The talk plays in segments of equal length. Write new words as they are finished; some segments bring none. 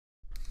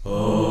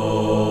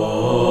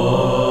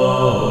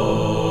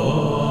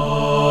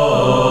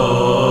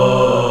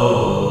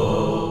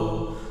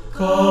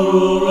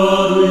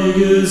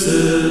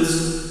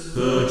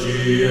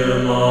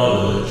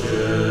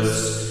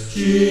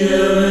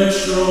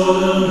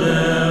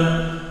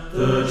extraordinaire,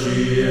 the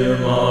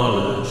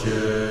gemologist.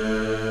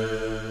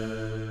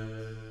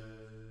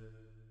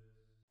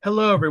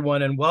 Hello,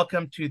 everyone, and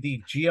welcome to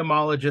the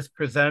Geomologist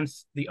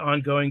Presents, the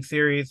ongoing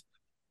series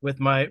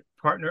with my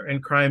partner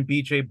in crime,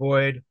 BJ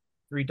Boyd,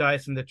 Three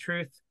Dice and the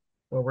Truth,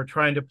 where we're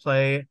trying to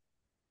play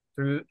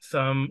through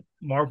some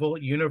Marvel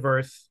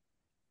Universe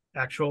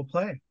actual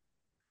play.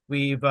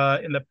 We've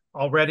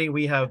already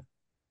we have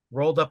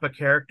rolled up a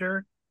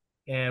character,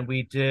 and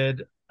we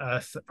did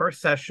a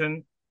first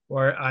session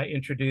where I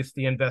introduced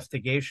the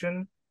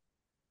investigation,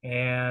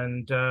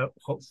 and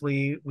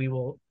hopefully we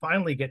will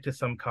finally get to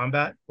some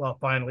combat. Well,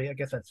 finally, I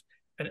guess that's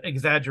an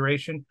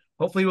exaggeration.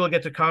 Hopefully we'll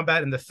get to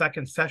combat in the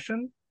second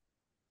session.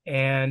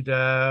 And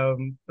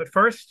but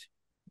first,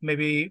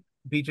 maybe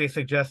BJ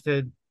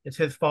suggested it's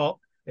his fault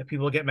if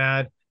people get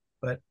mad,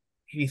 but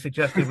he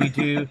suggested we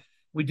do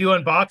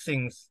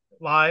unboxings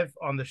live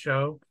on the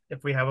show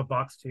if we have a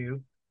box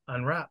to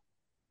unwrap.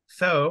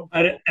 So,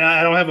 I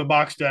don't have a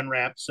box to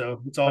unwrap,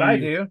 so it's but all I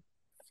you. do.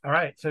 All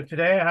right. So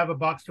today I have a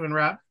box to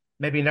unwrap.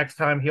 Maybe next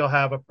time he'll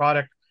have a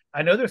product.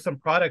 I know there's some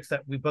products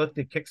that we both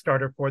did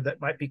Kickstarter for that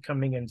might be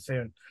coming in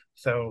soon.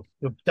 So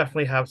we'll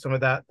definitely have some of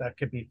that. That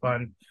could be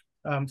fun.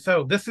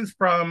 So this is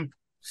from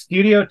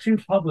Studio 2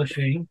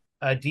 Publishing,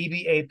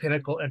 DBA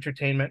Pinnacle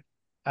Entertainment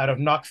out of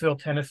Knoxville,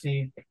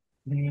 Tennessee.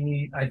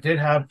 I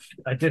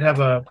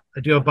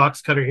do a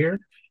box cutter here.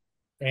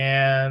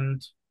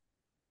 And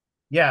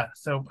yeah,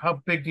 so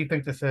how big do you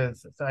think this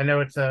is? So I know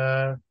it's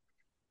a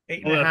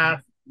eight and Hold a up.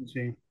 half Let's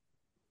see.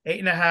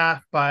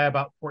 8.5 by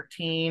about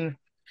 14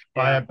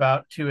 by Yeah.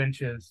 about 2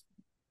 inches.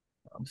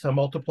 So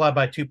multiply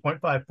by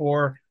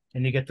 2.54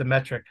 and you get the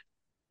metric.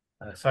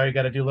 Sorry, you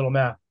got to do a little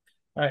math.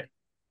 All right.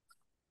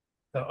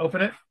 So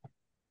open it,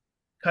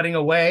 cutting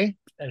away,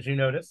 as you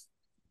notice,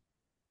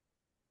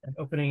 and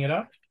opening it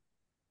up.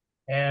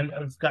 And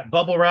it's got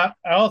bubble wrap.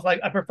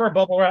 I prefer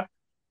bubble wrap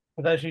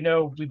because, as you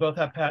know, we both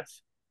have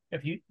pets.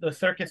 The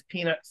circus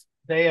peanuts,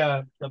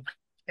 the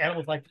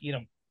animals like to eat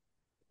them.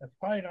 That's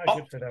probably not Oh,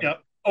 good for them. yeah.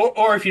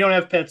 Or if you don't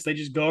have pets, they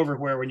just go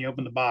everywhere when you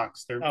open the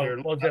box. Oh,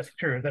 They're well, that's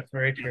true. That's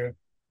very true.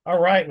 All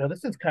right. Well,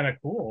 this is kind of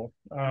cool.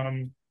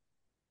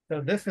 So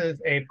this is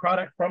a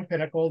product from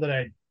Pinnacle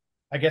that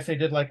I guess they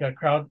did like a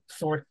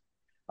crowdsource.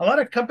 A lot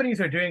of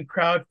companies are doing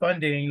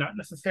crowdfunding, not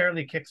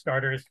necessarily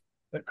Kickstarters,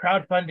 but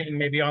crowdfunding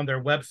maybe on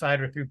their website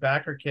or through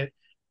BackerKit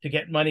to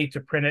get money to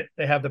print it.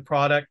 They have the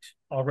product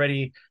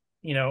already,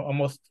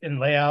 almost in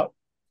layout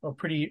or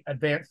pretty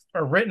advanced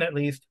or written at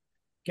least,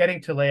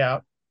 getting to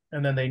layout,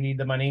 and then they need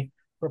the money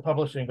for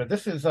publishing. But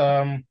this is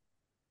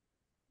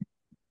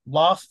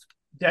Lost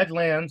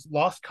Deadlands,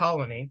 Lost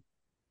Colony,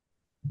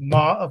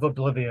 Maw of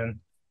Oblivion.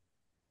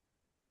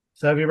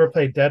 So have you ever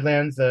played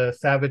Deadlands,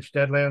 Savage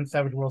Deadlands,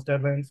 Savage Worlds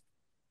Deadlands?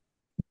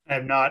 I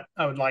have not.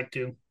 I would like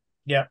to.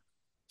 Yeah.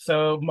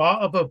 So Maw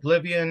of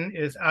Oblivion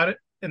is out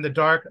in the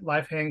dark,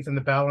 life hangs in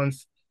the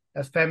balance.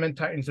 As famine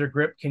tightens their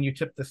grip, can you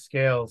tip the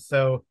scales?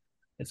 So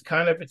it's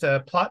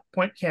a plot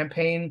point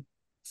campaign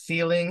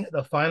sealing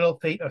the final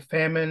fate of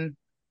famine.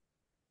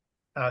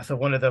 So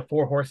one of the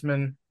four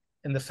horsemen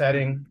in the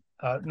setting.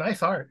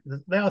 Nice art.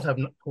 They also have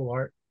cool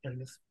art in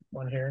this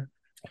one here.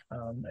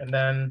 And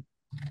then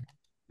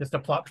just a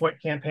plot point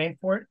campaign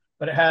for it.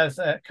 But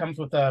it comes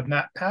with a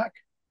map pack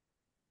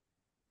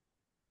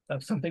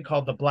of something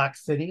called the Black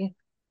City.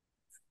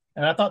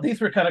 And I thought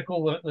these were kind of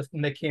cool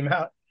when they came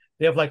out.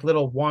 They have like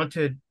little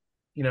wanted,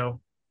 you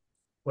know,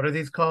 what are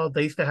these called?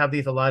 They used to have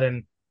these a lot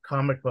in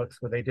comic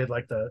books where they did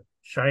like the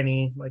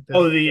shiny, like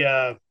Oh, this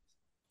the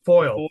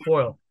foil, four.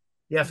 foil.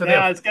 Yeah, so they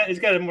Yeah, have it's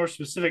got a more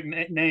specific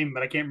name,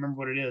 but I can't remember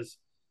what it is.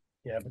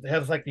 yeah, but they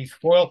have like these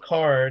foil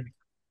cards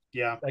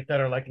Yeah. like that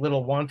are like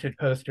little wanted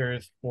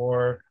posters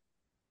for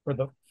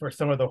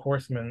some of the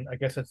horsemen. I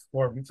guess it's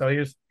for so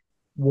here's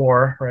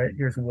war, right?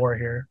 Here's war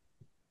here.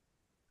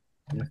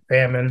 There's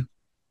famine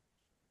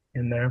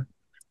in there,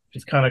 which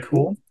is kind of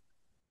Cool. cool.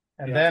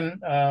 And Yeah.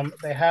 then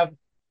they have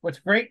what's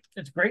great.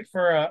 It's great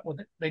for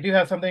they do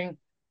have something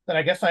that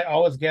I guess I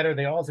always get or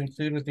they always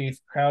include with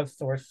these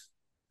crowdsource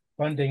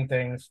funding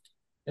things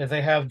is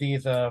they have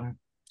these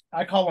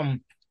I call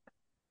them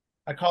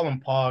I call them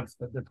pogs,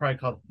 but they're probably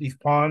called these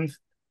pawns.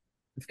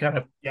 It's kind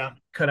of Yeah.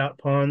 cut out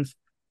pawns.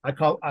 I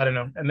don't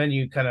know. And then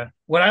you kind of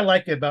what I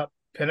like about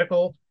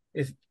Pinnacle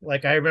is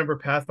like I remember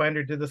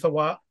Pathfinder did this a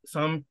while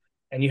some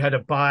and you had to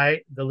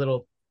buy the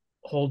little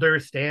holder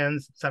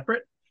stands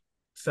separate.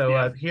 So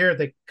Yeah. here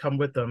they come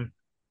with them,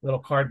 little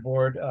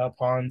cardboard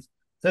pawns.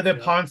 So the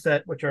Yeah. pawn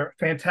set, which are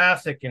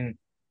fantastic in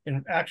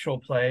actual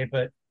play,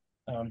 but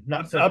not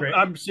I'm, so I'm, great.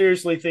 I'm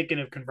seriously thinking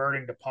of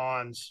converting to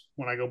pawns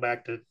when I go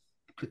back to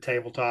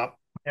tabletop.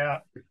 Yeah,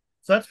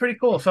 so that's pretty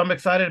cool. So I'm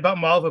excited about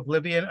Mall of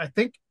Oblivion. I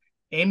think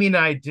Amy and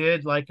I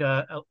did like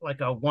a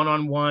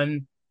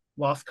one-on-one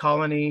Lost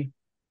Colony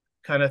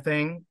kind of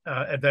thing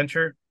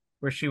adventure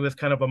where she was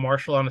kind of a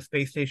marshal on a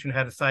space station,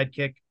 had a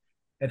sidekick,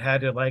 and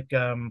had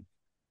to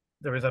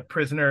there was a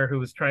prisoner who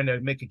was trying to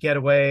make a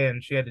getaway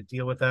and she had to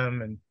deal with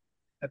them. And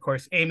of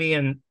course, Amy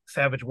and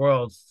Savage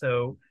Worlds.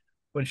 So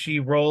when she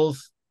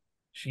rolls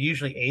she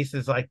usually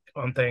aces like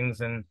on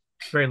things and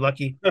very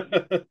lucky,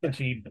 and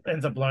she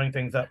ends up blowing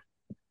things up.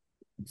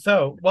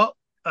 So, well,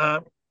 I,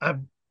 so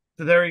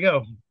there you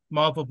go.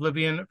 Maw of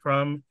Oblivion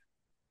from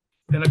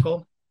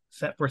Pinnacle,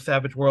 set for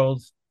Savage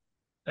Worlds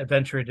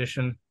Adventure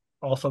Edition,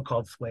 also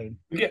called Slade.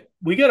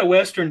 We got a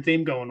Western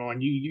theme going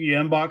on. You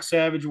unbox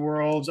Savage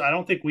Worlds. I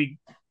don't think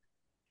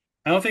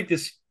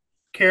this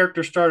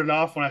character started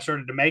off when I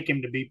started to make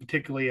him to be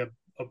particularly a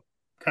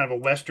kind of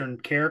a Western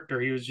character.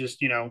 He was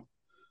just,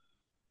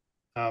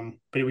 but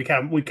we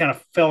kind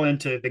of fell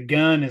into the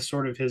gun as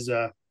sort of his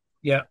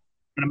Yeah,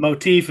 kind of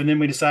motif, and then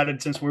we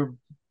decided since we're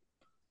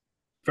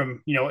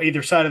from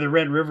either side of the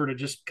Red River to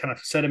just kind of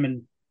set him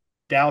in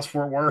Dallas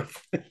Fort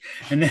Worth,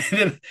 and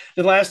then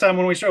the last time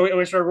when we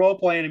started role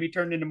playing him, he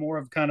turned into more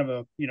of kind of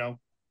a you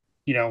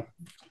know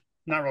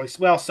not really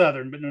well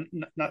Southern, but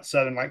not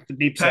Southern like the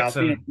Deep South,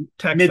 Mid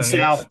Texan, yes,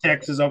 South,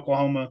 Texas,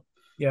 Oklahoma.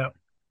 yeah,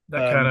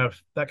 Um,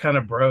 that kind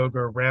of brogue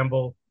or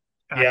ramble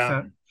yeah,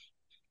 accent.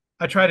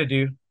 I try to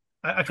do.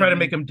 I try and to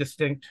make then, them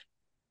distinct,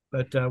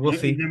 but we'll and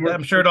see. then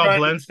I'm sure we're it all trying to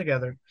blends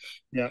together.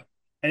 yeah,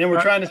 and then we're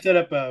Uh, trying to set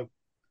up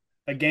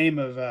a game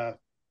of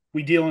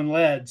we deal in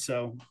lead.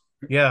 So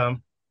yeah,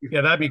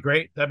 yeah, that'd be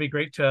great. That'd be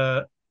great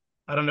to.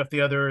 I don't know if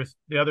the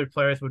other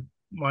players would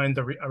mind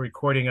a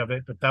recording of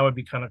it, but that would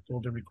be kind of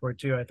cool to record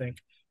too. I think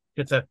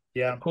it's a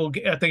yeah,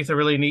 I think it's a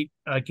really neat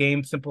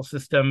game, simple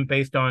system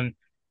based on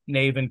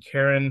Knave and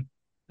Karen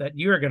that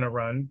you are going to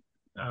run.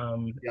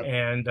 yep.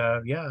 And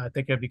yeah, I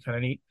think it'd be kind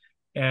of neat.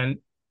 And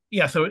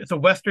yeah, so it's a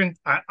Western.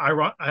 I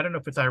don't know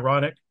if it's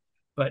ironic,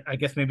 but I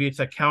guess maybe it's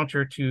a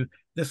counter to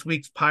this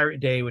week's Pirate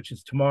Day, which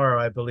is tomorrow,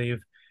 I believe.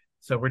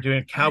 So we're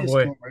doing It is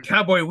tomorrow.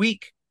 Cowboy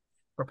Week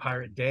for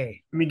Pirate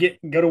Day. Let me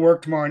go to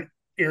work tomorrow and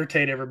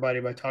irritate everybody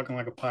by talking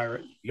like a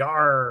pirate.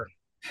 Yar.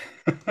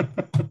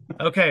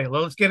 Okay,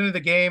 well, let's get into the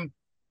game.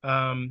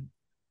 Um,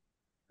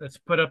 let's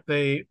put up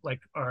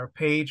our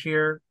page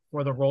here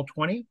for the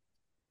Roll20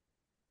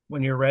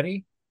 when you're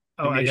ready.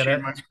 Oh, Want me to share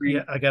my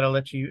screen? I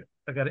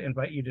gotta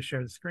invite you to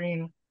share the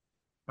screen.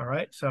 All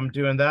right, so I'm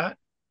doing that.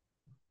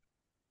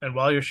 And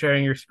while you're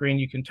sharing your screen,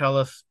 you can tell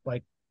us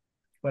like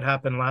what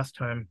happened last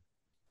time.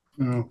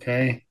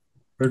 Okay.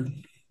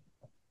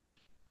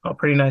 Oh,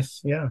 pretty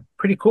nice. Yeah,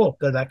 pretty cool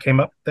that that came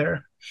up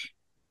there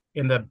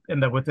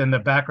within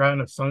the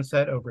background of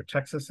sunset over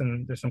Texas,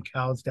 and there's some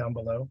cows down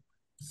below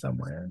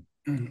somewhere.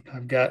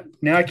 I've got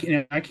now.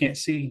 I can't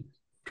see. I'm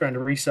trying to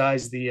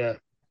resize the.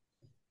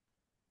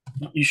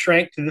 You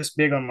shrank to this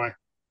big on my.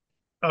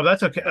 Oh,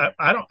 that's okay.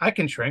 I don't. I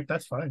can shrink.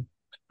 That's fine.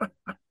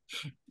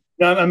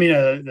 No, I mean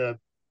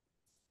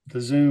the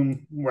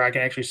Zoom where I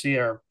can actually see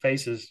our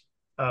faces.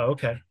 Oh,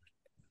 okay.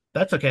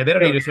 That's okay. They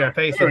don't There need we to see our go.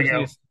 face. There we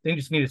go. They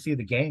just need to see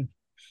the game.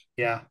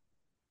 Yeah.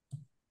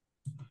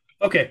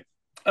 Okay.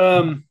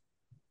 Um.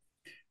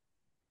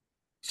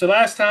 So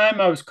last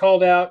time I was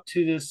called out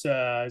to this.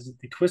 Is it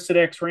the Twisted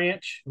X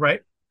Ranch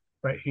Right,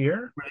 right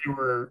here. where there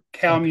were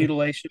cow Okay.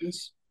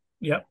 mutilations?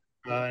 Yep.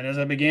 And as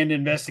I began to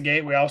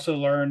investigate, we also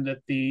learned that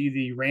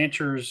the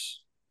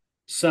rancher's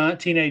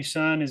teenage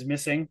son, is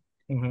missing.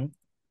 Hmm.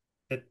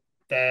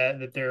 That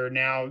that they're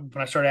now.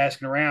 When I started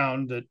asking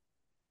around, that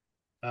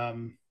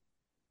um,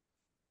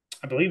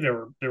 I believe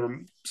there were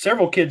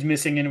several kids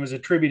missing, and it was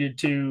attributed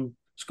to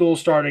school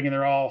starting, and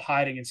they're all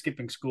hiding and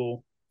skipping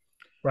school.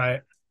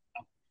 Right.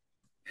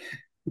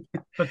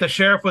 But the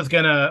sheriff was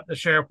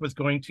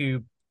going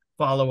to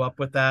follow up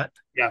with that.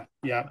 Yeah,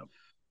 yeah.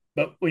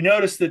 But we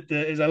noticed that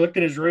as I looked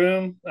in his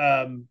room,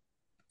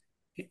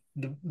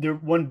 the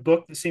one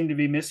book that seemed to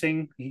be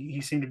missing,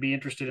 he seemed to be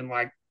interested in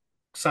like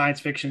science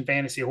fiction,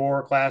 fantasy,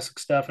 horror, classic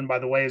stuff. And by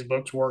the way his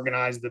books were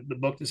organized, the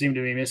book that seemed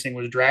to be missing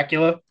was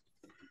Dracula.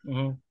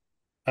 Hmm.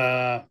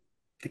 Uh,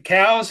 the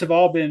cows have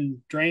all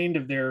been drained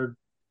of their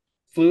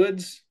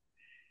fluids,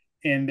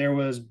 and there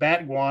was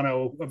bat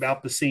guano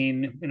about the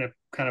scene in a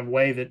kind of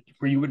way that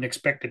where you wouldn't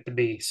expect it to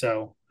be.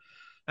 So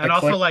I And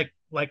also collect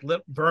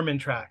vermin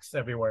tracks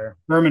everywhere.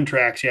 vermin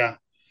tracks, yeah.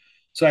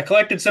 So I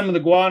collected some of the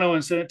guano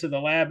and sent it to the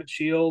lab at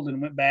Shield,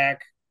 and went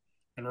back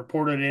and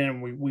reported it in.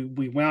 And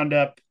we wound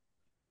up.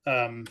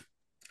 I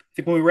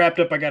think when we wrapped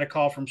up, I got a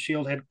call from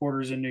Shield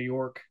headquarters in New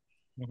York,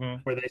 Hmm.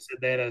 where they said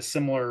they had a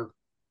similar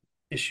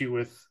issue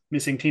with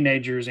missing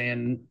teenagers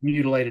and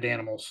mutilated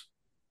animals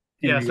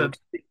in Yeah. New York.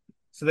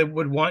 So they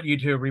would want you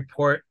to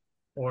report,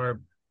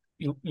 or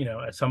you know,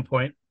 at some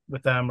point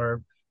with them,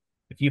 or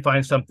if you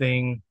find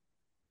something,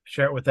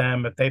 share it with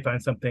them. If they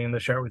find something, they'll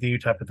share it with you,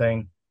 type of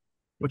thing,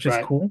 which is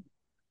Right. cool.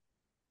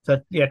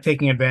 So yeah,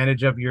 taking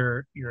advantage of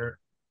your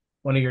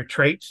one of your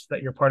traits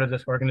that you're part of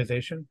this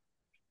organization.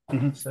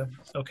 Mm-hmm. So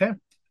okay,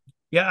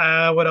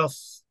 yeah. What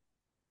else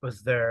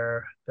was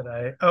there that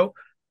I? Oh,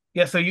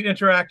 yeah. So you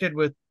interacted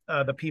with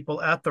the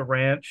people at the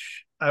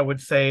ranch. I would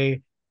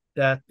say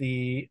that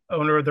the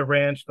owner of the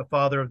ranch, the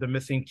father of the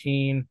missing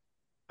teen,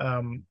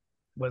 um,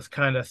 was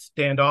kind of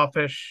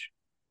standoffish,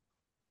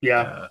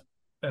 Yeah. uh,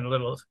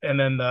 and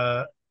then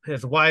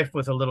his wife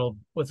was a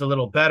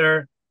little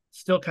better,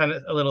 still kind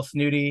of a little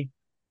snooty,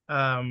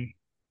 um,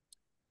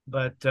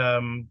 but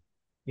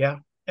yeah.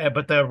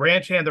 But the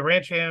ranch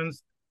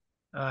hands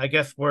I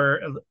guess we're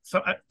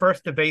at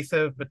first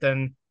evasive, but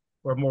then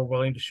we're more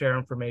willing to share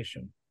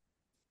information.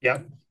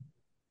 Yep.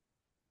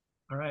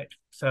 All right.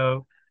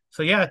 So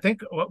yeah, I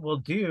think what we'll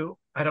do,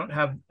 I don't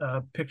have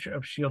a picture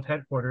of Shield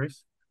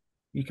headquarters.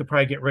 You could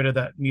probably get rid of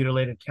that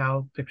mutilated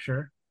cow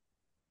picture.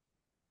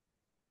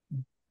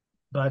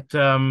 But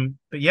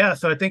yeah,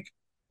 so I think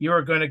you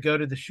are going to go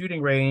to the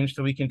shooting range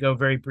so we can go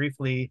very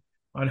briefly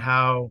on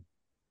how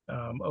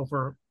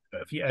over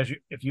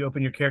if you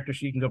open your character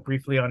sheet, you can go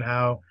briefly on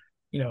how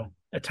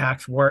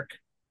attacks work,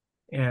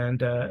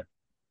 and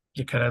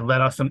you kind of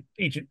let off some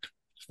Agent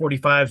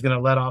 45 is going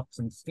to let off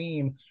some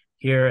steam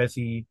here as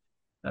he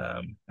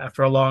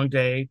after a long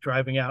day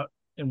driving out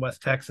in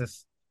West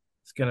Texas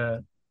is going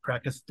to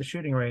practice at the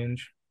shooting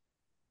range.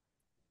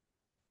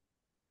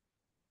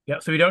 Yeah,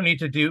 so we don't need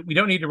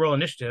to roll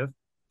initiative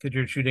because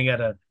you're shooting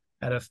at a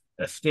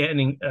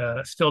standing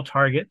still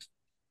target,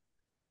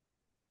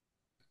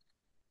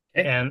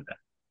 Okay. and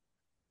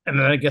then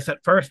I guess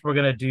at first we're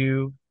gonna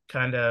do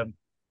kind of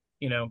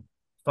you know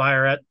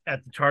fire at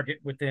the target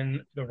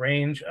within the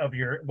range of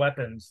your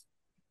weapons.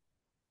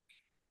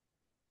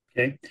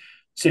 Okay.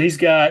 So he's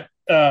got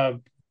we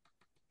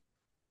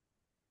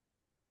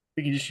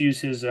can just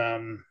use his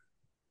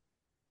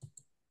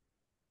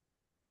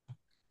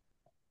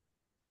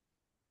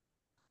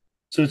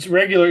so it's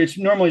regular, it's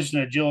normally just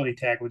an agility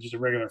attack, which is a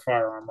regular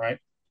firearm, right?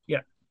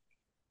 Yeah,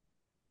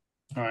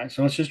 All right.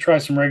 So let's just try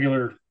some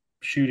regular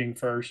shooting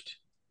first.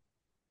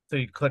 so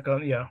you click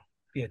on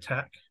the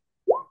attack.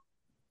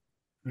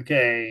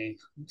 Okay.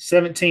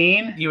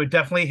 17. You would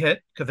definitely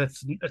hit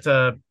because it's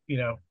a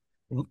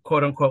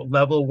quote unquote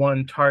level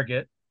one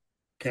target.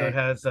 So it Okay.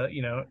 has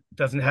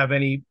doesn't have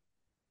any.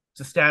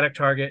 It's a static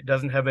target.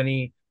 Doesn't have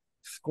any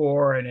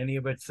score and any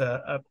of its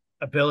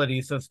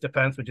abilities. So its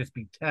defense would just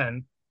be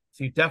 10.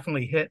 So you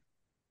definitely hit,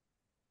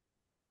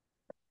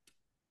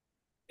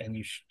 and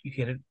you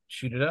hit it,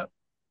 shoot it up.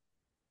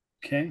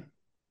 Okay.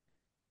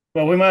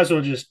 Well, we might as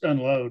well just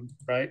unload,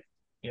 right?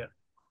 Yeah,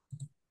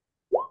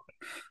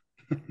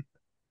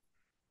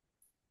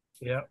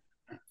 yeah.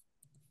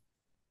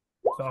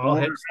 So all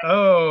Four. hits.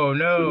 Oh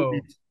no,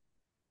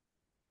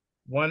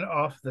 one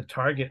off the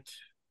target,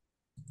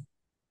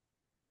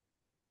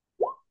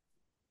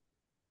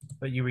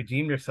 but you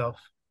redeem yourself.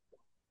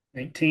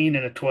 18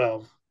 and a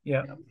 12.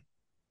 Yeah. Yep.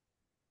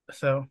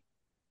 So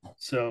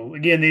So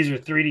again, these are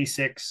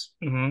 3d6.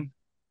 mhm.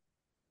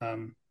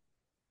 Um,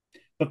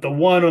 but the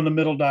one on the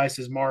middle dice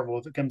is Marvel.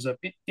 If it comes up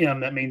M,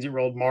 that means it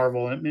rolled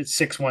Marvel, and it's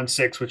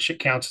 616, which it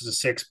counts as a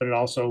six, but it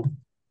also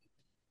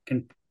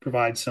can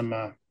provide some.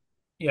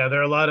 Yeah, there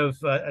are a lot of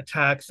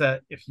attacks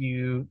that if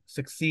you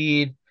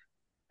succeed,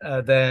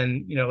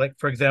 then like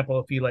for example,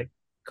 if you like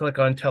click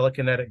on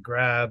telekinetic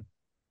grab,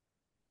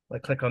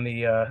 like click on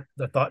the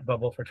thought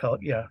bubble for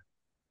yeah,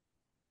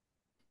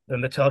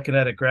 then the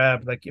telekinetic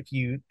grab, like if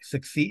you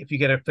succeed, if you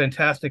get a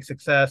fantastic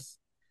success,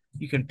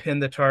 you can pin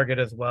the target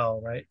as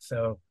well, right?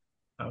 So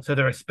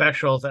there are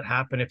specials that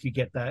happen if you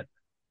get that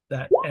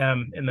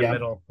M in the Yeah.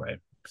 middle, right?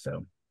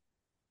 So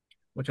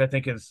which I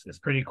think is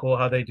pretty cool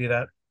how they do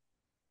that.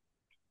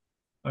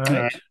 All All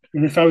right. right.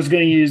 And if I was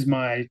going to use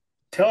my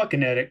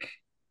telekinetic,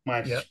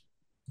 my Yeah.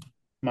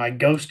 my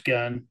ghost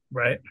gun,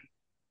 Right.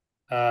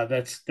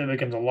 that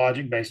becomes a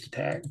logic based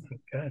attack.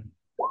 Okay.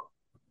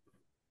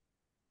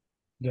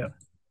 Yeah.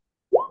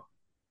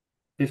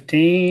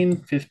 15,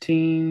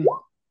 15,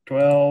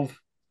 12,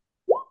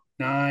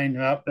 9.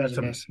 Oh, there's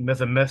That's a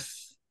miss. a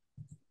miss.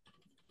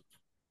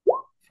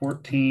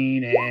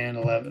 14 and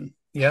 11.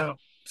 Yeah.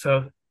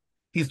 So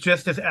he's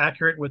just as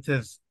accurate with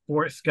his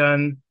force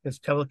gun, his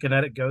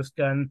telekinetic ghost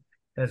gun,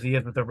 as he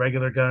is with a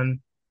regular gun.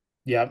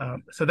 Yep.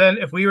 So then,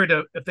 if we were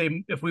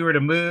to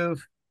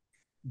move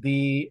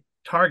the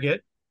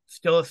target,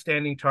 still a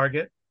standing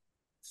target,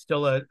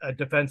 still a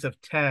defensive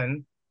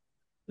 10,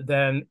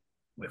 then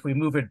if we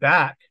move it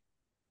back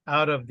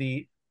out of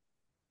the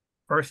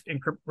first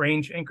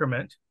range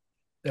increment,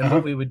 then what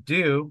Uh-huh. we would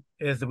do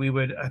is that we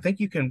would, I think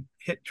you can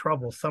hit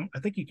trouble I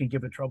think you can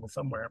give it trouble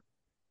somewhere,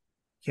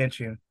 can't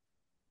you?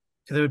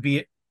 Because it would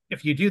be,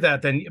 if you do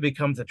that, then it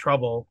becomes a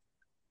trouble,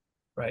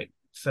 right?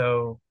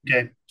 So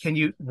Okay. can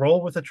you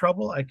roll with a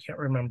trouble? I can't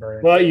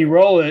remember. Well, you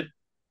roll it.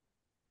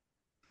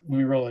 Let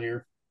me roll it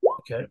here.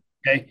 Okay.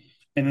 Okay.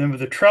 And then with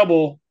the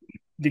trouble,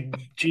 the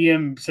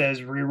GM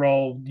says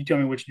re-roll. You tell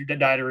me which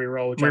die to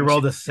re-roll, which I'm Reroll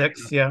assuming the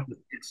six. Yeah.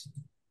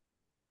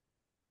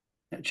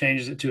 that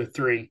changes it to a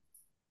 3.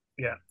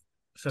 Yeah.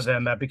 So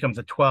then that becomes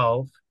a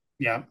 12.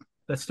 Yeah.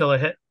 That's still a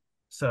hit.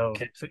 So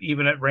Okay. so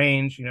even at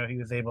range, he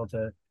was able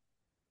to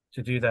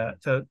do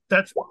that. So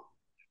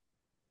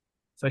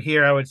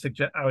here I would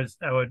suggest I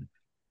would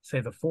say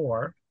the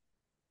 4.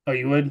 Oh,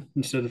 you would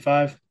instead of the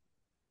 5?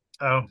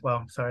 Oh,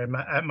 well, sorry,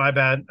 my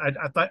bad.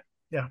 I thought,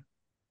 yeah,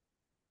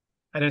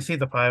 I didn't see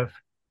the 5.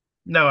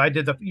 No, you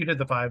did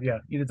the 5. Yeah,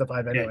 you did the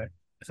 5 Okay. anyway.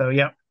 So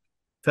yeah,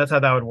 so that's how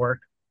that would work.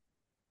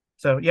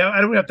 So yeah,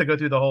 I don't have to go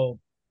through the whole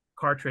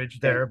cartridge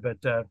Okay. there, but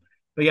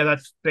yeah,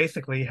 that's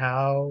basically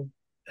how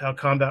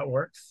combat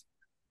works.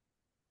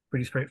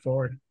 Pretty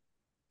straightforward.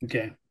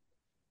 Okay.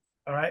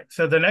 All right.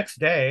 So the next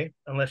day,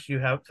 unless you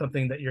have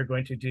something that you're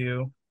going to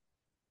do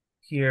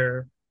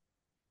here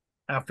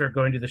after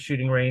going to the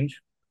shooting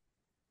range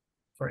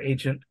for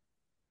Agent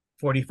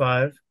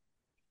 45.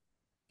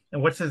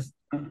 And what's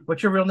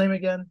your real name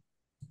again?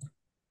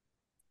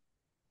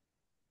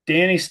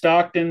 Danny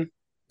Stockton.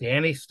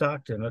 Danny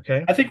Stockton.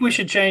 Okay. I think we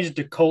should change it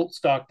to Colt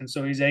Stockton,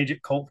 so he's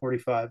Agent Colt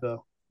 45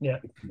 though. Yeah.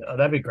 Oh,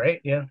 that'd be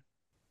great. Yeah.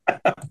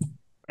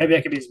 Maybe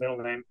that could be his middle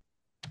name.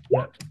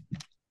 Yeah.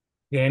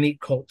 Danny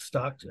Colt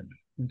Stockton.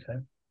 Okay.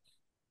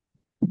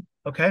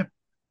 Okay.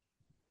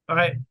 All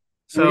right. And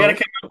So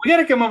we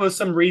gotta come up with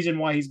some reason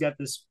why he's got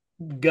this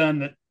gun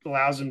that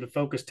allows him to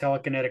focus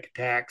telekinetic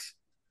attacks.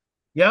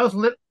 yeah,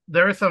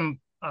 there is some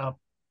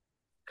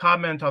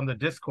comment on the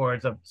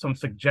discords of some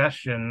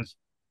suggestions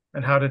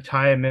and how to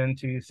tie him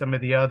into some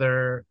of the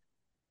other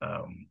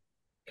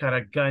kind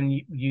of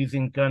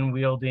gun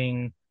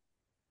wielding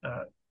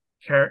uh,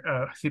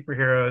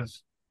 superheroes,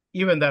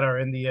 even that are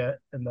in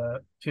the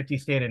 50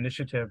 state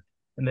initiative,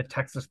 in the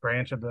Texas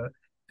branch of the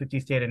 50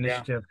 state Yeah,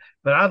 initiative.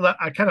 But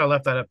I kind of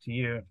left that up to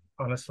you,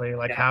 honestly.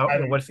 Like yeah. how I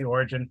think what's the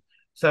origin?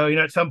 So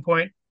at some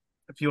point,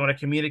 if you want to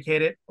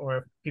communicate it, or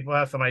if people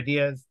have some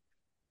ideas,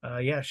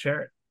 yeah,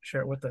 share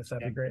it with us.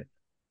 That'd yeah. be great.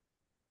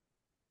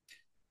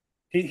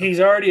 He's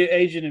already an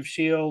agent of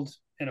Shield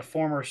and a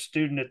former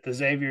student at the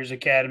Xavier's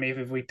Academy.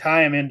 If we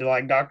tie him into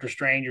like Doctor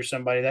Strange or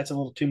somebody, that's a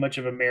little too much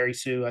of a Mary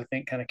Sue, I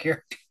think, kind of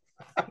character.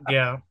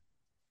 Yeah,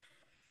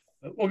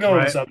 But we'll go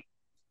with right. something.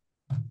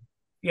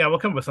 Yeah, we'll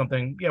come up with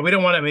something. Yeah, we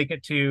don't want to make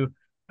it too.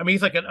 I mean,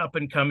 he's like an up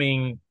and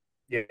coming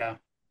Yeah,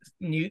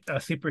 new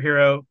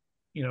superhero,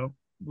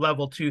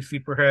 level two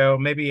superhero.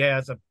 Maybe he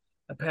has a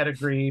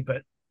pedigree,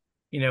 but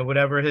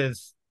whatever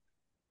his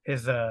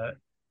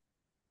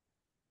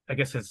I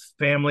guess his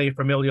family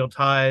familial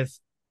ties,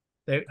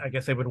 I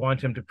guess they would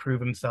want him to prove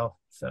himself.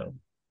 So,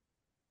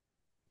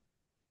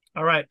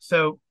 all right,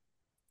 so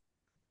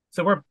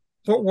we're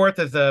Fort Worth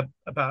is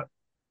about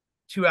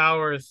 2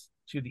 hours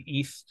to the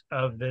east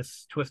of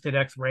this Twisted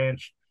X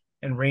Ranch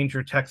in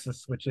Ranger,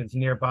 Texas, which is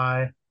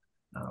nearby.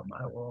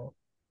 I will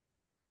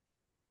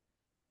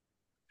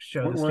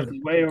show Fort this to Worth the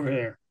is way over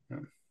there.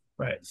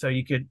 right. So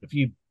you could, if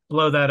you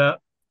blow that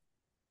up,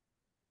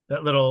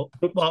 that little,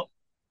 Oops. well,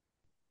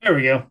 There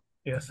we go.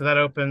 yeah. So that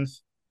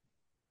opens.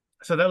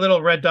 So that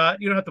little red dot,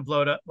 you don't have to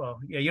blow it up. Well,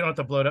 yeah, you don't have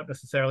to blow it up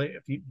necessarily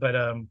but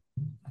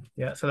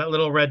yeah. So that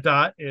little red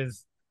dot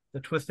is the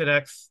Twisted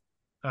X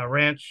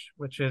Ranch,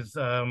 which is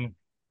a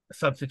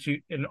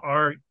substitute in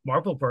our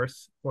Marvel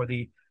verse for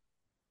the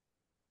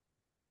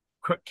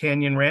Crook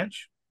Canyon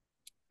Ranch,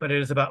 but it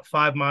is about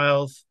 5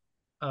 miles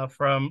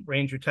from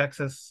Ranger,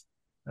 Texas,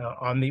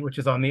 which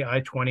is on the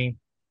I-20.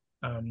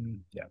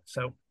 Yeah,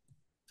 so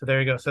there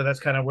you go. So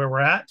that's kind of where we're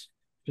at,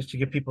 just to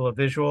give people a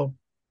visual.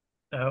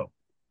 Uh,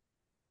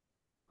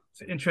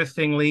 so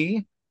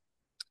interestingly,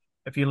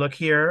 if you look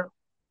here,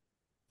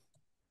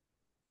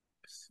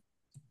 if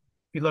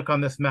you look on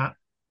this map,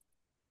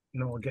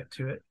 and then we'll get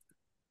to it.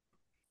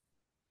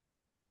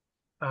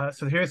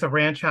 So here's a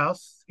ranch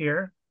house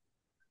here.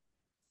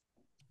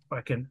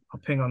 I'll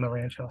ping on the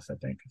ranch house. I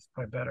think it's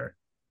probably better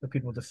for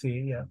people to see.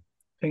 Yeah,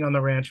 ping on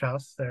the ranch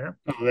house there.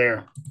 Oh,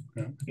 there.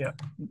 Yeah. Yeah,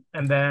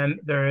 and then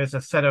there is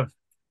a set of,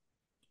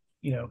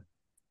 you know,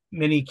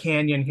 mini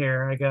canyon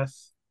here, I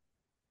guess.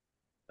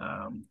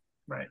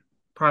 Right,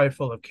 probably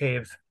full of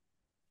caves.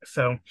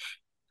 So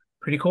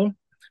pretty cool.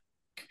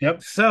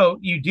 Yep. So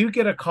you do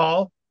get a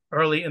call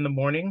early in the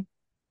morning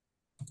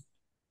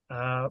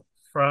uh,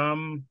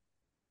 from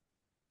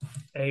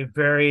a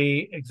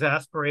very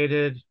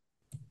exasperated.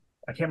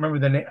 I can't remember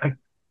the name.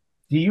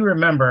 Do you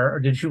remember, or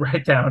did you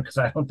write down? Because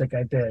I don't think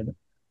I did.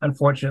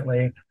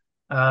 Unfortunately,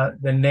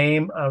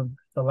 the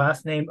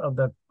last name of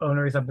the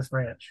owners of this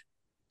ranch.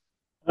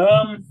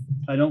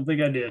 I don't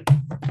think I did.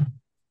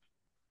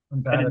 I'm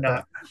I bad did at that.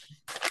 not.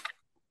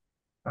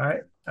 All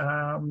right.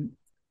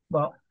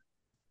 Well,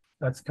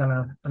 that's kind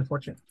of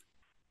unfortunate.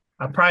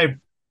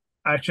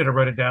 I should have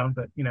wrote it down,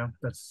 but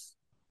that's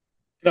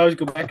You could always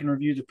go back and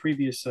review the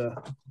previous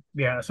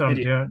yeah. That's what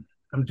video.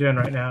 I'm doing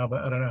right now,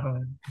 but I don't know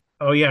how.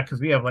 Oh yeah, because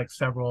we have like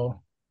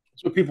several.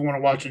 That's what people want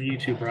to watch on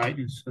YouTube, right?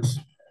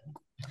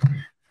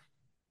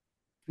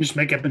 Just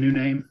make up a new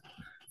name.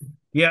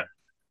 Yeah.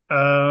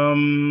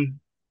 Um,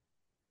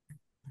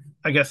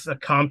 I guess a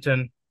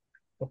Compton.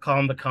 We'll call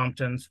them the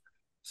Comptons.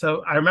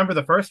 So I remember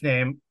the first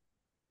name.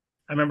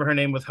 I remember her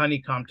name was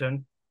Honey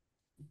Compton.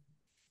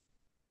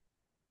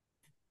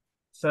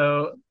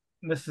 So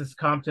Mrs.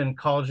 Compton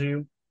calls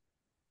you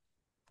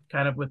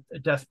kind of with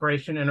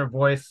desperation in her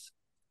voice.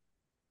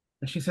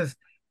 And she says,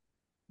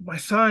 my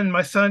son, do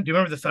you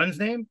remember the son's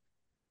name?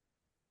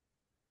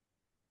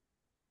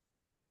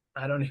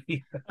 I don't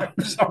either. I'm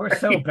We're so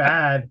sorry.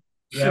 bad.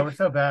 Yeah, we're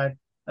so bad.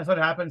 That's what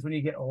happens when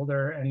you get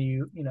older and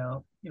you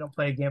don't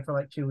play a game for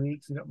like 2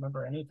 weeks. You don't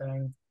remember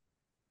anything.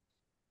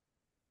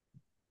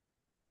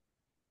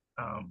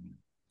 Um,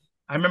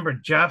 I remember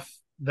Jeff,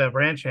 the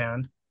ranch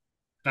hand.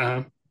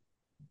 Uh-huh.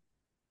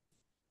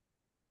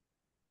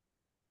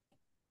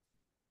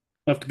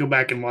 I'll have to go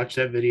back and watch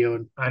that video.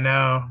 And I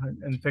know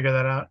and figure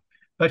that out.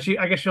 but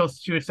I guess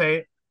she would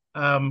say,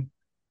 um,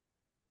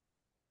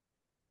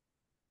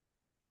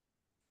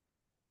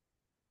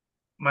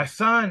 my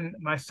son,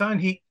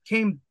 he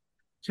came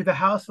to the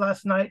house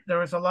last night. There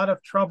was a lot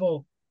of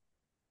trouble.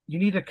 You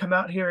need to come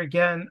out here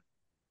again.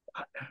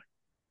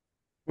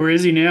 Where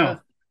is he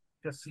now?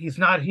 Because he's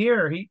not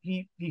here.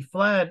 He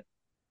fled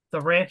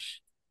the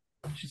ranch.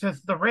 She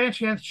says the ranch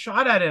hands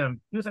shot at him.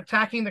 He was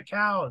attacking the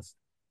cows.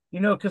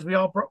 Because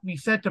we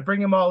said to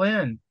bring him all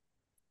in.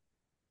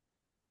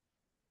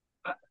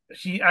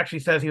 She actually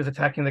says he was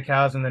attacking the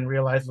cows and then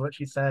realizes what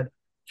she said.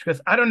 She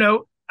goes, I don't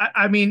know.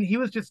 I mean, he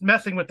was just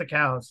messing with the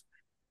cows.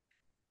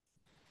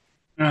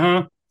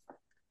 Uh-huh.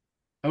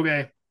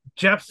 Okay.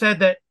 Jeff said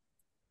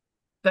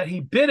that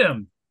he bit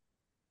him.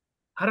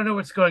 I don't know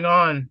what's going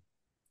on.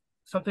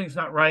 Something's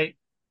not right.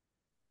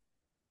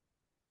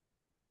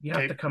 You have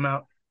Okay. to come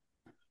out.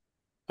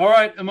 All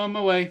right, I'm on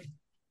my way.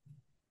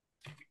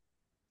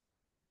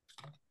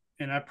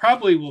 And I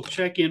probably will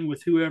check in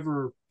with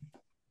whoever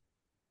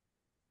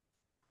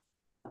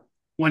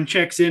one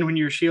checks in when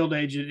you're a shield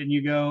agent and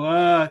you go,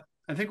 I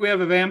think we have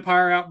a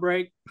vampire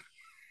outbreak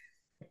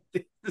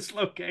at this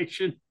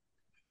location.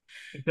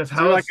 Because Is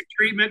there like a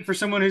treatment for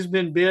someone who's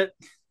been bit?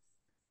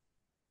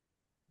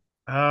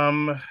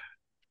 um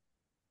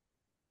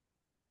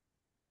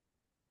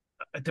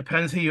it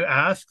depends who you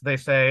ask. They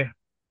say,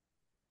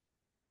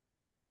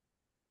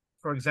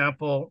 for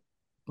example,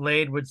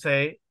 Blade would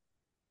say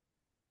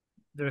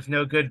there's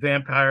no good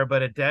vampire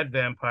but a dead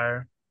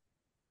vampire.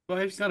 Well,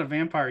 he's not a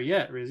vampire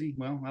yet, is he?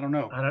 Well, I don't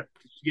know. I don't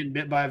Getting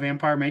bit by a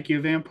vampire make you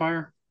a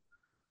vampire?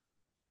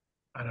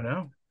 I don't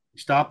know.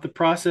 Stop the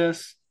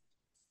process?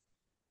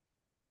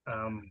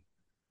 Um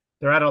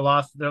they're at a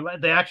loss.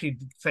 They actually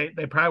say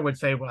they probably would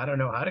say, well, I don't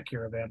know how to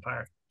cure a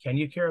vampire. Can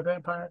you cure a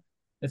vampire?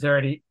 Is there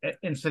any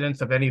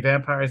incidents of any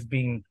vampires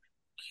being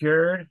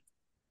cured?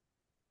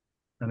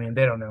 I mean,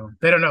 they don't know.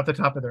 They don't know at the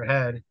top of their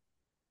head,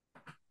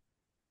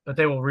 but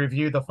they will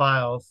review the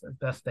files as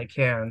best they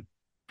can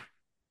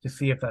to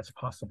see if that's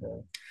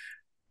possible.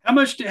 How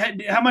much?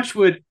 How much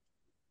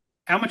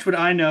would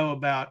I know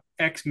about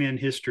X-Men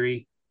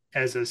history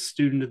as a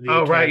student of the Oh,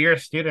 right, academy? you're a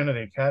student of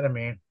the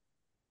academy.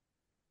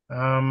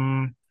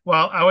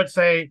 Well, I would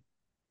say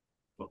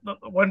the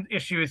one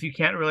issue is you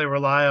can't really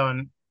rely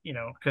on,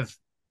 because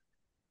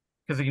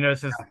this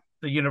is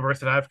the universe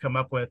that I've come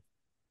up with.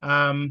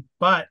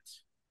 But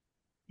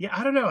yeah,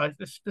 I don't know.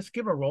 Just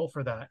give a roll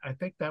for that. I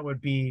think that would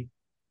be.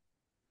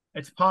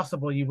 It's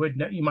possible you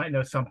might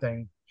know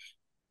something.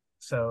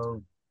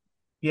 So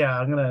yeah,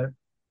 I'm gonna.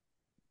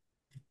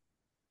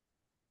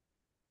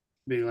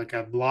 Be like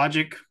a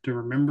logic to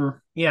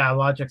remember. Yeah,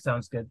 logic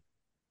sounds good.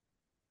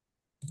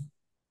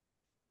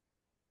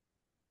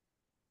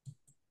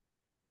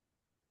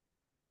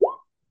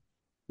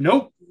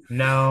 Nope.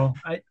 No,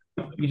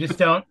 you just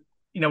don't.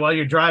 While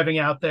you're driving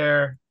out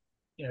there,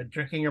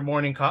 drinking your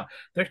morning coffee.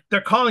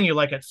 They're calling you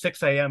like at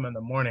 6 a.m. in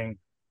the morning.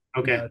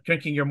 Okay.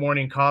 Drinking your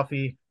morning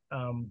coffee.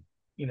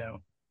 You know,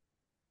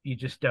 you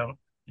just don't.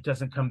 It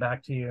doesn't come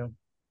back to you.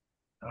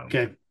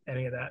 Okay.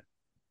 Any of that.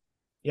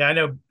 Yeah, I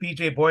know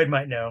BJ Boyd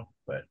might know,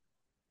 but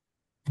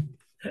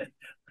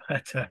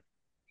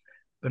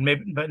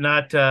but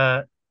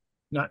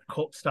not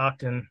Colt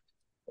Stockton,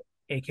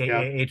 aka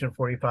Yeah. Agent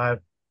 45.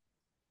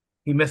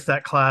 He missed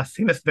that class.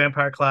 He missed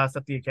vampire class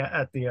at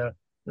the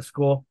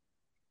school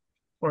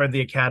or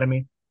the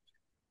academy.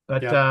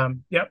 But Yeah.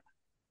 yep.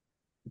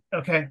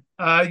 Okay.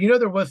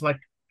 There was like,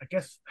 I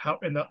guess, how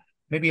in the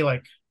maybe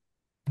like,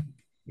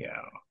 yeah.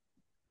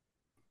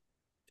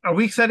 Are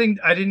we setting?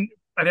 I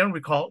don't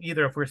recall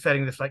either if we're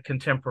setting this like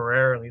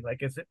contemporarily.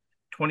 Like, is it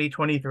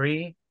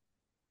 2023?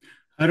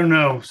 I don't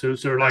know. So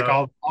like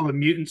No. all the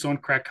mutants on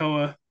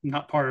Krakoa,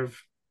 not part of.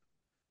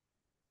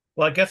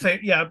 Well, I guess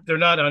they're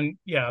not on.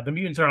 Yeah, the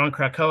mutants are on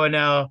Krakoa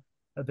now.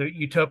 The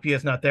Utopia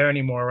is not there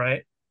anymore,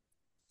 right?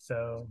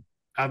 So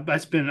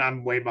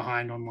I'm way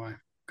behind on my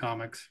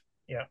comics.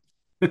 yeah.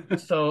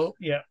 So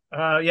yeah,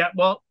 yeah.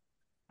 Well,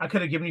 I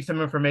could have given you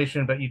some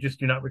information, but you just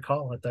do not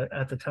recall at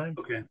the time,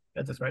 Okay.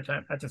 at this right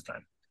time, at this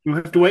time. We'll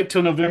have to wait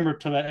till November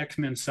till that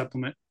X-Men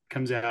supplement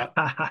comes out.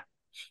 I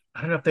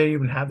don't know if they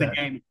even have The that.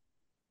 game.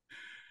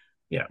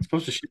 Yeah. It's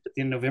supposed to ship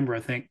in November, I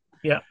think.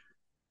 Yeah.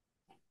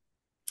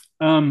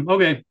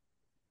 Okay.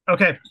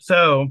 Okay.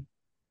 So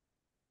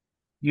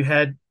you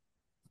head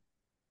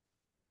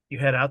you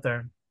head out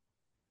there,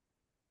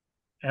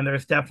 and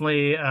there's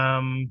definitely. I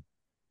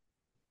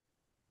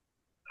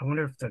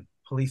wonder if the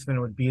policeman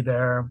would be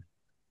there.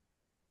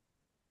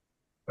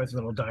 There's a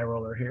little die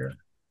roller here.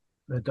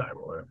 The die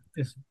roller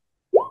is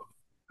all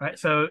right.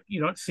 So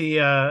you don't see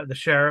the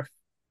sheriff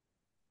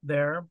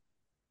there,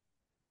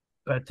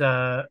 but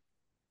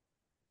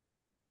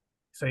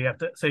so you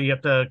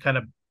have to kind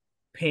of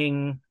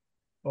ping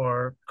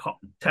or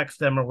text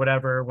them or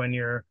whatever when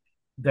you're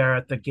there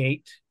at the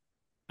gate.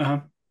 Uh-huh.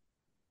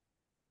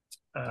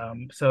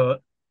 So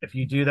if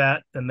you do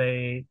that, then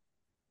they,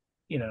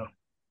 you know,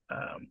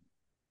 um,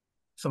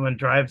 someone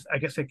drives. I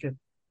guess it could.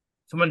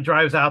 Someone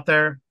drives out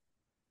there.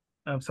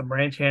 Some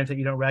ranch hands that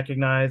you don't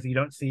recognize. You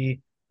don't see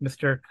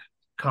Mister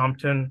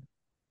Compton.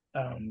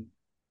 um,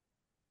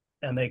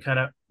 and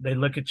they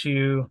look at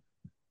you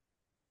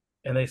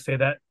and they say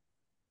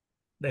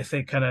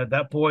kind of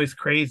that boy's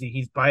crazy.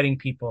 He's biting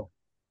people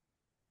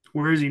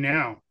Where is he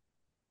now?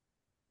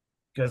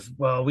 because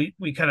well we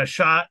kind of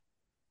shot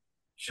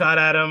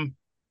at him.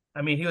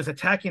 I mean, he was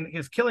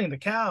killing the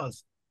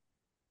cows.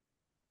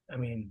 I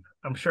mean,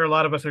 I'm sure a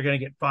lot of us are going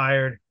to get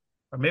fired,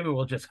 or maybe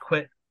we'll just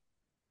quit.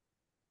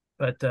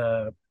 But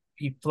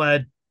he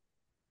fled,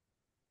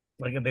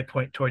 like, and they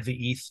point towards the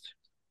east.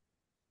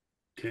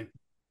 Okay.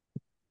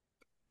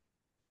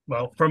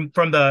 Well, from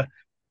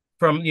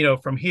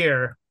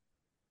here,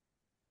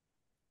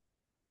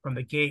 from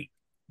the gate,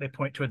 they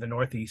point toward the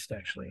northeast,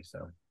 actually.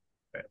 So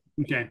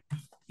Okay.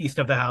 east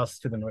of the house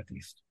to the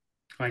northeast.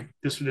 Like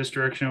this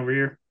direction over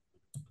here.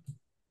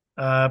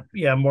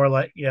 Yeah, more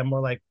like,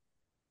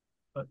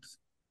 oops,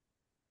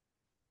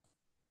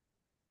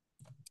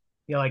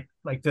 yeah,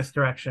 like this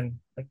direction,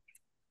 like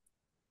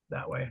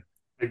that way.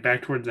 Like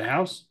back towards the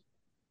house.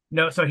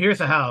 No, so here's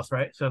the house,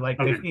 right? So like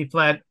Okay. he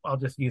fled. I'll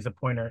just use a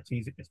pointer. It's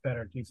easy. It's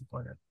better to use a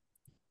pointer.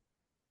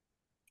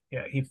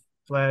 Yeah, he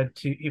fled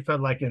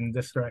like in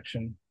this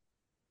direction.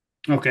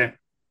 Okay.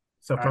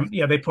 So All right. from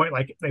they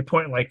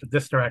point like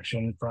this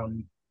direction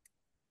from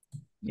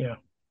yeah.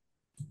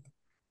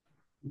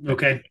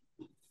 Okay.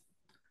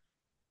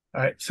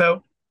 All right.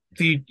 So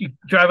you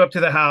drive up to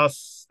the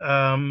house.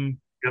 Yep.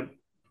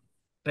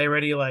 They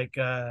already like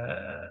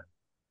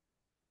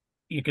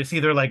you can see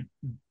they're like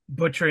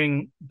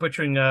butchering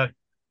at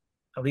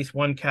least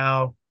one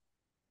cow.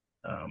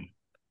 Um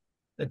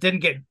it didn't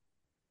get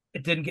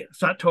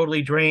it's not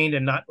totally drained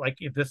and not like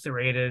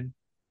eviscerated,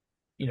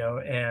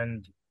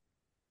 and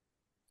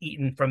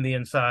eaten from the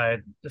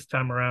inside this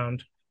time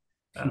around.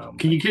 Um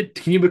Can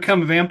you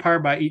become a vampire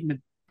by eating a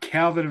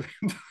cow that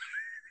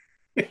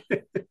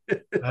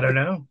I don't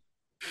know.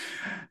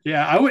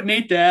 Yeah, I wouldn't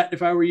eat that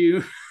if I were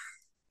you.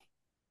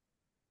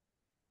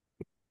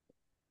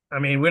 I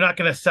mean, we're not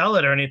going to sell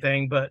it or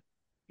anything, but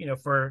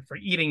for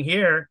eating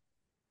here,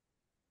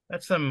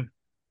 that's some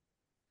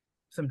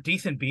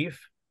decent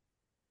beef.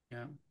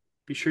 Yeah.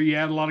 Be sure you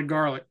add a lot of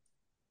garlic.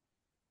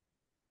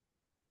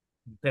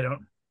 They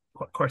don't,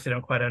 of course, they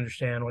don't quite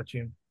understand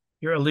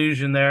your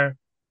illusion there.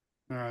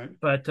 All right.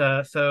 But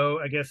so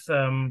I guess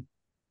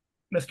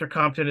Mr.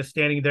 Compton is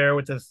standing there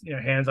with his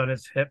hands on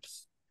his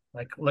hips,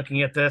 like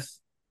looking at this,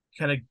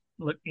 kind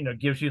of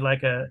gives you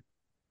like a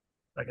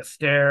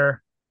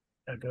stare.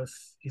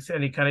 Goes he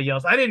said he kind of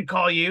yells, "I didn't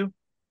call you.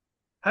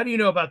 How do you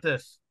know about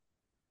this?"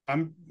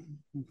 I'm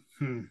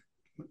hmm.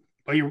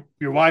 Well,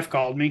 your wife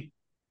called me.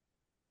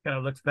 Kind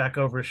of looks back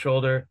over his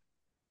shoulder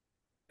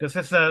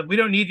because we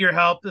don't need your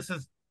help. This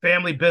is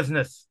family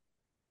business.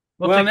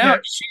 We'll Well, take now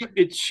care.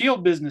 it's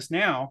shield business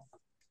now.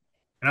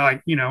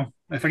 And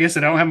if I guess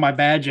I don't have my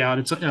badge out,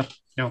 it's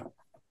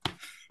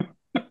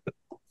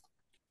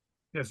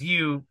Because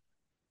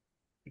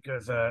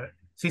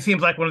he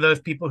seems like one of those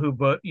people who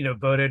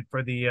voted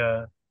for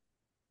the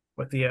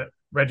what the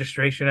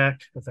registration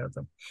act. Was that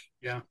something?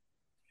 yeah.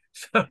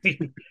 So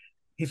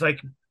he's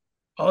like,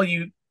 all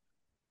you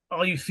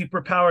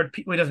super powered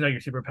people. He doesn't know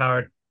you're super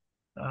powered.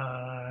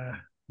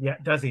 Yeah,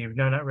 does he?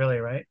 No, not really,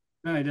 right?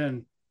 No, I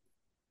didn't.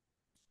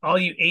 All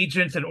you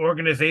agents and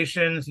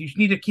organizations, you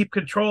need to keep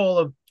control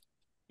of,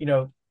 you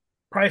know,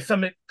 probably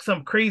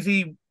some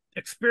crazy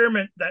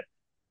experiment that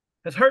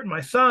has hurt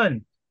my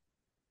son.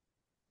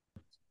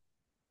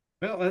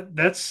 Well,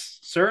 that's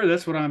sir.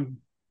 That's what I'm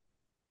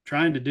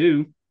trying to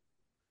do.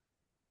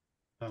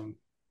 Um,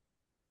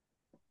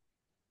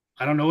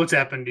 I don't know what's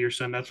happened to your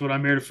son. That's what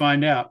I'm here to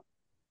find out.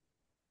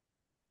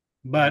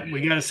 But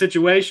we got a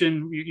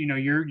situation.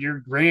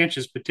 Your ranch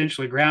is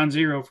potentially ground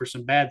zero for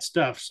some bad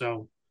stuff.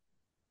 So,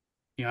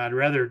 I'd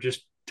rather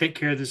just take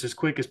care of this as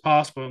quick as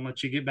possible and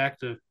let you get back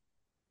to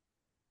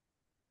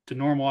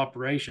normal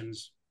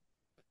operations.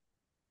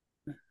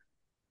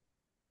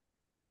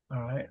 All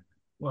right.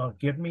 Well,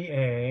 give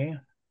me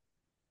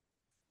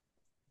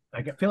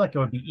I feel like it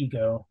would be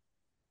ego.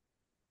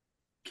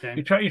 Okay.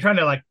 You're trying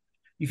to like,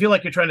 you feel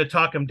like you're trying to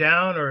talk him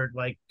down, or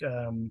like,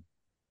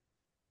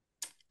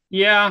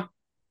 Yeah.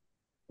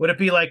 would it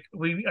be like,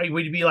 would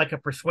it be like a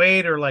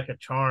persuade or like a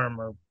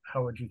charm, or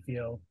how would you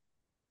feel?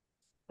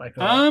 Like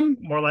Um.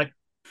 more like,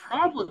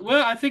 Probably.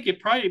 Well, I think it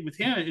probably with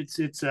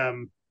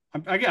him.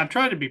 I'm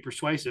trying to be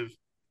persuasive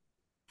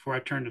before I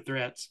turn to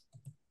threats.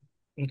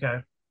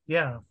 okay,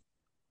 yeah.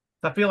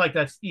 So I feel like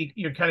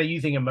you're kind of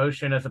using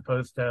emotion as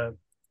opposed to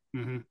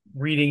Mm-hmm.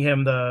 reading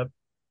him the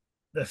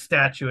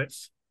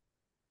statutes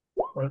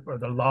or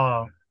the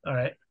law. All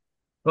right.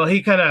 Well,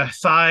 he kind of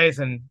sighs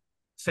and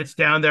sits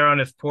down there on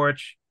his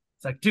porch.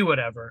 It's like, do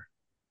whatever.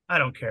 I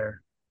don't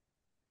care.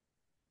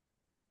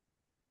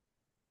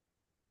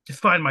 Just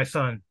find my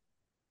son.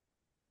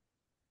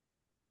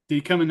 Did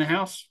he come in the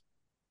house?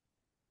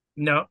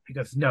 No, he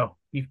goes, no.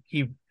 He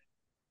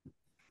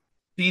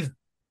these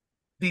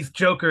these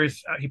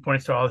jokers. He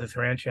points to all of his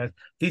ranch hands.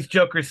 These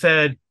jokers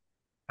said,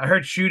 I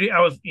heard shooting.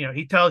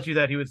 He tells you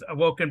that he was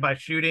awoken by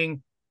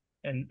shooting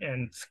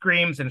and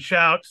screams and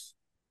shouts.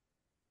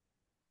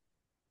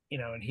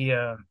 And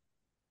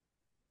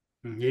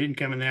He didn't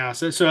come in the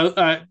house. So,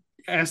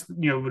 asked, would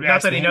Not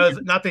ask that the he knows,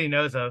 handyman, not that he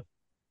knows of,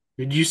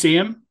 did you see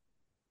him?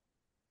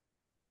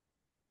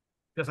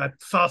 because I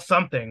saw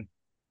something,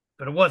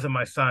 but it wasn't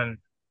my son.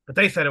 But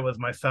they said it was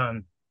my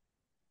son.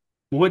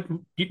 What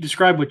you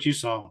describe what you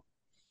saw?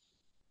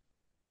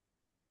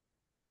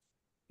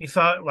 He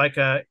saw like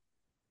a.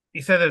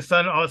 He said his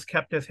son always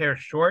kept his hair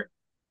short,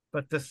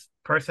 but this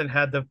person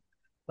had the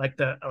like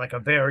a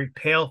very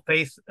pale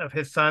face of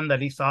his son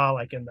that he saw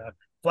like in the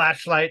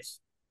flashlights.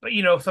 But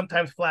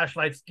sometimes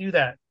flashlights do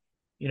that.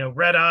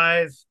 Red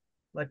eyes,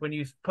 like when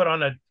you put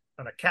on a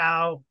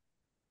cow,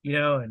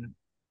 and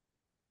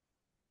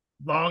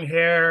long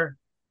hair.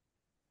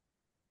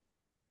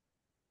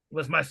 It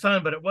was my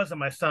son, but it wasn't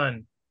my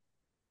son.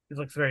 He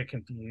looks very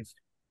confused.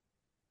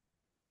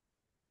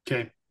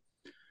 Okay.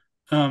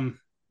 Um.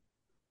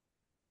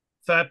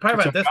 So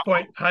probably So at this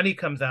point, Honey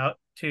comes out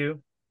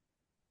too.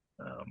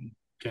 Um,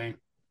 okay.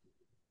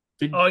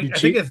 oh, Did I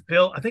think she? it's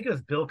Bill. I think it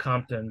was Bill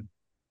Compton.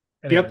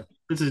 Anyway, Yep,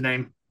 that's his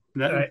name.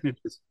 That all right, it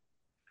is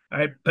all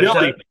right, but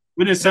Billy.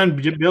 With his son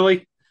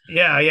Billy.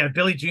 yeah, yeah,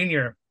 Billy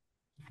Jr.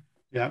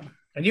 Yeah.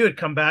 And you would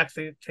come back,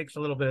 so it takes a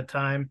little bit of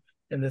time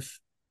in this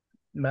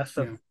mess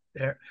of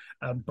Yeah.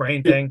 hair,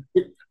 brain Did, thing.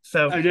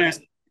 So I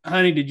asked,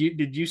 honey,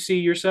 did you see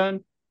your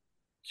son?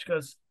 she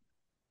goes,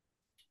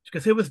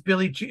 it was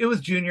it was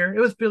Junior, it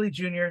was Billy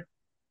Jr.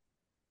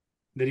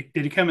 Did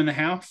he come in the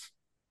house?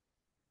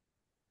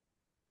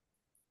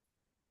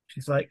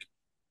 She's like,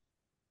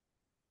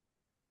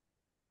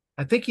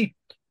 I think he,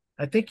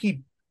 I think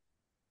he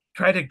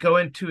tried to go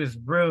into his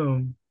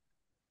room,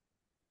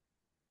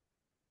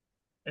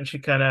 and she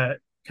kind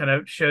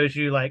of shows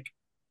you like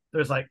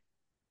there's like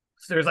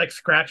there's like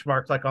scratch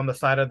marks like on the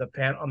side of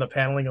the on the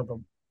paneling of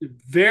them.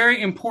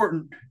 Very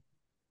important.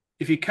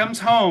 If he comes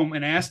home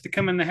and asks to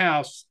come in the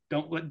house,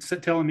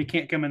 tell him he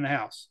can't come in the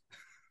house.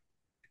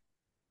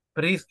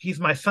 But he's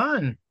my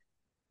son.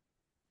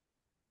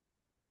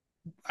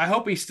 I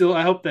hope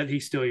that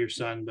he's still your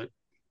son, but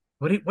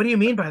What do you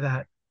mean by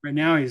that? right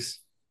now he's.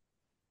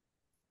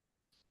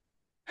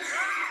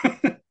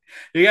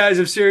 You guys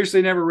have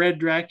seriously never read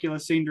Dracula,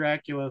 seen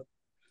Dracula,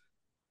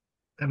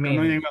 I don't know mean,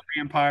 anything about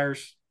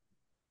vampires.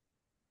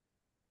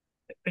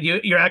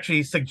 you're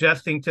actually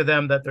suggesting to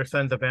them that their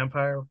son's a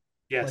vampire, like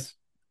Yes.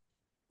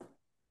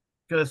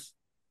 because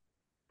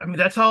I mean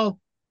that's all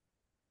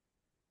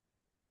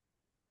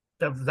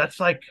that's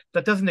like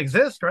that doesn't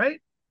exist, right?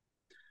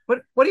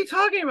 What are you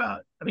talking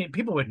about? I mean,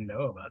 people wouldn't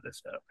know about this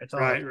stuff. It's all.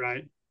 Right,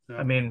 right. I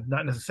So, mean,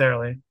 not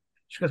necessarily.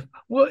 She goes,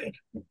 what?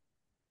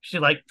 She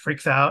like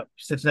freaks out.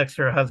 She sits next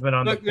to her husband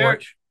on the look, there,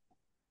 porch.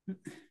 What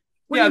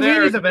do yeah, you mean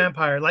there. he's a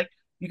vampire? Like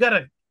you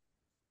gotta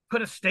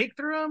put a stake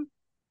through him?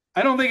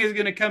 I don't think it's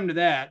going to come to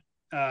that.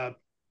 Uh,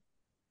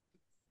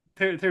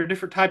 there are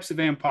different types of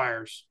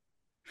vampires.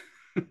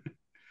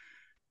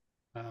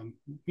 um,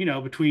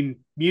 between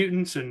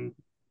mutants and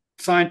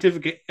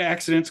scientific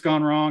accidents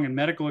gone wrong and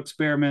medical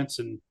experiments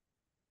and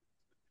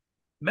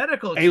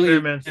Medical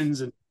experiments.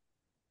 aliens and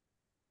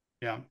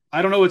yeah,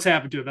 I don't know what's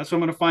happened to him. That's what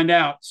I'm going to find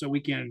out so we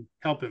can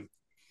help him.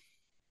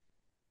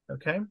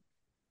 Okay.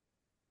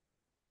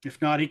 If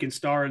not, he can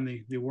star in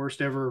the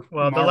worst ever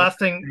Well, the Marvel last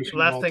thing, the creation of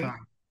last all thing,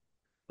 time.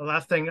 the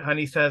last thing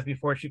Honey says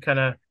before she kind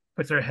of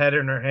puts her head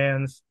in her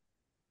hands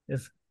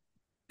is,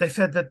 they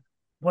said that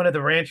one of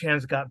the ranch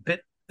hands got bit,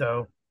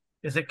 though.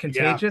 Is it Yeah,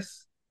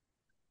 contagious?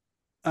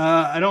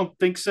 I don't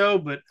think so,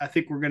 but I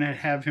think we're going to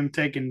have him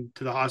taken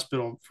to the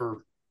hospital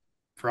for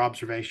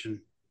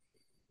observation.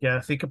 Yeah,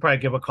 so you could probably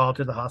give a call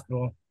to the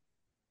hospital.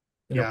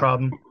 No Yeah,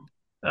 problem.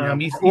 yeah,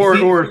 You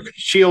or see,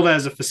 Shield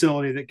has a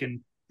facility that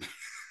can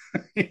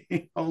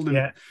hold him.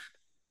 yeah.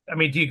 I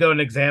mean, do you go and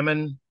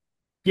examine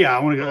Yeah, I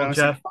want to go. I old want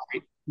to see Jeff? a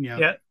fight. Yeah.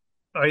 Yeah.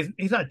 Oh,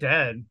 he's not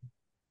dead,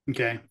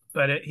 Okay.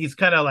 but he's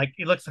kind of like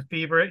he looks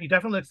feverish. He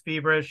definitely looks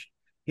feverish.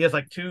 He has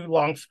like two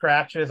long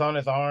scratches on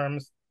his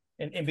arms,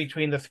 and in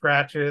between the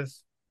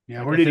scratches, Yeah.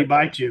 like Where I did he said,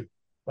 bite you?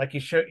 like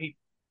he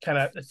kind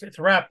of it's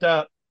wrapped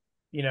up.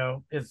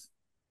 His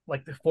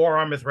like the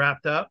forearm is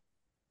wrapped up,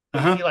 Uh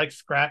but you see huh. like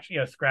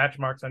scratch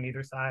marks on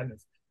either side, and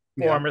his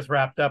Yeah. forearm is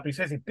wrapped up. And he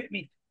says he bit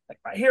me like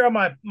right here on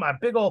my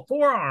big old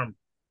forearm.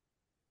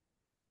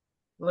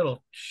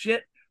 Little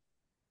shit.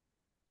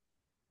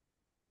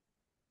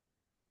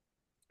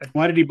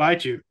 Why did he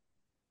bite you?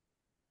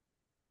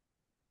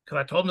 Because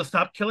I told him to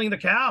stop killing the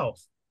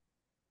cows.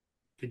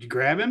 Did you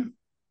grab him?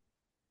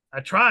 I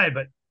tried,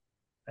 but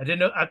I didn't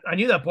know. I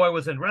knew that boy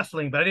was in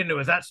wrestling, but I didn't know it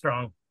was that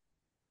strong.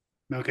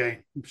 Okay.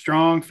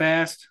 Strong,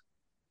 fast.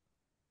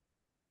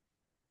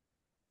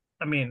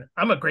 I mean,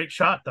 I'm a great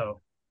shot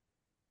though.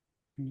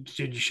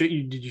 Did you shoot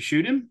you? Did you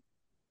shoot him?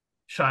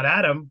 Shot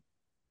at him.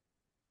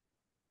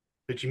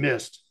 But you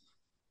missed.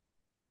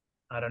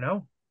 I don't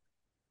know.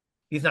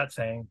 He's not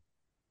saying.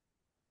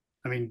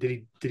 I mean,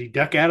 did he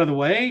duck out of the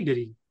way? Did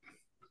he?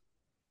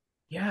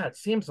 Yeah, it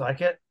seems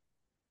like it.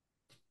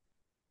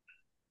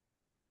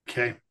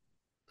 Okay.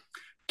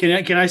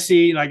 Can I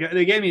see, like,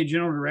 they gave me a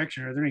general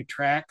direction? Are there any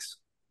tracks?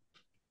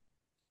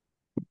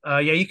 Yeah,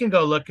 you can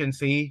go look and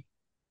see.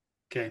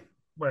 Okay.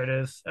 where it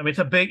is. I mean,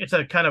 it's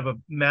a kind of a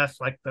mess.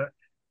 Like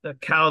the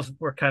cows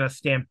were kind of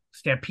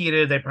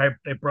stampeded.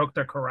 They broke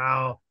their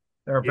corral.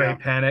 They were very Yeah.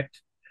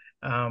 panicked.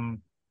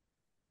 Um,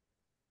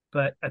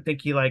 but I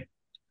think you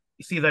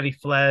see that he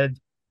fled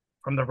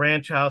from the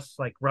ranch house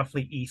like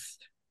roughly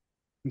east.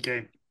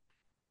 Okay.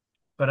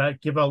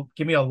 But give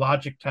me a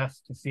logic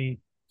test to see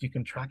if you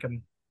can track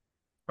him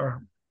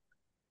or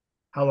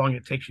how long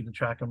it takes you to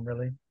track him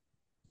really.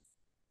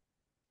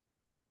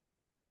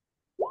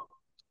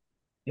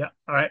 Yeah.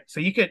 All right. So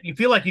you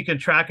feel like you can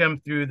track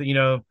him through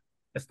the,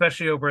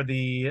 especially over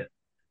the,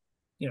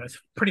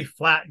 it's pretty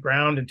flat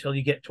ground until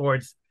you get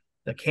towards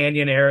the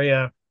canyon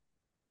area.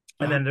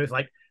 And Uh-huh. then there's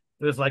like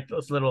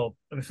those little,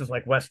 this is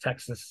like West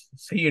Texas.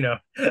 So,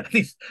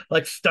 these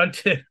like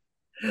stunted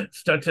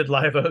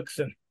live oaks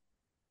and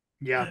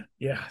Yeah.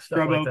 yeah, stuff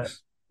Scrub like that.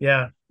 oaks,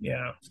 Yeah.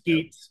 Yeah.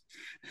 skeets.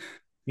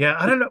 Yeah.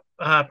 I don't know.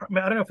 I don't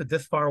know if it's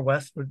this far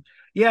west would,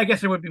 yeah, I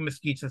guess there would be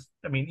mesquites.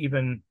 I mean,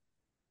 even,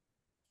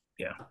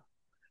 yeah,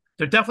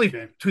 they're definitely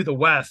Okay. to the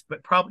west,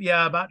 but probably,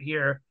 yeah, about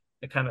here,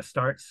 it kind of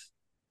starts,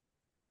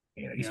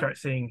 you Yeah. start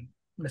seeing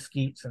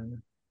mesquites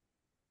and,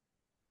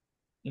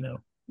 you know,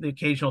 the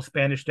occasional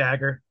Spanish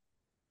dagger.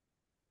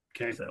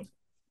 Okay. So,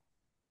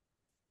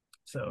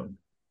 so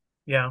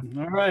yeah.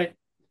 All right.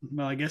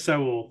 Well, I guess I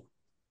will.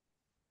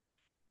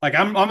 Like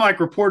I'm like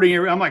reporting.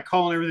 I'm like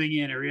calling everything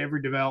in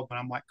every development.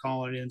 I'm like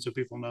calling it in so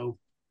people know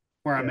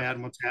where I'm Yeah. at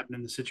and what's happening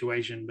in the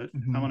situation. But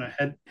I'm Mm-hmm.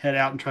 gonna head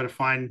out and try to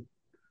find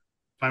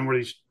where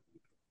these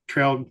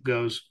trail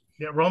goes.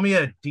 Yeah. Roll me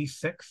a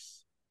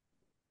d6.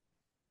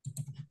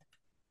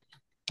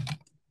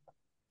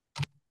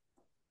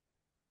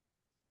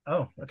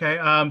 Oh, okay.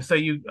 So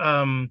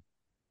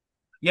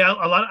yeah,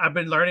 a lot. I've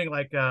been learning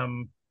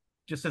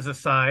just as a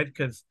side,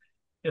 because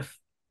if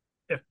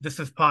this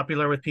is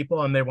popular with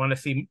people and they want to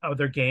see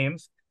other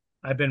games,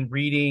 I've been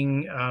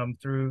reading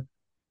through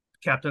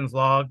Captain's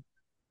Log,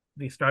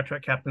 the Star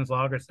Trek Captain's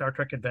Log or Star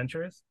Trek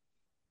Adventures,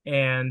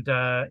 and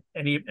I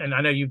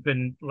know you've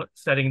been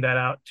studying that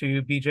out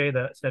too, BJ,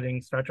 the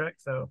studying Star Trek.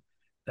 So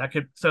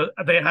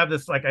they have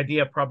this like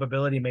idea of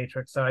probability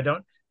matrix. So I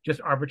don't just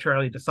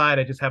arbitrarily decide.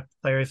 I just have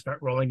players start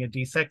rolling a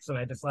d6, and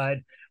I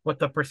decide what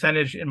the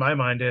percentage in my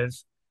mind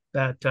is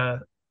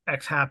that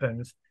X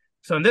happens.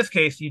 So in this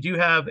case, you do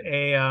have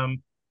a,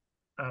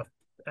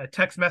 a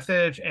text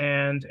message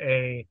and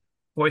a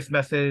voice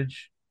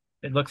message.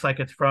 It looks like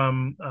it's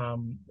from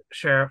the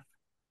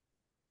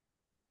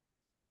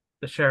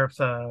sheriff's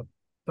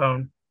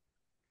phone.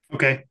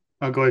 Okay.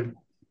 I'll go ahead and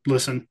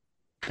listen.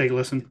 Take a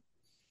listen.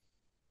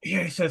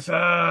 Yeah, he says,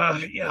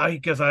 yeah, he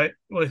goes, oh,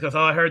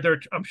 I heard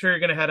I'm sure you're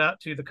gonna head out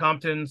to the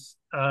Comptons.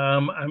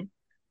 I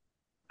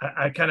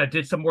kind of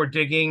did some more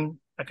digging.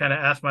 I kind of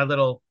asked my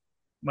little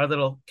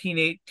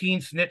teen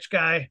snitch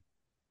guy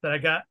that I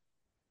got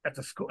at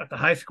the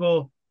high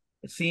school.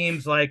 It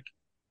seems like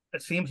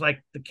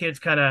the kids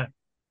kind of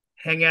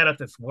hang out at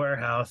this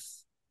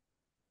warehouse,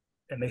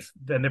 and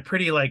they're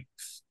pretty like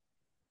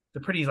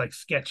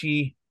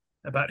sketchy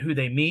about who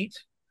they meet.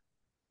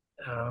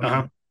 Uh huh.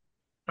 Um,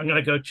 I'm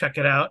gonna go check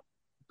it out.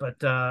 But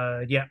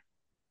yeah,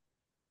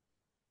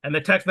 and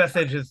the text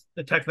message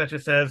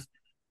says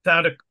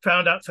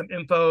found out some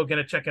info.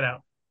 Gonna check it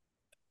out.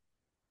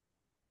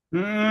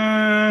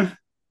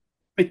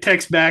 I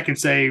text back and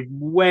say,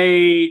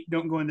 "Wait,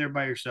 don't go in there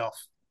by yourself."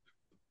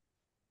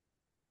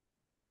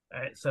 All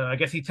right, so I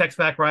guess he texts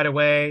back right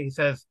away. He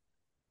says,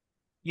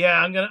 "Yeah,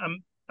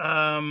 I'm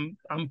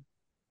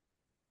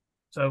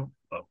so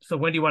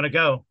when do you want to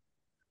go?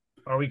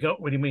 Are we go?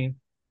 What do you mean?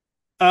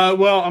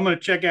 Well, I'm gonna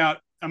check out.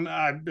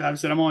 I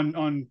said I'm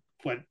on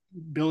what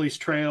Billy's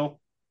trail.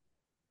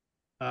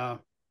 Uh,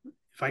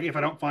 if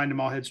I don't find him,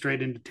 I'll head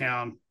straight into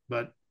town.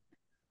 But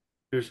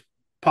there's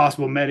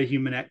possible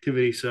meta-human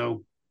activity,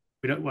 so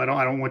I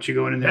don't want you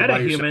going in there by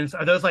yourself. Metahumans?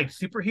 Are those like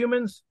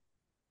superhumans?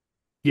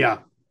 Yeah,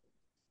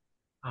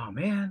 Oh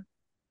man,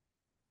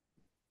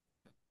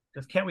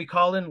 because can't we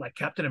call in like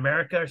Captain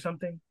America or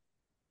something?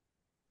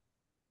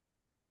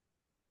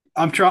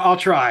 I'll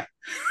try.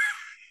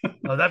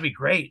 Oh, that'd be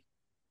great.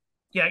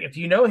 Yeah, if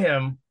you know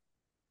him,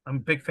 I'm a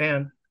big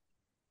fan.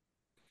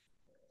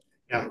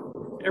 Yeah,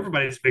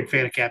 everybody's a big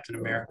fan of Captain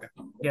America.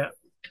 Yeah.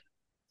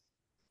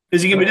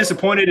 Is he gonna So be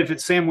disappointed if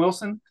it's Sam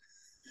Wilson,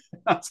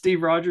 not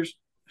Steve Rogers?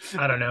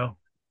 I don't know.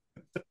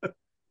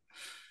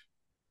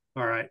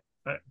 All right.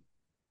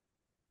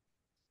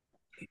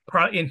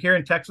 In here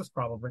in Texas,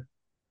 probably.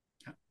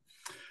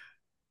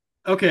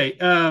 Okay.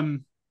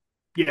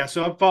 Yeah.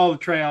 So I'll follow the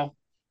trail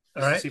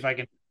All just to right. see if I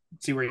can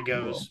see where he Cool.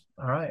 goes.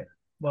 All right.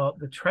 Well,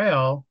 the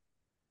trail.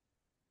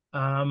 We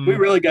Um,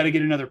 really got to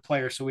get another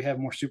player so we have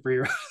more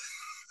superheroes.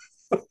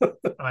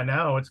 I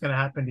know what's going to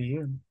happen to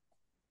you.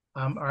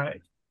 All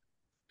right.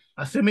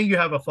 Assuming you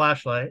have a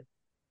flashlight.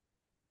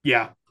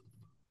 Yeah.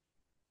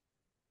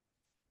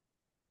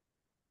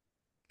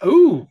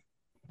 Oh,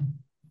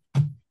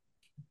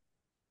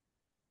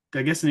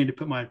 I guess I need to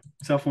put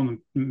myself on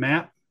the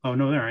map. Oh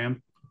no, there I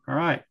am. All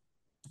right.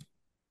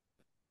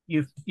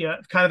 Yeah,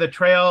 kind of the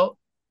trail.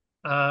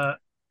 Uh,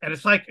 and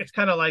it's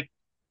kind of like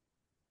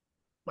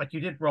like you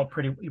did roll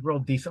pretty, you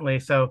rolled decently.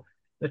 So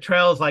the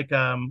trail is like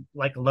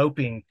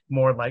loping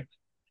more like,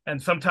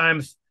 and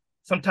sometimes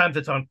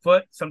it's on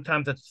foot,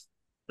 sometimes it's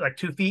like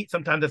 2 feet,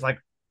 sometimes it's like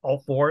all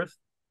fours.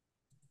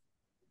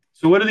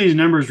 So what do these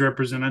numbers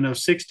represent? I know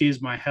 60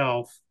 is my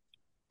health.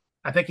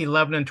 I think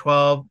 11 and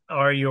 12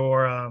 are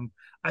your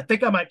I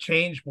think I might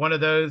change one of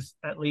those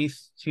at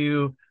least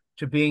to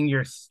being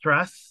your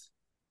stress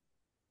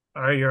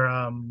or your it's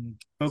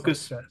not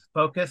Focus. stress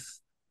focus,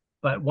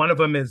 but one of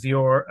them is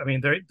your, I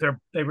mean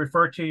they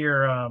refer to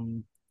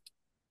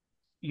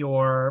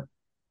your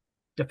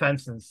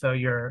defenses. So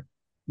your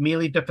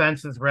melee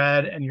defense is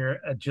red and your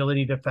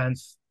agility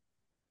defense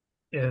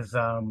is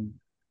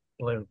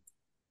blue.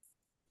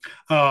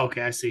 Oh,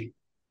 okay, I see.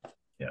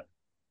 Yeah.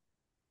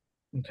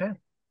 Okay.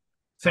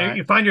 So All right.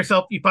 you find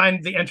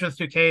the entrance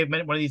to a cave,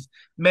 one of these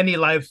many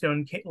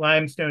limestone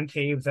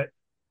caves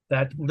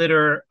that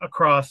litter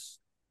across,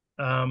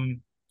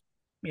 um,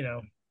 you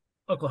know,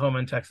 Oklahoma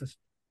and Texas.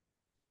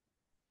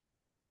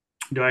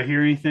 Do I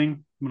hear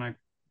anything when I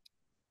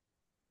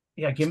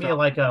Yeah, give me stop?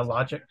 like a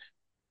logic.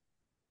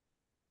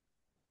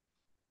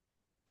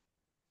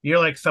 You're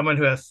like someone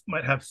who has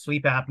might have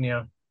sleep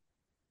apnea,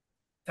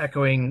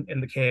 echoing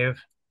in the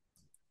cave.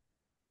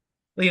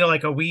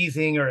 Like a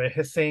wheezing or a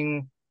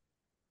hissing.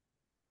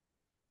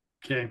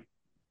 Okay.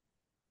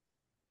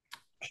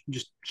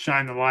 Just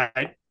shine the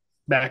light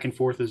back and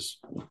forth as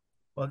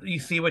Well, you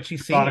see what you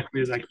see.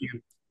 methodically as I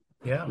can.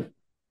 Yeah,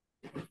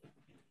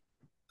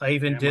 I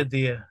even Yeah, did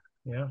the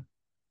yeah.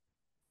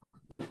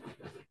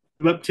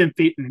 I'm up 10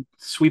 feet and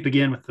sweep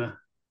again with the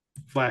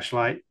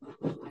flashlight.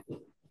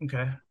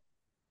 Okay.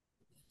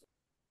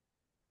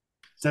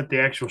 Is that the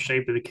actual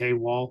shape of the cave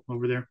wall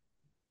over there?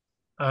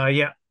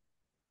 Yeah.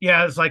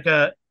 Yeah, it's like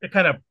a it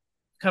kind of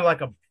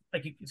like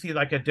you can see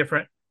like a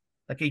different,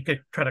 like you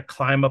could try to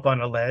climb up on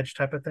a ledge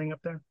type of thing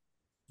up there.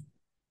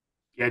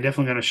 Yeah,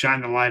 definitely going to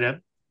shine the light up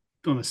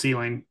on the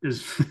ceiling.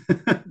 Is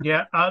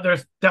Yeah,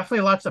 there's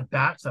definitely lots of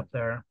bats up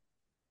there.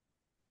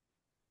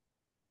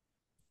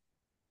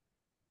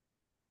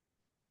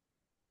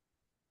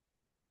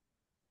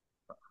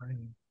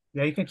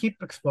 Yeah, you can keep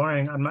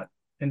exploring. I'm not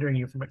hindering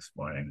you from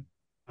exploring.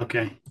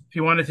 okay. If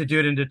you wanted to do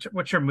it into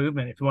what's your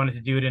movement? If you wanted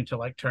to do it into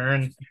like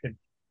turns, you could.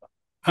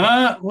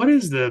 What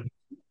is the?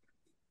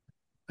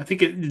 I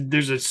think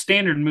there's a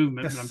standard The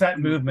movement, but set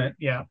movement,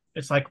 yeah,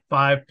 it's like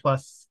five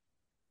plus.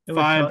 It would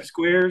feel five like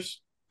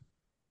squares.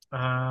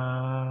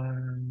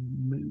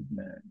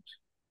 movement.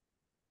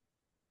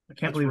 I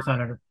can't Let's believe it's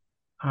not under.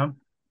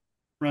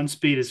 run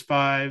speed is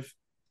 5.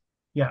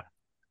 Yeah,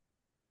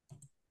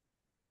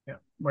 yeah.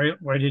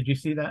 Where did you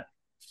see that?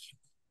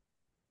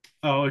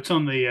 Oh, it's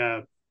on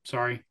the.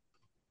 Sorry,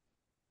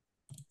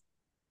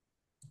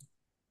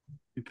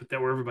 you put that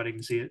where everybody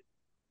can see it.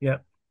 Yeah,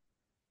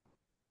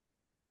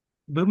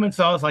 movement's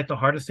always like the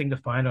hardest thing to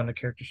find on a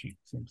character sheet.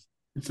 It seems.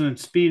 It's on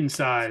speed and Speed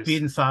size.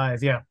 and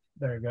size. Yeah,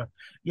 there you go.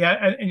 Yeah,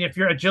 and if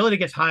your agility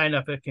gets high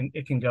enough, it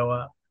can go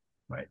up,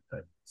 right?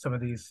 But some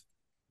of these,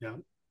 Yeah.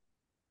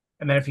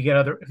 and then if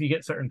you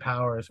get certain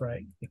powers,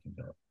 right, it can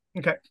go up.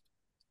 Okay.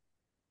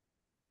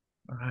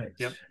 All right.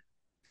 Yep.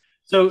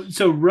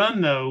 So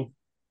run though.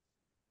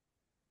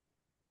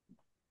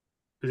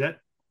 Is that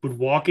would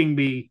walking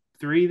be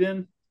 3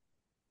 then?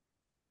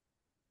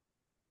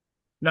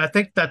 No, I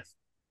think that's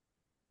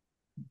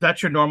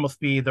your normal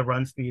speed. The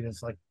run speed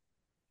is like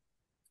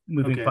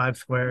moving Okay. 5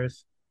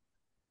 squares,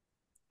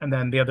 and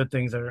then the other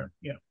things are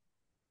yeah.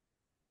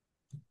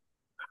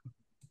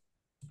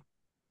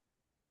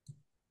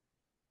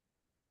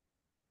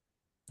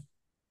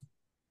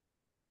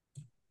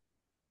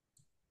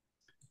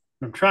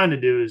 What I'm trying to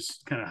do is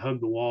kind of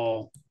hug the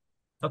wall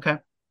Okay.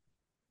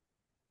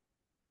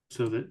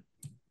 so that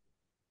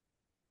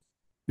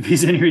if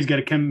he's in here, he's got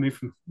to come at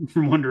me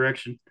from one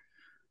direction.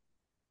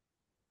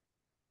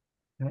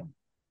 Yeah.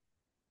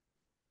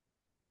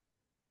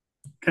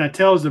 Can I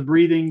tell is the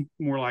breathing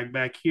more like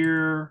back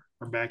here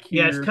or back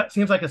Yeah, here?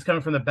 seems like it's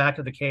coming from the back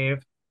of the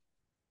cave.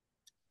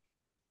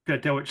 Can I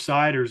tell which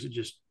side, or is it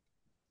just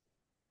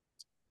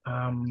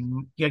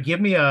Yeah, give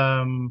me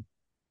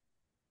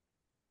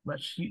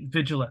let's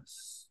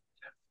vigilance.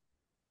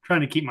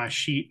 trying to keep my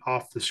sheet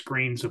off the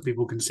screen so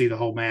people can see the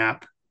whole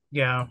map?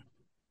 Yeah,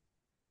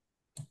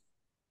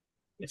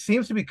 it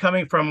seems to be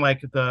coming from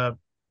like the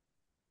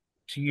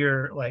to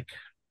your like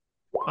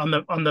on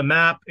the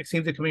map. It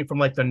seems to be coming from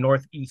like the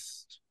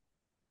northeast.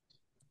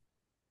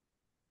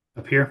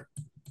 Up here?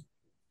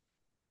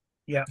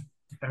 Yeah,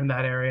 in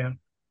that area.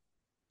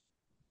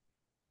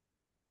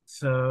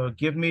 So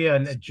give me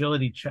an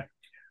agility check.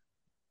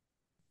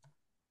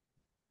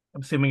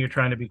 I'm assuming you're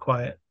trying to be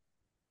quiet.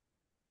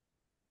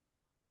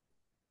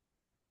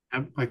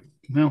 I'm like,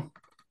 well,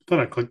 thought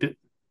I clicked it.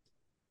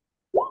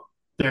 There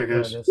it There it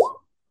goes. is.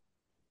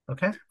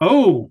 Okay.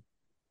 Oh,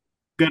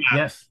 good.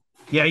 Yes.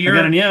 Yeah, I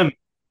got an M.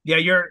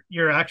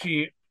 you're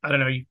actually, I don't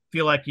know, you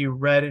feel like you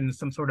read in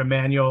some sort of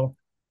manual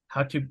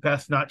how to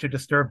best not to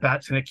disturb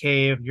bats in a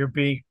cave. You're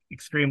being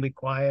extremely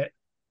quiet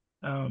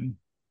um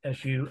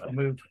as you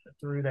move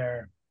through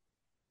there.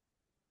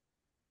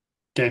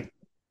 Okay.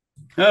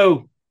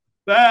 Oh,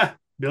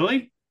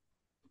 Billy,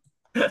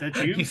 is that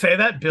Do you you? say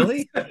that,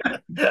 Billy?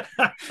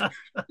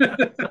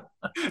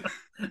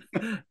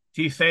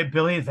 Do you say,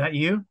 Billy, is that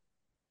you?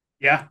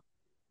 Yeah.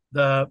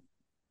 The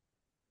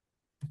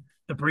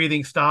the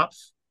breathing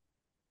stops.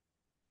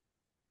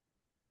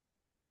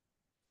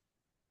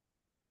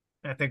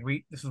 I think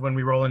we this is when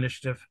we roll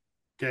initiative.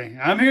 Okay.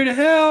 I'm here to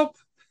help.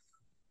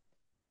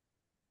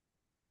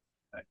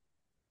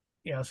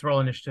 Yeah, let's roll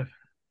initiative.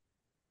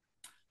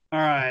 All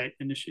right.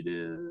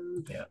 Initiative.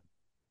 Yeah.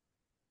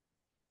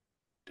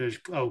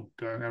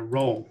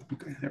 Roll.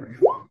 Okay, there we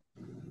go.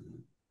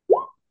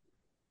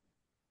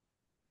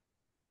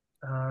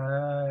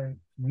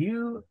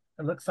 You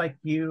it looks like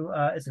you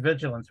it's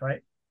vigilance,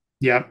 right?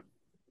 Yeah.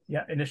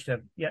 Yeah,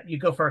 initiative. Yeah, you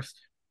go first.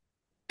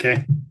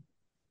 Okay.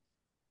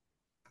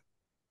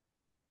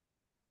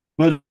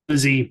 What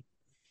is he?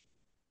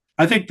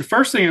 I think the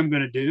first thing I'm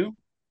going to do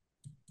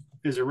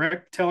is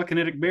erect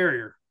telekinetic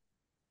barrier.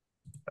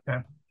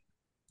 Okay.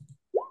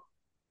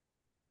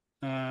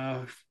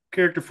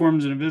 Character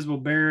forms an invisible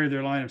barrier,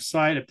 their line of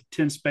sight up to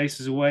 10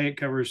 spaces away. It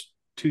covers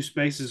 2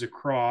 spaces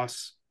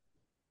across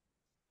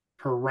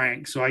per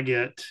rank. So I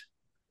get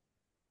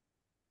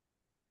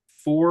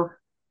 4.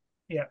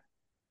 Yeah.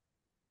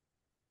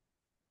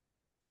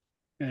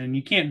 And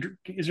you can't,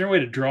 is there a way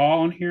to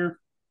draw on here?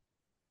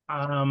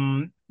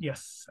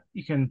 Yes,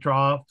 you can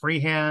draw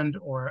freehand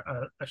or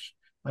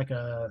like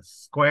a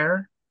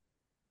square.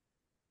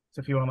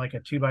 So if you want like a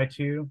 2 by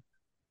 2,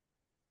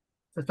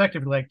 it's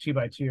effectively like 2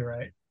 by 2,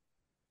 right?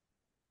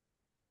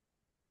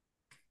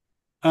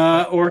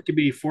 Or it could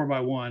be 4 by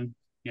 1.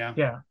 Yeah.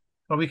 Yeah,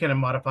 but we can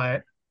modify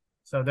it.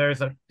 So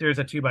there's a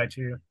 2 by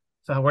 2.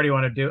 So where do you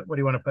want to do it? What do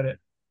you want to put it?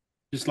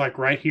 Just like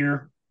right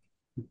here,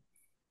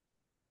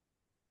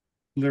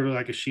 literally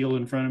like a shield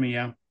in front of me.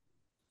 Yeah.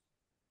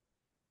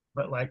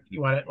 But like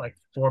you want it like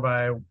 4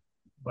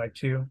 by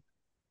 2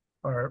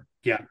 or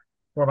Yeah.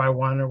 4 by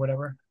 1 or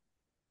whatever.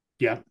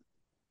 Yeah.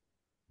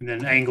 And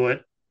then angle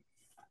it,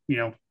 you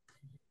know,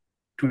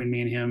 between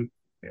me and him.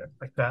 Yeah,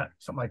 like that,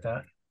 something like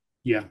that.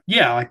 Yeah.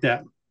 Yeah. Like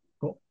that.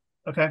 Cool.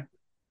 Okay.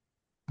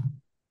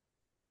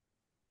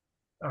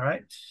 All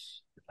right.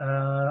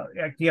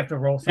 Yeah, you have to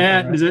roll something,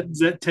 And right? does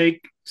that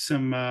take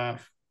some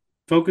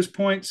focus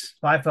points?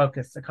 5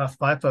 focus. It costs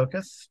 5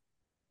 focus.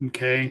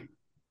 Okay.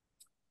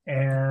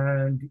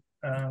 And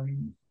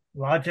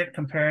logic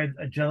compared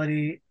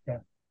agility. Yeah.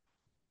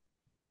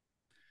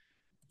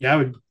 Yeah, I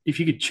would if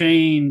you could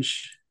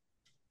change.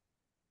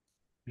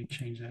 Let me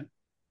change that.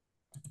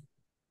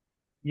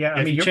 Yeah, I Yeah,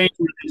 if mean you you're change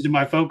to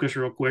my focus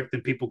real quick,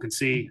 then people can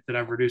see that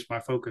I've reduced my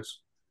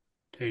focus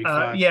to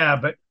 85. yeah,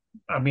 but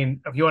I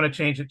mean if you want to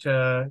change it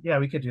to yeah,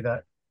 we could do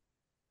that.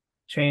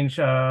 Change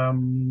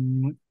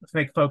let's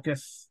make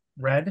focus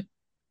red.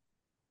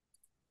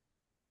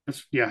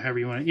 That's however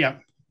you want it. Yeah.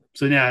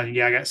 So now,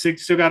 yeah, I got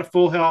 6, still got a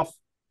full health,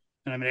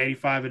 and I'm at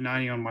 85 and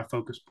 90 on my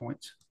focus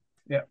points.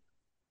 Yeah,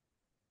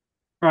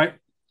 All right.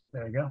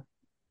 there you go.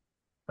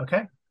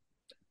 Okay.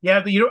 Yeah,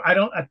 but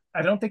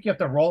I don't think you have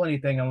to roll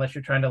anything unless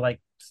you're trying to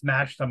like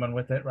smash someone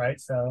with it, right?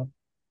 So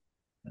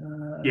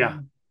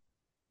Yeah.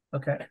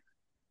 okay.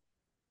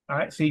 All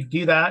right, so you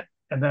do that,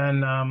 and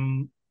then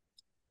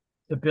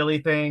the Billy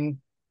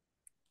thing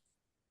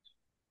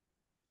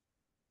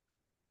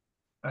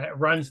it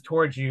runs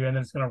towards you, and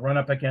then it's going to run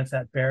up against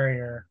that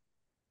barrier.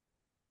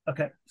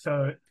 Okay,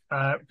 so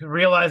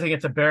realizing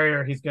it's a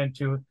barrier, he's going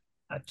to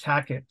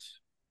attack it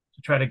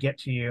to try to get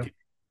to you,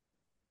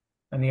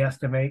 and he has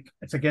to make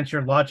it's against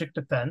your logic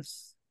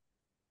defense.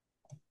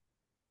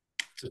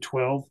 It's a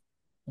 12.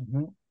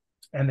 Mm-hmm.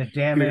 And the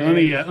Here, let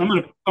me.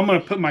 damage. I'm gonna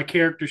put my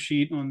character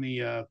sheet on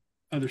the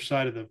other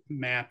side of the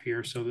map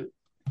here so that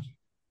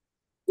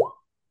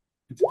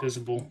it's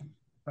visible.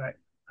 Right.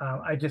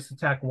 I just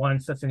attack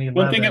once. That's an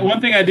One thing, 11.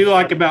 one thing I do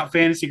like about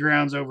Fantasy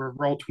Grounds over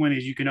Roll20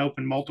 is you can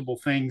open multiple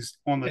things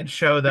on the And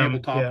show them.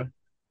 tabletop Yeah. and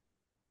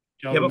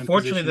show Yeah, them but and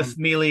fortunately, position this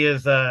them. melee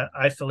is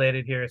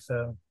isolated here.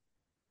 So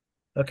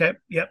okay.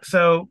 Yep.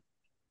 So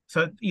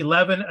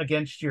 11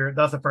 against your.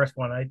 That's the first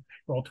one. I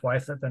rolled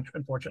twice. That's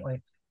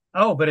unfortunately.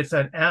 Oh, but it's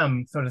an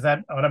M. So does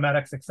that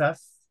automatic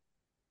success?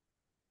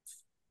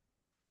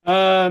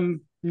 No,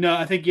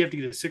 I think you have to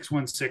get a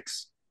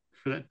 616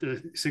 for that,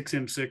 the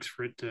 6M6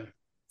 for it to,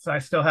 So I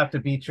still have to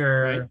beat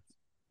right? your.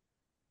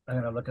 I'm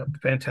gonna look up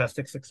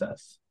fantastic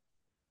success.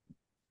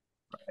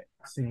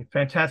 Let's see,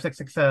 fantastic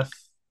success.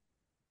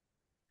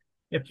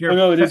 Oh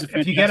no, it is a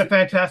If you get a fantastic.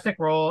 fantastic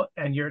roll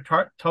and your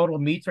total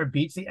meets or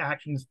beats the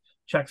actions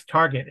checks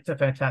target, it's a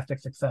fantastic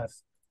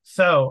success.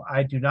 So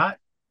I do not.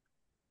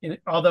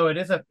 Although it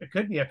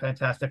could be a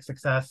fantastic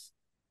success.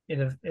 It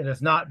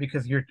is not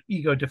because your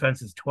ego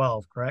defense is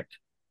 12, correct?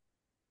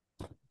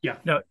 Yeah.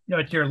 No,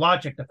 it's your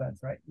logic defense,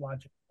 right?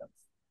 Logic defense.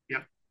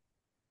 Yeah.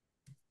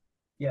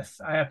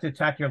 Yes, I have to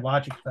attack your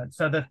logic defense.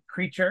 So the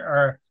creature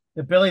or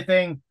the Billy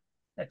thing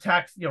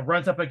attacks,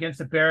 runs up against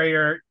the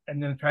barrier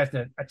and then tries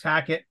to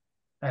attack it,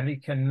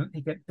 and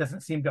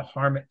doesn't seem to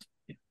harm it.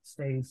 It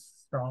stays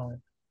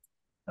strong.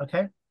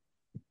 Okay.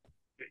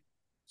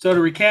 So to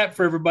recap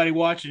for everybody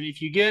watching,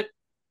 if you get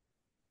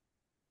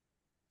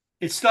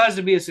it still has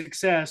to be a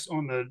success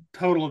on the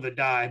total of the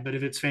die. But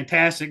if it's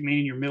fantastic,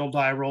 meaning your middle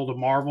die rolled a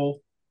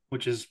marvel,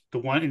 which is the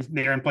one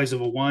there in place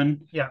of a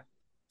one, Yeah.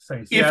 So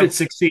you see, if it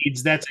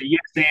succeeds, that's a yes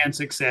and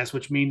success,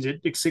 which means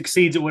it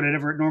succeeds at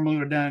whatever it normally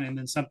would have done, and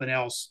then something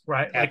else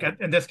right. Like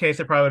happened. in this case,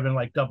 it probably would have been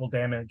like double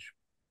damage.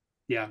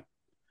 Yeah,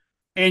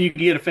 and you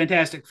can get a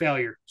fantastic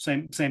failure.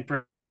 Same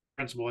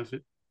principle. If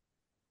it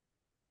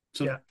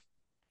so Yeah.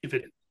 if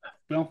it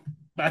well,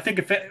 I think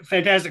a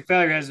fantastic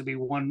failure has to be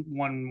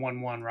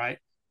 1-1-1-1, right?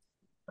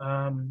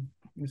 Let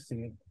me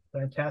see.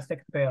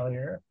 Fantastic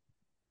failure.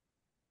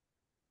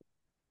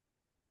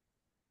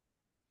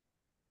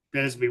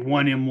 That has to be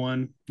 1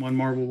 M1, one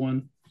Marvel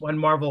one. One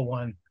Marvel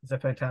one is a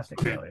fantastic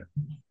Okay. failure.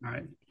 All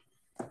right.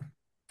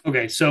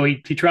 Okay, so he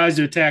tries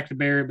to attack the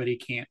barrier, but he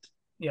can't.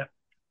 Yeah.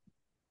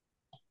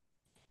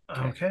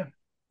 Okay.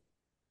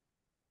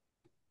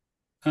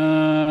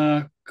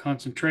 Okay.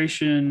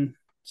 Concentration.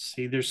 Let's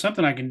see, there's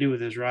something I can do with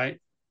this, right?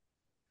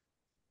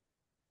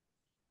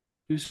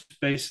 Use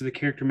space so the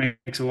character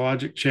makes a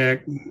logic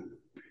check.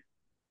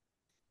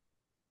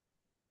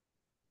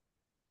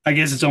 I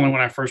guess it's only when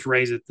I first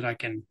raise it that I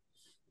can.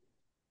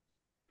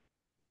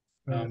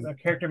 The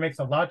character makes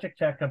a logic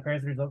check,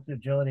 compares the result to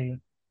agility.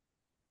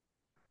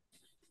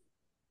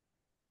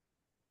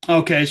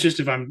 Okay, it's just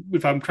if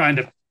I'm trying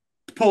to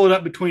pull it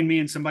up between me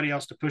and somebody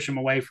else to push them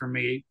away from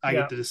me, I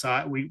Yeah. get to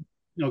decide.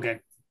 Okay.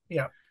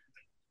 Yeah.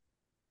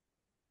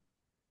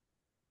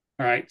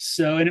 All right.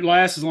 So and it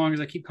lasts as long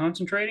as I keep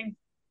concentrating.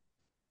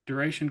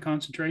 Duration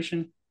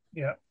concentration.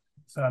 Yeah.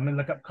 So I'm gonna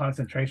look up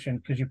concentration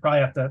because you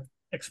probably have to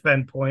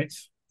expend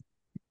points.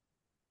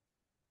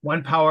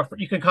 One power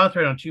you can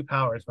concentrate on two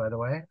powers, by the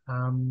way.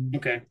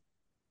 Okay.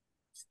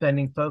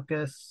 Spending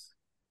focus.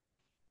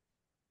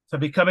 So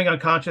becoming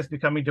unconscious,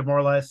 becoming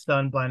demoralized,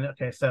 stunned, blind.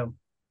 Okay, so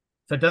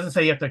it doesn't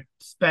say you have to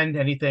spend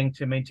anything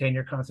to maintain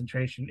your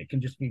concentration. It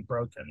can just be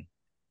broken,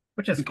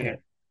 which is Okay.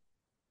 cool.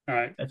 All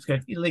right. That's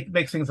good. It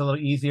makes things a little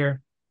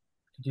easier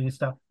to do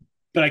stuff.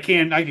 But I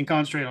can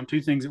concentrate on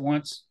two things at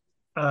once.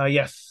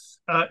 Yes.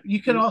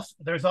 You can also.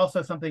 There's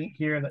also something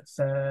here that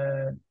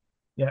said,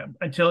 yeah,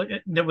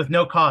 with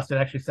no cost. It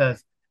actually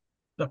says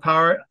the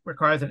power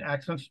requires an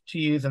action to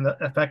use, and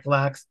the effect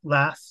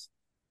lasts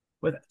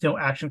with no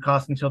action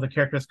cost until the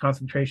character's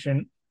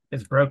concentration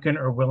is broken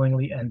or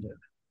willingly ended.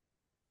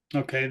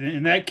 Okay. Then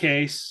in that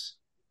case,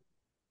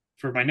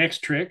 for my next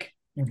trick,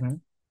 Mm-hmm.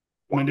 I'm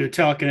going to do a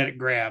telekinetic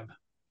grab.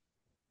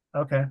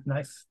 Okay,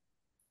 nice.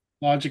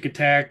 Logic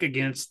attack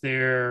against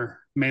their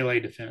melee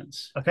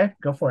defense. Okay,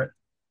 go for it.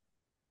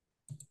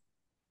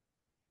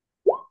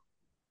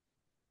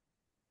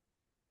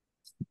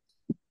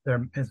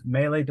 His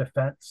melee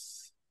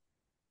defense.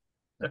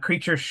 The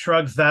creature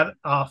shrugs that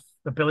off.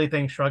 The Billy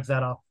thing shrugs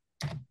that off.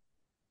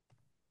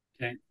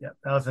 Okay. Yeah,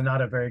 that was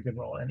not a very good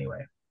roll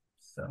anyway.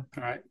 So,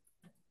 all right.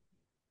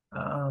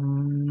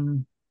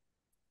 I'm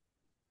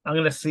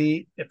gonna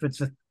see if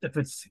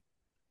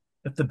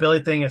the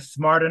Billy thing is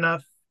smart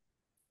enough.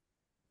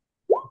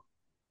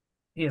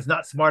 He is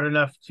not smart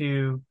enough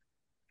to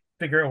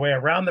figure a way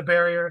around the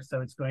barrier,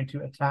 so it's going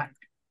to attack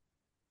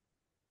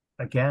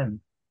again.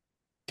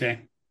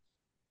 Okay.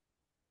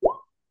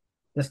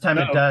 This time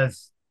Uh-oh. it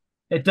does.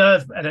 It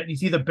does, and you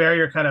see the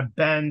barrier kind of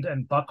bend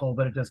and buckle,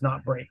 but it does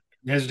not break.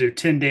 It has to do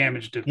 10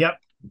 damage to. Yep.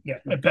 Yeah.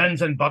 It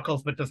bends and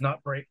buckles, but does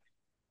not break.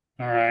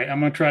 All right. I'm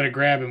going to try to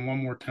grab him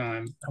one more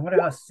time. I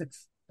wonder how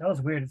six. That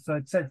was weird. So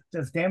it said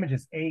this damage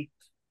is 8.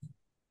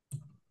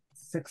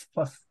 6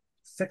 plus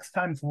 6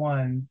 times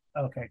 1.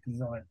 Okay,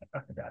 because only.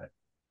 Okay, got it.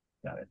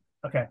 Got it.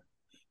 Okay.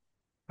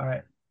 All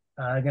right.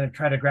 I'm gonna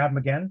try to grab him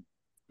again.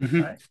 Mm-hmm.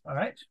 All right. All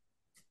right.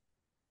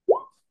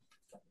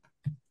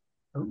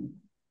 Ooh.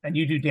 And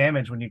you do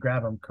damage when you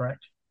grab him,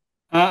 correct?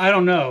 I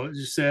don't know. It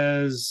just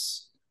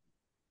says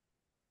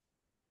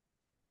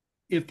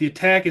if the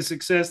attack is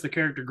success, the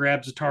character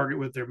grabs a target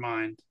with their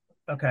mind.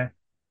 Okay.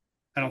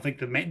 I don't think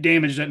the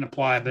damage doesn't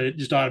apply, but it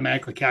just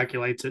automatically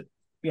calculates it.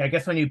 Yeah, I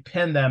guess when you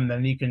pin them,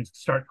 then you can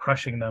start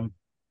crushing them.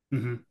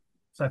 Mm-hmm.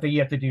 So I think you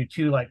have to do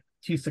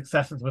two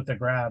successes with the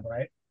grab,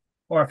 right?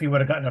 Or if you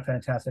would have gotten a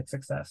fantastic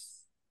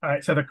success. All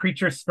right, so the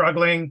creature's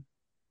struggling.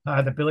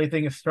 The Billy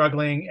thing is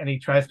struggling, and he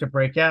tries to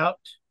break out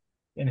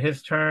in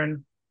his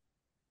turn.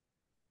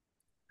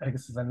 I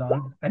guess is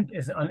and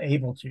is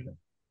unable to.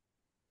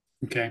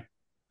 Okay.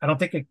 I don't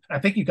think I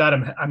think you got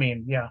him. I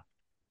mean, yeah.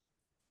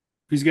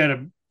 He's got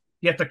a.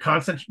 You have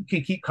to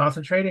keep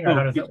concentrating, or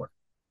how does that work?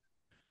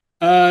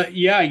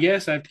 Yeah, I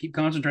guess I have to keep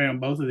concentrating on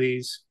both of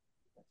these.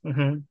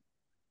 Mm-hmm.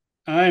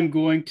 I'm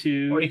going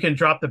to. Or you can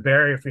drop the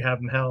barrier if you have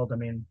them held. I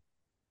mean,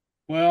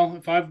 well,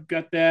 if I've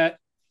got that,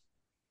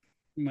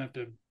 I'm gonna have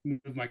to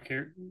move my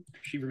character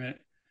sheet for a minute.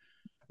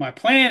 My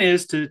plan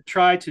is to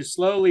try to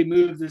slowly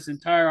move this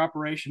entire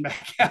operation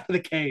back out of the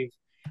cave.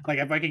 Like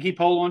if I can keep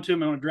hold on to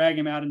him, I'm gonna drag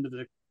him out into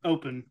the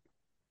open,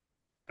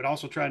 but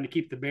also trying to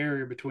keep the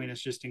barrier between us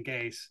just in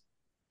case.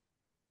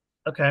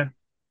 okay.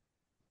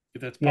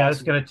 If that's Yeah,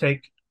 possible.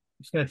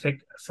 it's gonna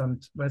take some.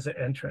 Where's the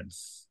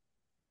entrance?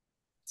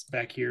 It's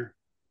back here.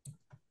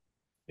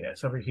 Yeah,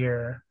 it's over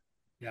here.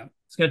 Yeah.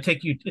 It's gonna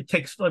take you. It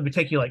would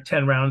take you like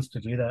 10 rounds to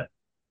do that.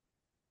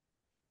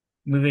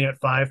 Moving at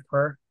 5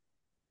 per.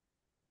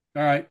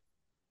 All right.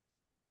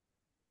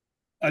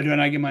 Do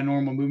I get my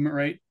normal movement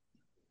rate?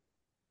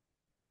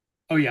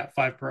 Oh yeah,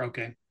 5 per.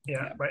 Okay.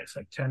 Yeah, Yeah. right. It's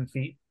like 10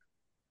 feet,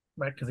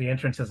 right? Because the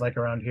entrance is like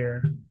around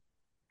here.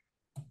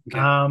 Okay.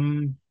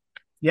 Um,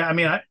 yeah.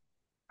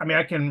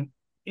 I can.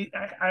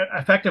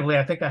 Effectively,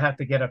 I think I have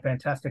to get a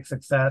fantastic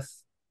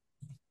success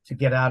to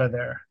get out of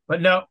there. But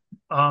no,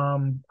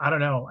 I don't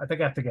know. I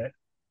think I have to get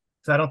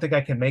because I don't think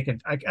I can make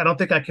it. I don't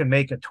think I can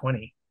make a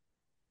 20,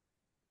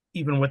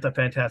 even with the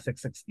fantastic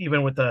six,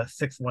 even with the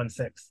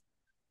 616.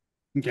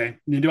 Okay.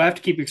 Then do I have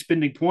to keep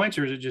expending points,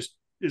 or is it just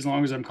as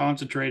long as I'm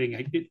concentrating,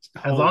 I get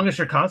As hold? long as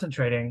you're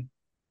concentrating.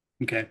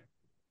 Okay.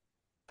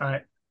 All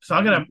right. So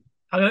All right.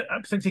 I'm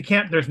gonna since you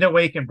can't, there's no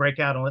way you can break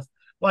out unless.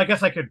 Well, I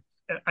guess I could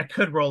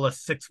roll a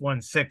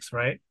 616,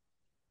 right?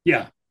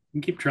 Yeah.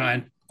 Keep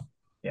trying.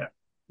 Yeah.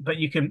 But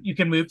you can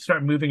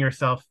start moving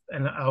yourself,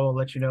 and I will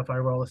let you know if I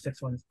roll a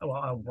 6-1. Well,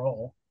 I'll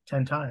roll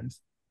 10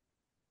 times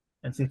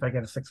and see if I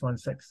get a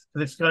 616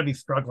 because it's going to be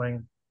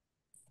struggling.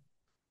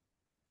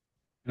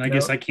 And I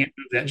guess No. I can't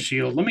move that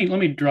shield. Let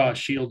me draw a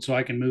shield so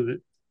I can move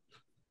it.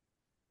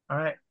 All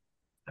right.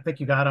 I think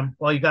you got him.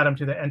 Well, you got him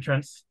to the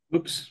entrance.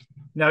 Oops.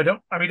 No,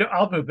 don't. I mean,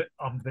 I'll move it.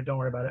 I'll move it. Don't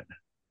worry about it.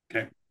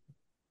 Okay.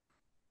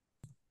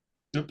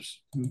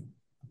 Oops.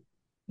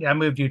 Yeah, I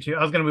moved you too.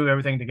 I was going to move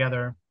everything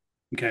together.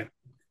 Okay.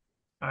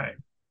 All right.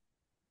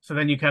 So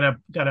then you kind of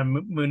got to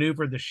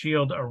maneuver the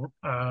shield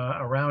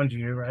around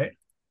you, right?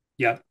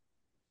 Yeah.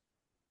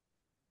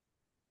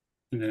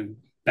 And then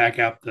back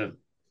out the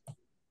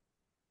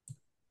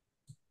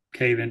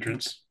cave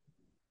entrance.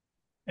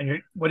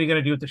 And what are you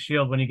going to do with the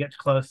shield when you get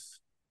close?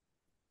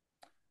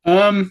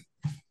 Um,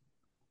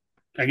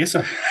 I guess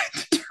I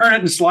turn it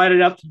and slide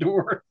it out the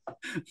door.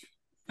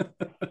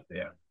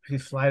 Yeah, you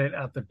slide it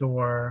out the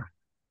door.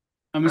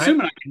 I'm All right.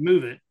 assuming I can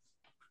move it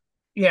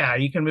Yeah,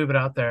 you can move it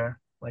out there,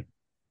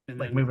 and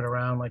like then move it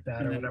around like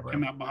that and or then come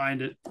whatever. out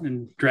behind it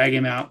and drag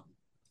him out.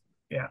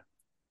 Yeah.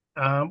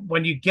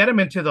 When you get him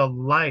into the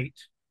light,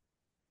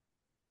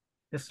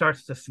 it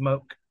starts to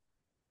smoke.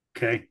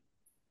 Okay.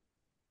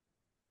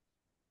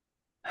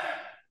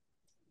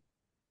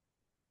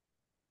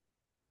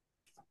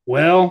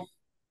 Well,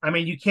 I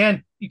mean, you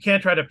can't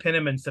try to pin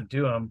him and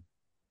subdue him.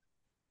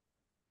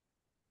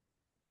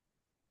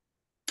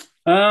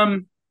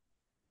 um,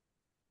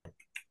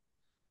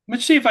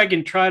 let's see if I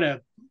can try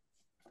to.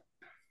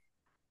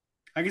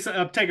 I guess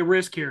I'll take a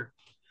risk here.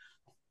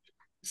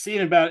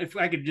 Seeing about if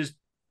I could just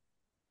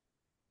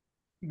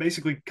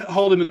basically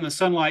hold him in the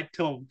sunlight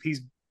till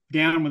he's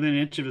down within an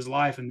inch of his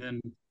life, and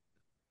then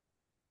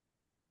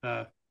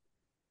uh,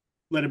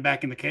 let him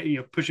back in the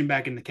cave. Push him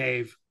back in the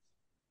cave.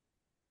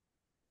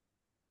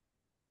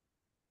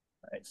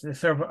 It's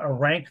sort of a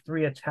rank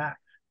 3 attack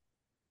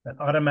that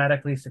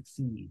automatically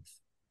succeeds.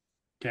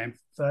 Okay.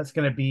 So that's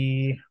going to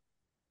be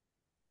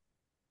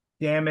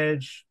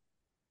damage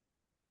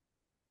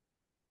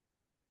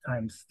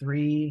times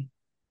 3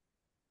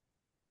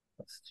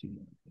 plus 2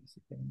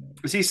 basic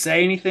damage. Does he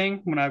say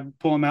anything when I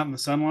pull him out in the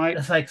sunlight?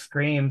 It's like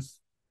screams.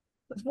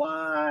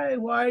 Why?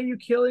 Why are you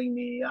killing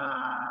me?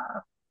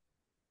 Ah!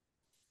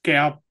 Okay,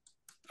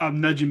 I'll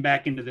nudge him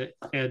back into the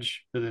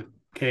edge of the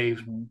cave.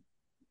 Mm-hmm.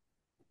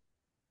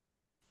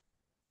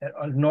 It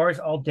ignores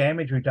all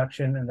damage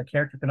reduction, and the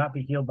character cannot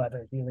be healed by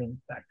their healing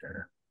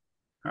factor.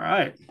 All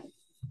right.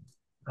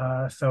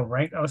 So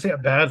rank. I would see how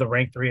bad the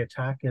rank 3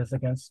 attack is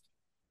against.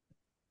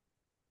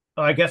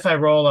 Oh, I guess I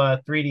roll a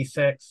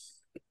 3d6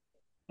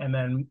 and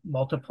then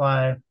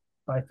multiply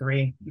by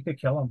 3. You could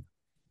kill him,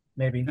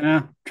 maybe.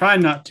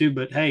 Trying not to,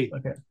 but hey,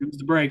 Okay. use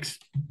the brakes.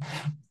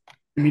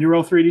 You mean to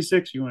roll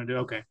 3d6? You want to do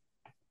okay?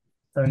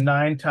 So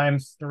 9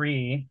 times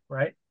 3,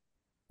 right?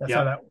 That's how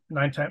Yeah. that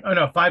 9 times. Oh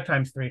no, 5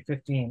 times 3,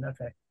 15.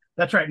 Okay,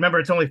 that's right. Remember,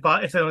 it's only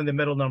 5. It's only the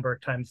middle number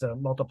times the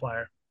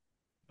multiplier.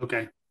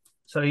 Okay.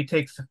 So he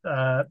takes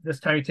this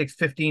time he takes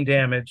 15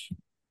 damage,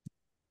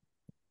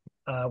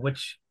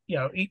 which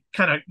he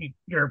kind of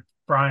you're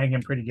frying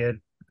him pretty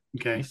good.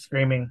 Okay. He's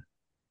screaming.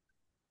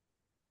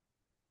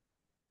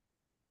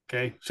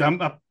 Okay. So I'm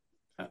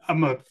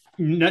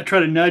gonna try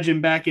to nudge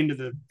him back into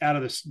the out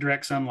of the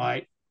direct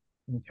sunlight.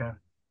 Okay.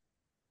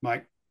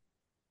 Like,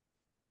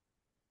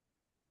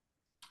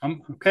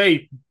 I'm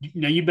okay.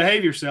 Now you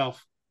behave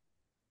yourself.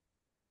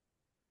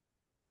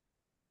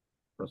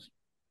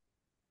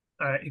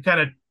 He kind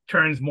of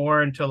turns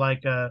more into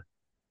like a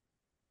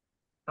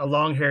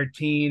long-haired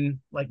teen,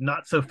 like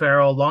not so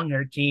feral,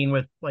 long-haired teen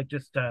with like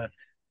just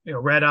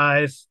red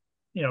eyes,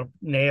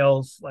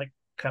 nails, like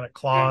kind of Okay.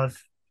 claws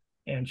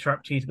and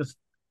sharp teeth.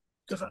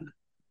 Because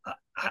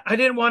I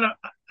didn't want to,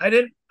 I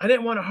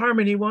didn't want to harm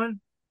anyone.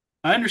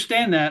 I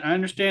understand that. I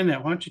understand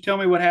that. Why don't you tell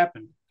me what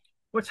happened?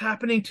 What's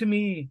happening to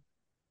me?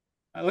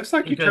 It looks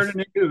like you turned Because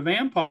it into a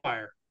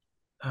vampire.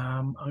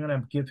 I'm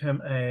gonna give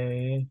him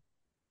a.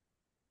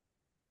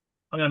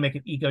 I'm gonna make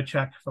an ego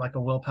check for like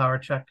a willpower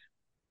check.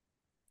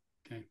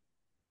 Okay.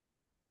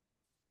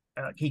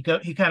 He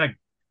kind of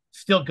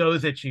still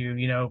goes at you,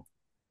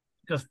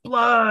 goes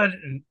blood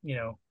and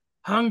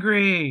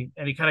hungry,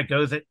 and he kind of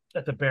goes at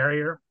the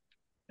barrier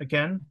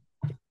again.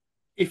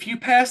 If you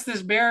pass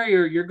this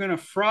barrier, you're going to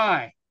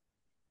fry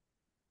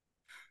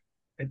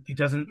He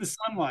doesn't. in the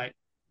sunlight.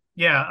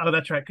 Yeah. Oh,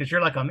 that's right. Because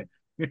you're like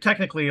you're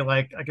technically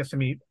like, I guess, I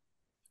mean,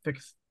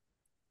 fix.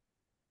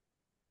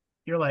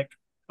 You're like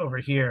over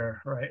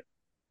here, right?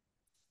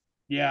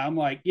 Yeah, I'm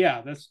like,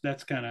 yeah,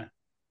 that's kind of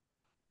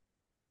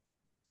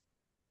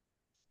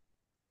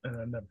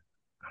And then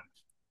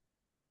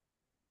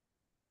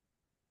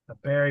the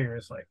barrier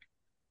is like,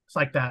 it's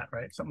like that,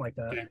 right? Something like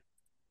that. okay.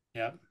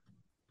 Yeah.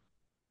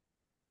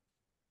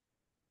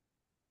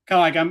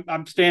 Kind of like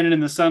I'm standing in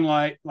the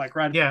sunlight, like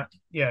right Yeah.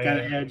 Yeah. Yeah. kind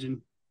of Yeah. edge,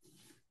 and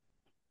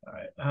All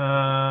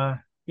right.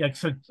 Yeah.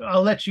 So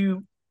I'll let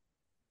you,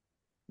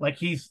 like,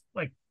 he's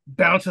like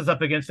bounces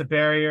up against the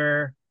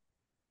barrier.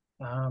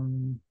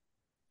 Um,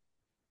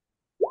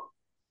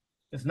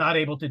 is not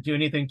able to do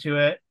anything to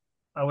it.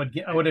 I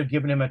would have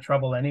given him a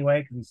trouble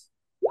anyway because he's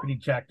pretty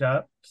jacked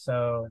up.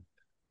 So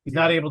he's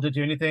not yeah. able to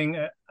do anything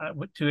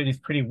to it. He's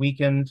pretty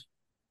weakened.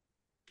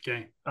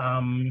 Okay.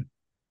 Um,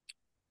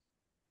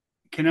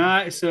 Can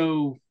I?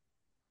 So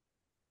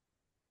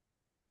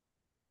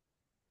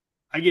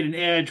I get an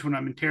edge when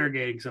I'm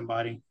interrogating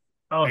somebody.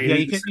 oh I yeah,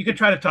 get you could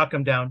try to talk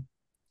him down.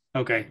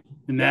 okay,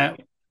 and that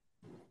is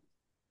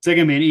that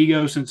gonna be an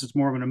ego since it's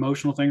more of an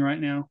emotional thing right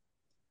now?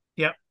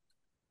 Yep.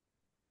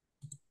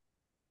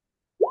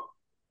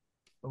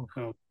 Oh,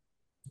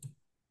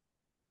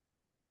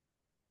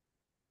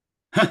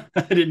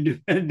 I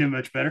didn't do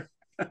much better.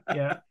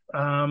 Yeah.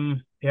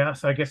 Yeah.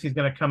 So I guess he's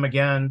gonna come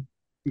again.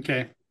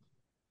 Okay.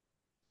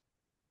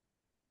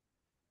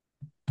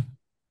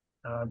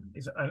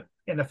 He's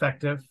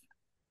ineffective.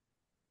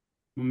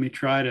 Let me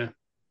try to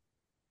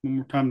one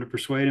more time to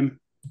persuade him.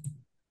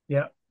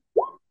 Yeah.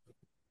 Oh,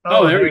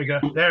 Oh, there there we you go.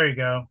 go. There you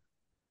go.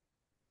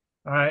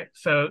 All right.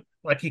 So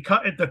like he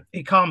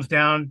calms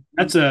down.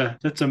 That's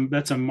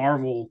a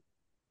Marvel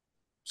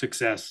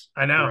success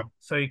I or a know.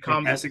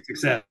 fantastic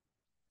success.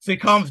 So he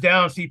calms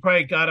down. So you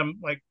probably got him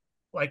like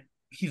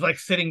he's like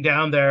sitting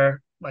down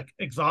there like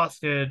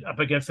exhausted up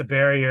against a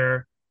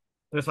barrier.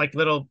 There's like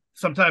little.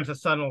 Sometimes the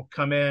sun will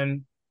come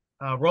in.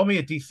 Roll me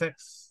a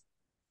d6.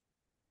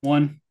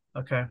 One.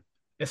 Okay.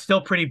 It's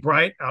still pretty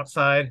bright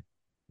outside.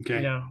 You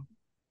Okay. know,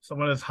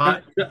 someone is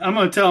hot. I'm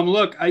going to tell him,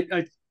 look,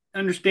 I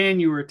understand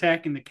you were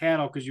attacking the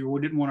cattle because you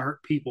didn't want to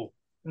hurt people,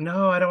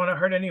 No, I don't want to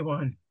hurt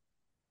anyone.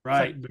 It's like,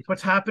 right? But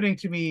what's happening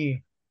to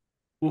me?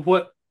 well,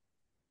 what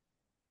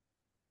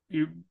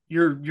you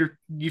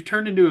you've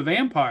turned into a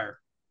vampire.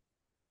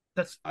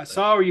 That's I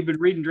saw where you've been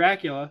reading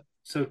Dracula,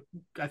 so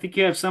I think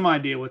you have some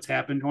idea what's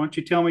happened. Why don't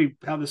you tell me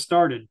how this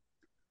started?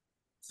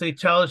 so he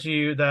tells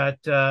you that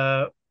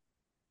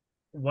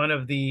one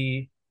of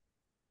he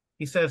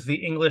says the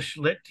English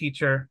lit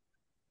teacher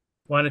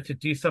wanted to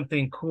do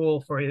something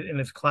cool in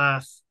his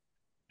class,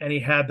 and he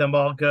had them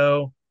all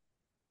go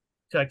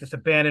to like this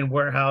abandoned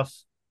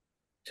warehouse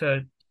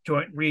to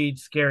joint read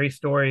scary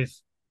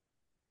stories,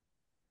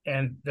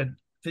 and the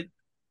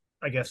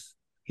I guess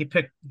he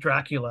picked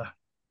Dracula.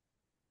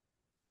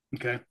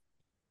 Okay,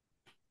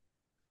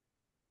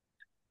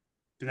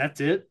 and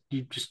that's it.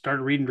 You just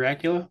started reading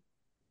Dracula.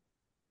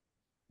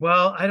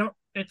 Well, I don't.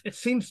 It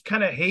seems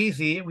kind of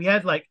hazy. We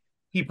had like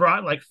he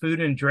brought like food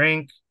and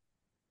drink.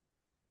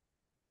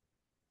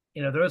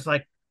 There was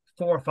like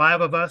four or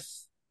five of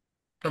us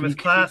from Can his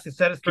you class. He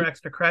said it's for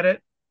extra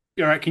credit.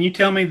 all right? Can you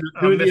tell me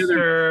who are the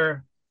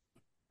other?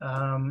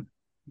 Um,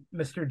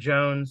 Mr.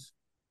 Jones.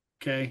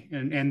 Okay,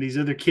 and these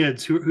other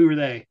kids, who are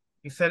they?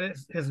 He said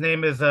his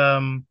name is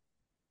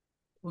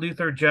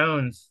Luther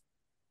Jones.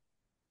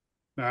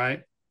 All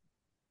right.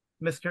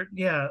 Mr.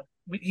 Yeah,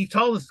 he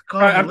told us to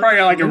call I'm him probably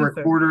got like a Luther.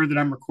 recorder that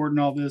I'm recording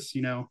all this.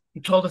 You know. He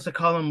told us to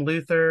call him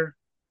Luther.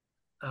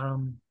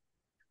 Um,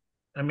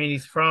 I mean,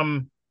 he's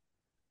from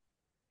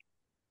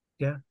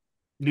yeah,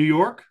 New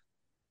York.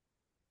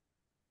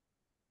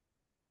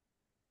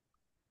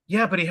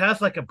 yeah, but he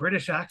has like a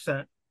British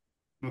accent.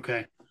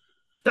 Okay.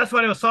 That's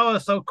why I saw it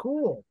so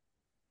cool.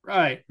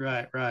 Right.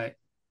 Right. Right.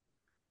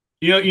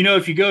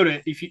 If you go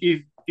to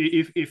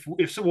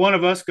if one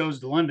of us goes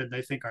to London,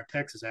 they think our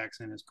Texas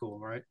accent is cool,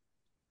 right?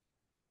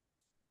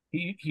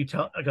 You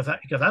tell because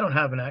I don't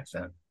have an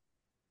accent.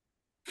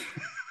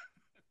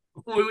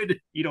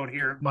 You don't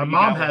hear it, My but you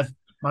mom got one. has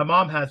my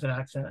mom has an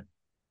accent,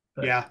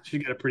 but Yeah, she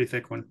got a pretty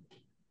thick one.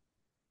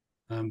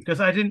 because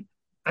I didn't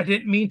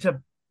mean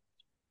to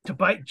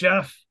bite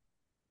Jeff.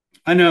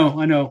 I know,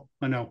 I know,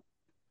 I know.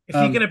 Is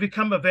he going Um, to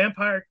become a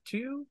vampire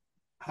too?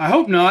 I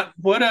hope not.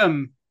 Who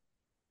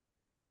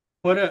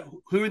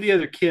are the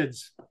other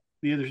kids?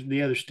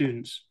 The other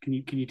students? Can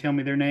you tell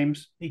me their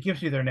names? He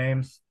gives you their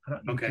names.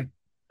 You Okay, can.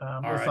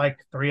 all There's right,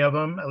 like three of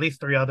them, at least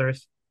three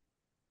others.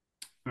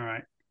 all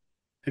right.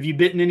 Have you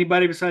bitten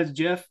anybody besides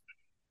Jeff?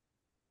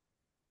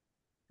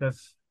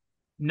 Because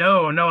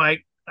no, I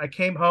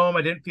came home,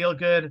 I didn't feel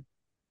good,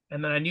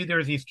 and then I knew there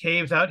was these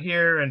caves out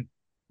here, and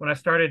when I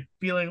started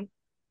feeling,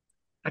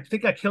 I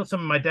think I killed some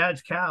of my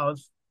dad's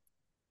cows,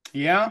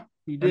 Yeah,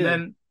 you and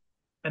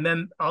did.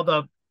 then all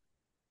the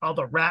all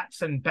the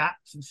rats and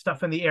bats and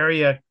stuff in the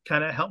area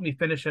kind of helped me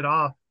finish it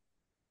off.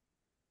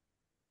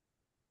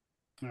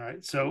 All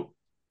right. So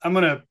I'm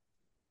gonna,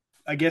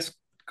 I guess,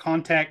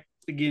 contact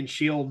again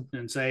Shield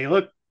and say,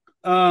 look,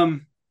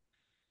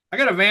 I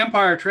got a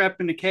vampire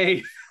trapped in the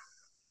cave.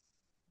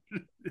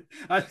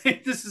 I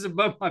think this is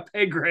above my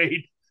pay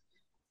grade.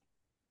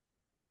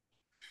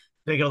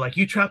 They go like,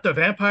 "You trapped a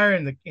vampire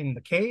in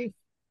the cave?"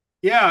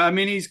 Yeah, I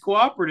mean he's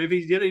cooperative.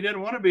 He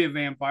doesn't want to be a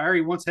vampire.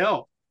 He wants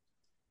help.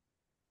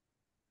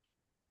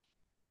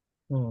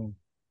 Hmm.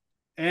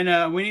 And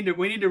I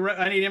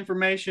need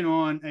information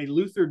on a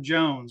Luther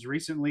Jones.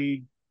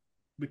 Recently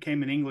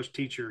became an English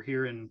teacher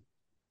here in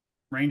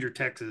Ranger,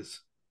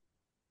 Texas.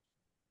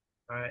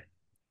 All right.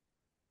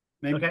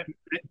 Maybe Okay.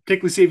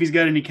 particularly see if he's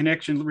got any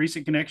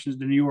recent connections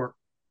to New York.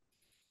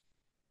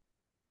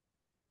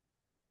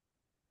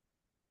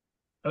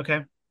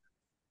 Okay.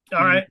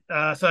 All And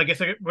right. So I guess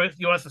you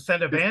want us to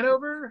send a van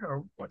over,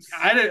 or what's?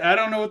 I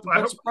don't know what's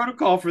the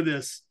protocol for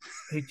this.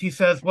 He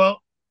says,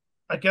 "Well,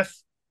 I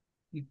guess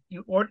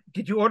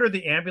did you order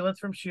the ambulance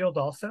from Shield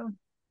also?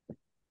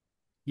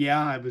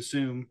 Yeah, I would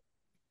assume.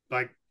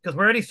 Like, Because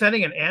we're already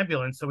sending an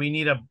ambulance, so we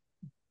need a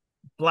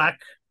black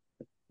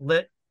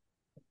lit.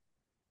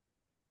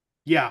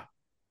 yeah,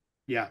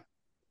 yeah.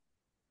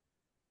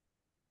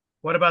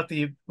 What about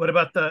the?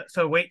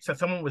 So wait, so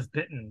someone was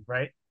bitten,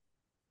 right?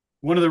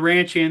 One of the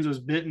ranch hands was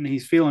bitten.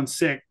 He's feeling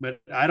sick, but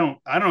I don't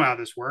know how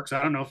this works.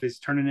 I don't know if he's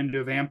turning into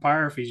a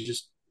vampire, if he's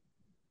just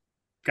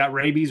got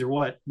rabies or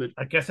what. But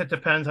I guess it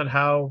depends on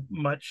how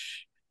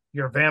much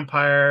your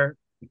vampire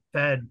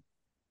fed.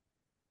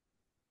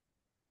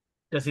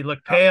 Does he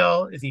look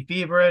pale? Is he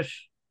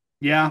feverish?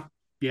 yeah,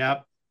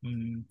 yeah.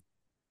 Hmm.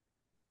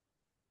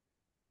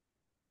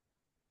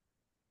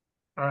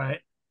 All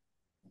right.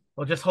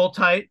 Well, just hold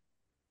tight.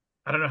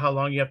 I don't know how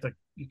long you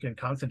can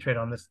concentrate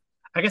on this.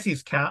 I guess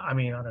he's cat. I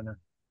mean, I don't know.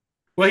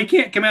 Well, he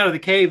can't come out of the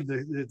cave.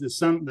 The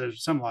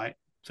sunlight.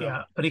 So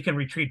Yeah, but he can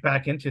retreat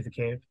back into the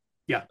cave.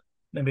 yeah.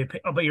 Maybe.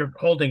 Oh, but you're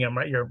holding him,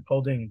 right? You're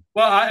holding.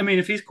 Well, I mean,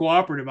 if he's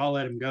cooperative, I'll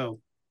let him go.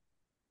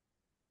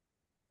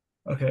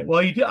 Okay.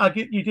 Well, you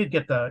did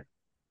get the,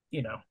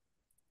 you know,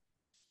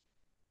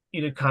 you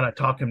did kind of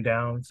talk him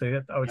down.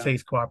 So I would Yeah. say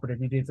he's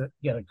cooperative. You did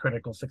get a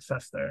critical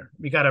success there.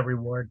 We got to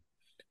reward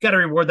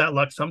that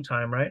luck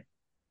sometime, right?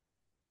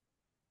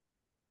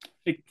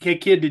 Hey,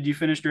 kid, did you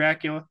finish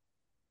Dracula?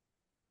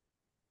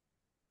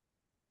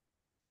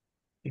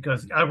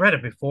 Because I read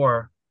it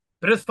before,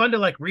 but it's fun to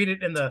like read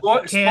it in the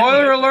can.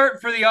 Spoiler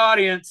alert for the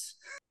audience.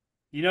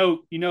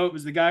 It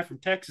was the guy from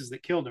Texas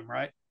that killed him,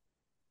 right?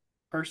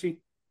 Percy.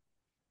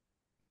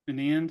 In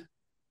the end,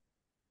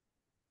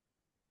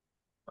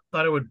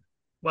 Thought it would.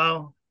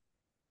 Well,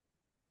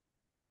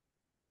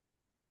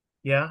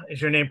 yeah.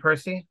 Is your name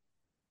Percy?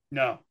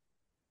 no.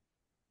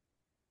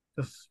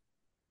 Because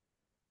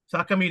so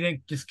how come you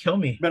didn't just kill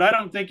me? But I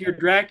don't think you're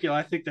Dracula.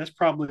 I think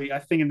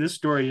in this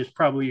story, it's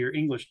probably your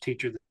English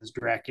teacher that is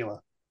Dracula.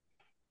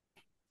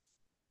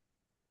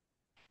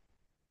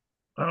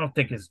 I don't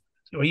think it's.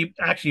 Well, you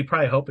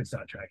probably hope it's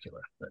not Dracula,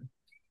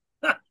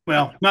 but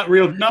Well, not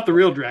the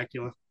real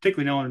Dracula,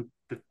 particularly knowing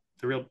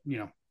the real,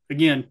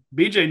 again,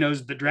 BJ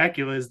knows that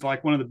Dracula is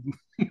like one of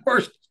the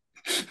worst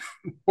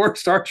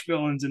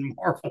archvillains in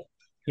Marvel.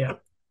 yeah,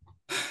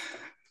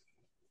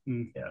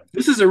 Mm. yeah.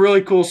 This is a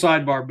really cool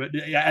sidebar, but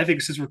yeah, I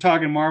think since we're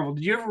talking Marvel,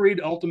 did you ever read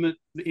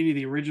any of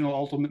the original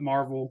Ultimate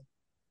Marvel?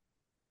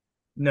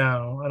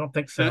 No, I don't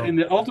think so. In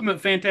the Ultimate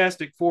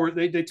Fantastic Four,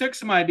 they took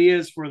some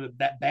ideas for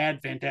that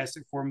bad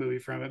Fantastic Four movie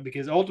from it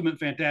because Ultimate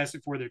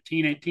Fantastic Four,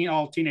 they're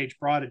all teenage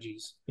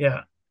prodigies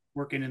Yeah.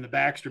 working in the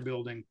Baxter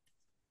Building,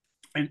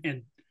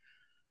 and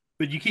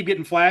but you keep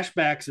getting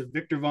flashbacks of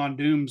Victor Von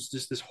Doom's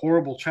just this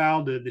horrible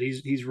childhood that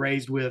he's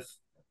raised with.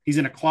 He's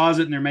in a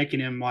closet and they're making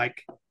him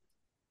like,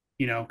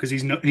 because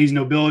he's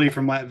nobility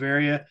from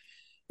Latveria.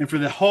 And for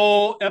the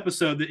whole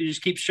episode, that you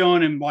just keep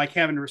showing him like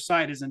having to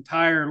recite his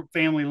entire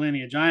family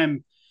lineage. I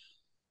am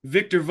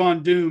Victor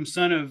Von Doom,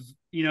 son of,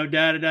 da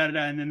da da da.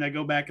 And then they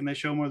go back and they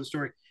show more of the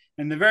story.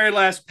 And the very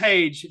last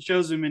page, it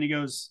shows him and he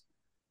goes,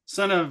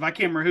 son of, I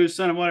can't remember who,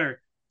 son of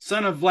whatever,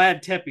 son of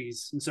Vlad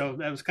Tepes. And so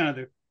that was kind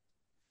of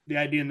the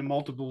idea in the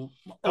Oh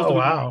ultimate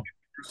wow.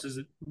 is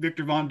that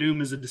Victor Von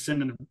Doom is a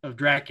descendant of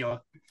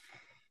Dracula.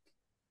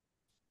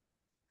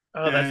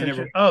 Oh, that's And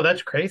interesting. Oh,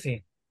 that's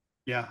crazy.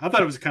 yeah, I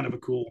thought it was kind of a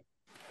cool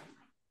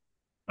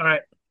All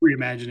right.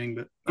 reimagining,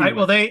 but All right.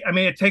 anyway. Well, I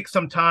mean, it takes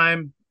some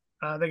time.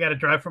 They got to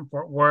drive from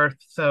Fort Worth,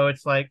 so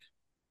it's like,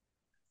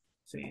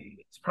 see,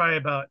 it's probably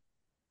about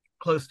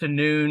close to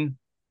noon,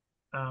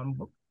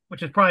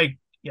 which is probably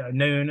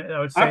noon. I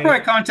would I'd say.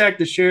 probably contact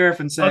the sheriff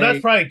and Oh, that's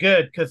say, probably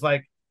good because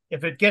like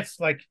if it gets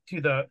like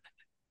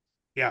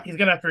yeah, he's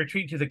gonna have to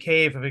retreat to the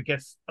cave if it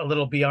gets a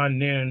little beyond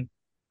noon.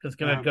 It's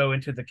gonna uh, go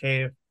into the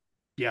cave,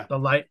 yeah. the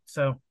light.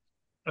 So,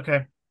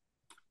 okay.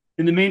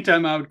 In the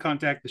meantime, I would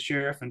contact the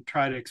sheriff and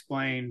try to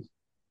explain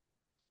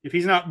if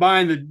he's not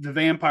buying the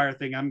vampire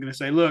thing. I'm going to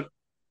say, look,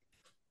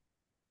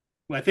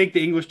 well, I think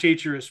the English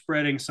teacher is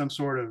spreading some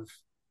sort of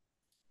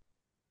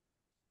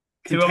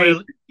So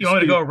contagious. you want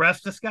me to go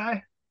arrest this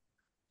guy?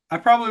 you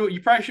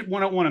probably should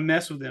want to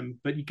mess with him,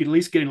 but you could at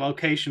least get a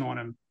location on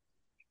him.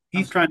 I'm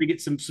He's trying to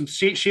get some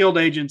shield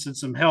agents and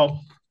some help.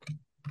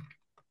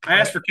 I all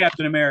asked right. for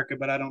Captain America,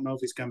 but I don't know if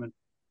he's coming.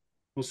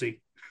 We'll see.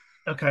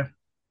 Okay.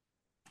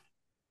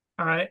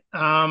 All right.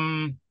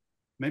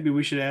 Maybe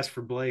we should ask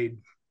for Blade.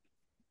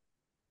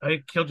 I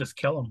think he'll just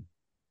kill him.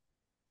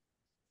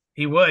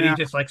 He would. He Yeah,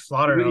 just like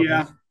slaughter all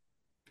yeah. these.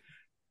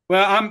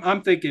 Well,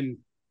 I'm thinking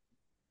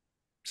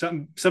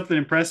something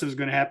impressive is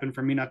going to happen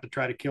for me not to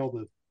try to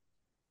kill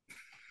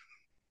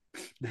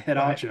the head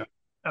All right. honcho.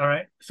 All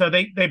right. So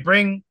they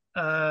bring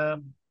a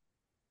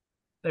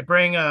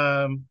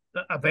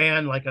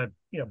van, like a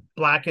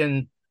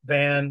blackened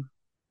van.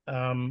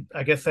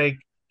 I guess they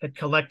had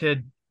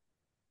collected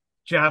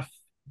Jeff.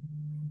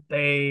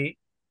 They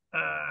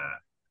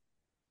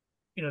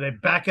they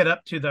back it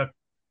up to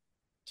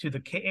the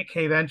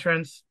cave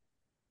entrance,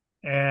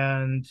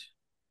 and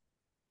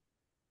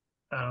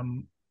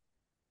um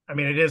I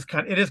mean it is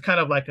kind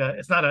of like a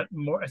it's not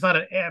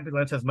an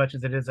ambulance as much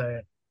as it is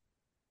a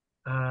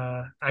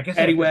I guess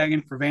Paddy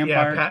wagon for yeah,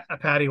 vampires. a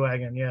paddy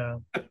wagon, yeah.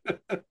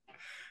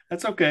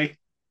 That's okay.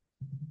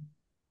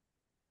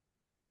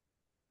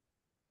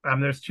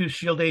 There's two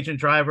shield agent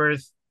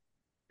drivers,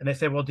 and they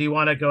say, well, do you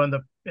want to go do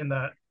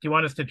you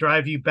want us to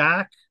drive you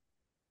back?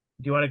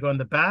 Do you want to go in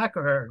the back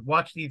or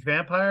watch these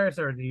vampires?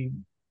 Or do you,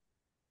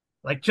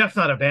 like, Jeff's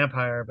not a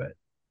vampire, but do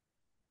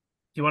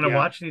you want to Yeah.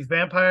 watch these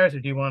vampires, or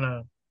do you want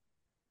to?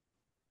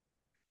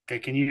 Okay.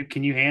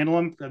 Can you handle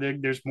them?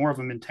 There's more of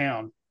them in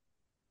town.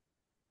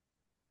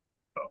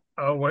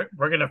 Oh,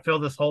 we're gonna fill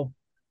this whole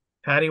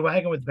paddy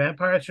wagon with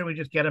vampires. Should we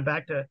just get them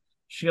back to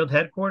Shield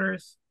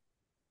headquarters?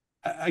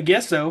 I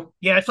guess so.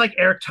 Yeah, it's like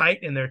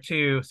airtight in there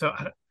too. So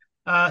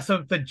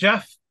the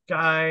Jeff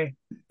guy,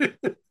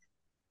 they'll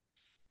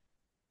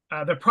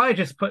probably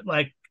just put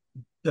like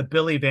the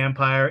Billy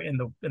vampire in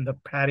the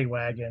paddy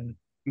wagon,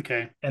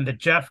 Okay. and the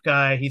Jeff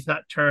guy, he's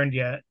not turned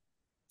yet,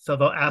 so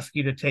they'll ask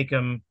you to take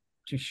him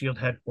to Shield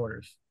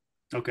headquarters,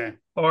 Okay.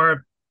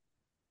 or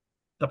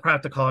they'll probably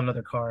have to call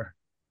another car.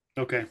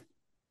 Okay.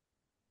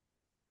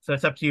 So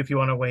it's up to you if you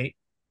want to wait.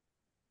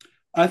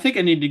 I think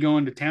I need to go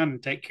into town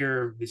and take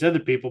care of these other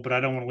people, but I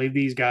don't want to leave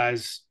these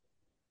guys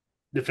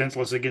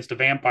defenseless against a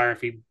vampire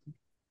if he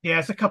Yeah,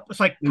 it's a couple. It's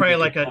like loses probably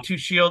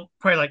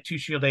like two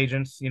shield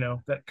agents,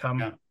 that come,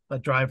 Yeah. a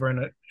driver and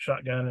a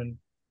shotgun,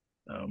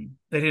 and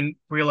they didn't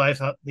realize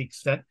how the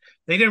extent.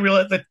 They didn't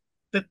realize that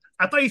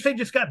I thought you said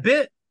just got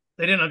bit.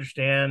 They didn't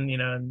understand,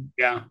 and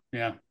Yeah.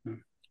 Yeah.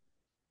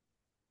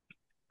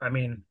 I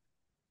mean,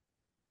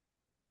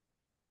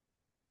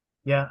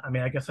 yeah, I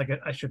mean, I guess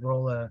I should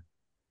roll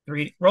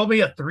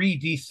me a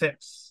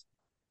 3d6.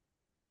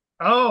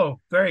 Oh,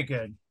 very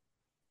good,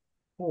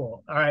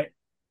 cool. All right,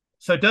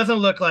 so it doesn't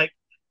look like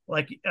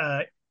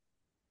I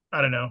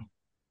don't know.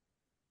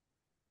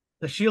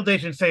 The shield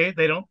agents say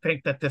they don't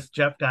think that this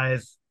Jeff guy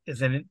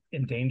is in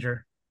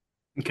danger.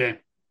 Okay.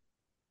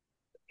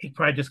 He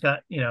probably just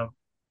got,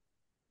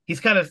 he's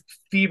kind of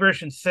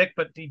feverish and sick,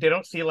 but they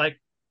don't see, like,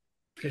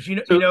 because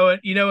So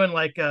in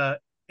like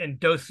in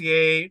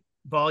Dossier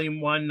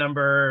Volume 1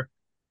 number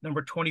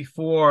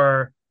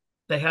 24,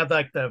 they have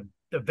like the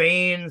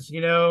veins,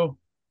 kind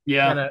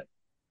yeah. of,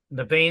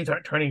 the veins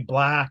aren't turning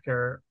black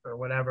or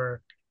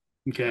whatever.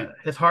 Okay.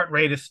 His heart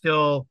rate is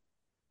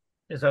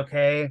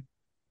okay.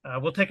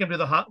 We'll take him to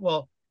the hot.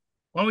 Well,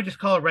 why don't we just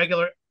call a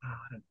regular?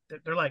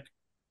 They're like,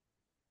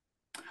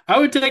 I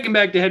would take him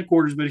back to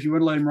headquarters, but if you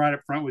would let him right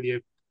up front with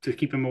you to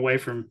keep him away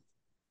from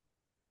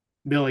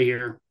Billy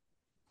here.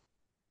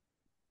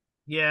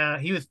 yeah,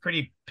 he was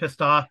pretty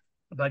pissed off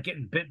about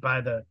getting bit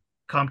by the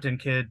Compton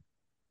kid.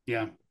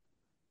 Yeah.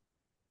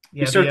 He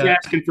Yeah, starts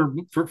asking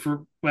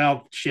for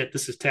well, shit,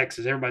 this is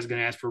Texas. Everybody's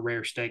gonna ask for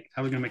rare steak.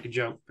 I was gonna make a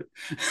joke,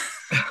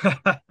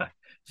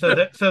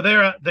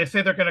 they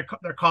say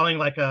they're calling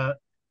like a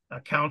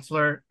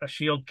counselor, a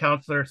shield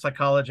counselor,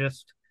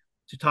 psychologist,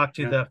 to talk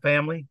to yeah. the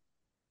family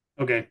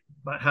Okay.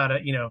 about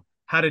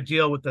how to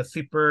deal with a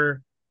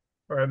super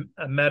or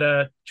a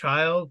meta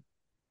child.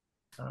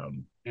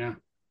 Um, Yeah.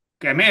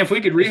 Okay, man, if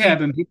we could they seem, rehab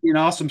him, he'd be an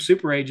awesome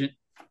super agent.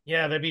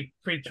 yeah, they'd be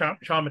pretty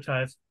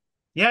traumatized.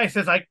 Yeah, he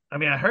says, I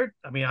heard,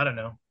 I don't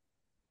know.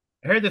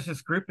 I heard there's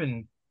this group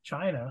in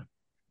China,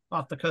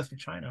 off the coast of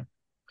China.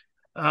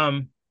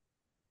 Um,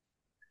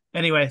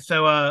 anyway,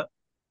 so all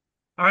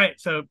right,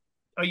 so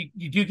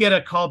you do get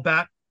a call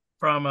back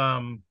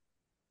from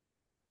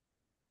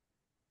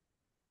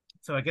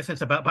so I guess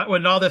it's about, but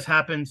when all this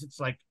happens, it's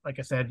like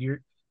I said,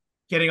 you're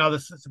getting all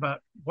this. It's about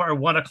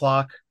 1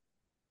 o'clock,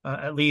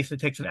 at least. It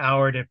takes an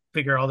hour to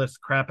figure all this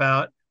crap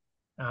out.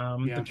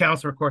 The Yeah.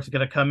 counselor, of course, is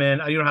going to come in.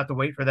 You don't have to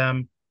wait for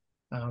them.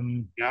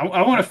 Yeah.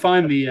 I want to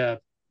find the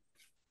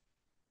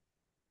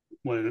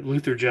what is it,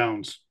 Luther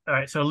Jones. All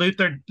right, so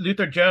Luther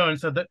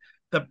Jones. So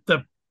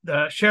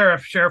the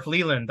Sheriff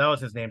Leland, that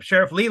was his name.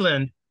 Sheriff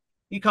Leland,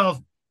 he calls.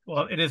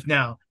 Well, it is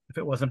now, if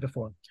it wasn't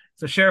before.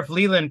 So Sheriff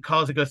Leland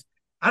calls and goes,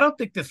 I don't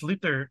think this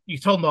Luther. You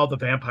told him all the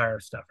vampire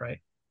stuff, right?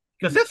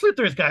 Because this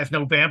Luther's guy's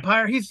no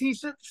vampire.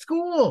 He's at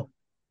school.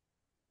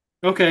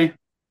 Okay,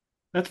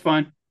 that's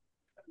fine.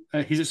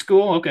 He's at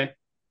school. Okay.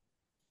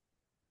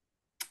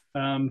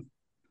 Um,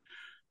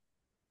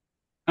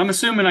 I'm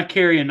assuming I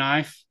carry a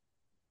knife.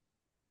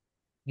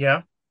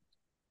 Yeah.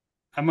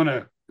 I'm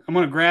gonna I'm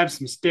gonna grab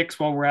some sticks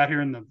while we're out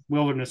here in the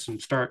wilderness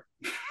and start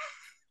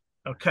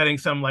Cutting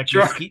some like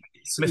sharp making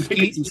some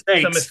some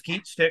steaks.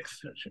 mesquite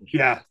sticks.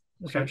 Yeah,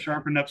 Okay. start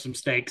sharpening up some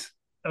steaks.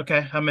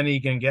 Okay. How many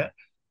you can get?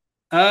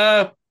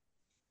 Uh,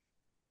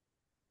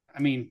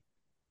 I mean,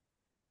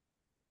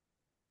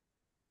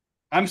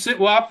 I'm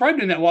sitting. Well, I'm probably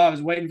doing that while I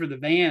was waiting for the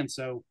van.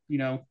 So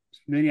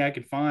maybe I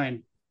could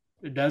find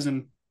a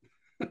dozen.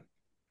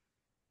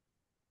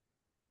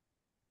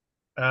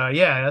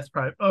 Yeah, that's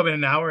probably in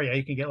an hour. Yeah,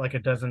 you can get like a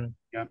dozen.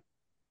 Yeah.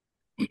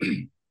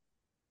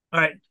 All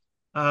right.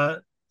 Uh,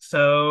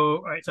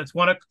 all right. So it's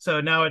one.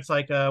 So now it's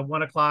like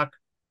 1 o'clock.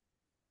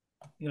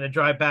 You're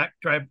gonna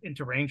drive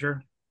into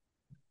Ranger.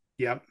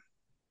 Yep.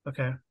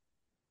 Okay.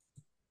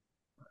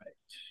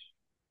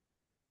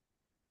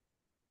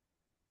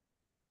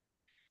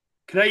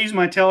 Could I use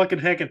my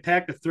telekinetic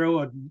attack to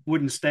throw a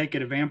wooden stake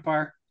at a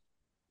vampire?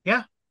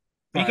 Yeah.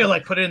 All You could right.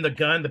 like put it in the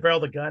barrel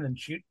of the gun and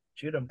shoot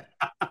them.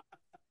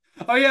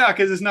 Oh yeah,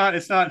 because it's not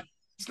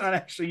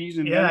actually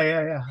using Yeah, metal.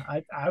 yeah,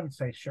 yeah. I would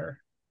say sure.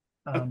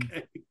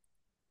 Okay.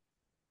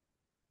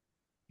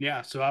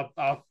 Yeah. So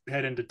I'll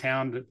head into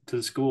town to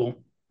the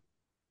school.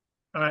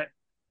 All right.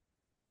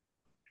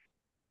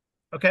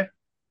 Okay.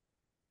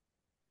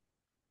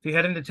 So you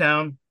head into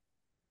town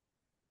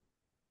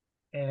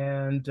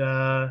and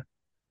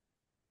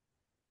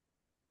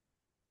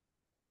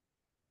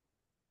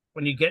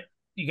when you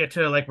get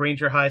to like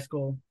Ranger High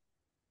School.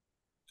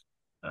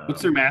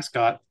 What's their Um,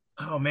 mascot?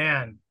 oh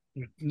man,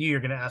 you knew you were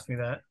gonna ask me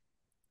that.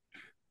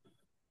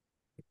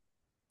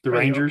 The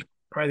Probably the Rangers.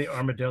 probably the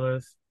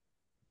armadillos.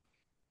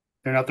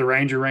 They're not the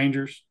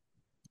Rangers.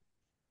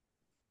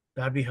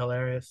 That'd be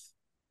hilarious.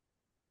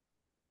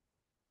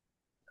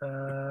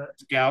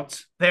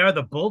 Scouts. They are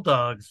the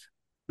Bulldogs. Is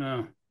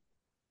No.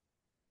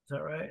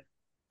 that right?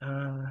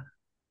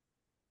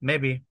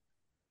 Maybe.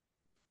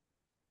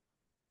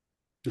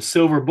 The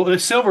silver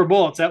bullets.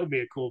 That would be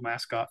a cool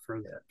mascot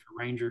for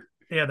Ranger.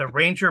 Yeah, the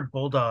Ranger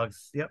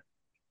Bulldogs. Yep,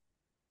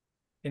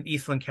 in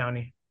Eastland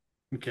County.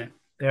 Okay.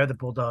 They are the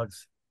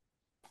Bulldogs.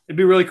 It'd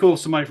be really cool if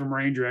somebody from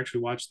Ranger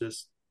actually watched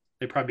this.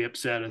 They'd probably be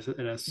upset at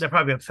us They're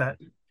probably upset.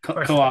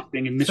 Or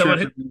co-opting and someone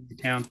who, misrepresenting the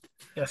town.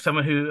 yeah,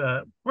 someone who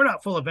we're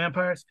not full of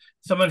vampires.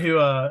 Someone who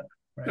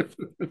right.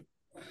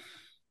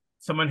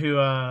 Someone who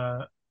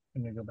let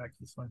me go back to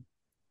this one.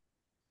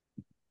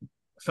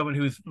 Someone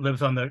who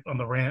lives on the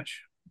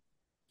ranch.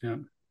 Yeah.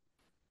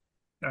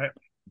 All right.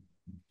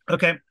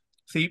 Okay.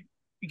 So you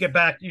get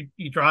back,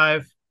 you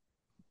drive.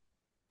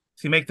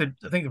 So you make I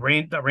think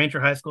the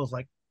Ranger High School is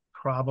like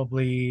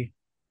probably,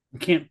 You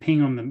can't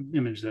ping on the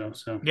image though.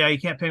 So yeah, you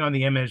can't ping on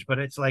the image, but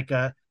it's like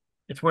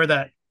it's where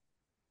that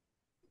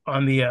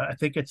on the I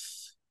think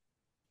it's,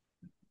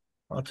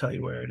 I'll tell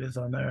you where it is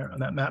on there on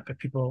that map if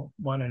people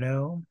want to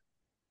know.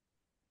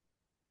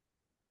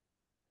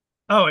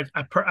 Oh,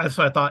 that's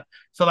what I thought.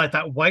 So like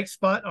that white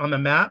spot on the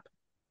map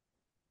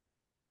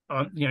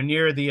on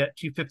near the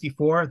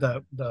 254,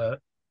 the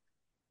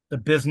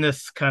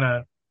business kind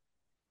of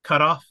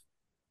cutoff.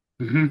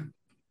 hmm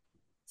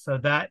So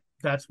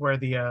that's where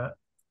the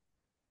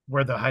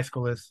high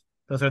school is.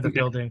 Those are the okay.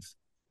 buildings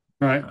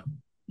All right.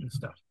 and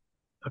stuff.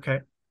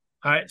 Okay.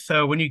 All right.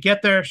 So when you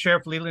get there,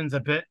 Sheriff Leland's a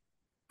bit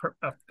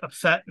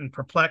upset and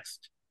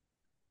perplexed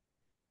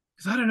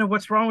because I don't know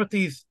what's wrong with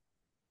these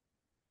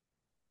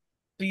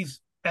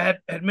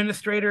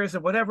administrators or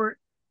whatever.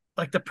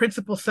 Like the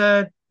principal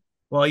said,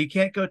 well, you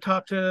can't go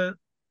talk to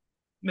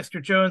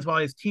Mr. Jones while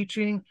he's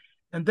teaching.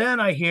 And then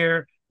I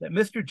hear that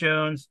Mr.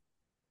 Jones,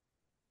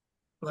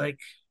 like,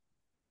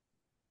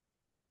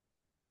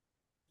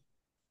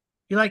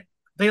 he like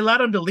they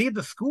allowed him to leave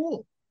the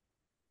school.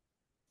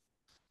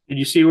 Did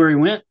you see where he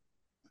went?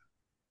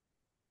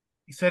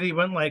 He said he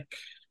went like,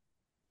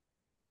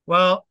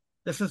 well,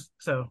 this is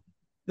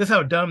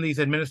how dumb these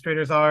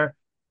administrators are.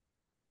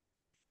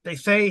 They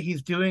say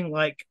he's doing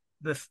like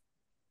this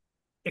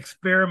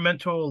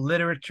experimental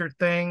literature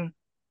thing,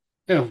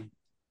 Oh,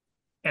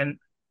 and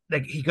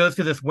like he goes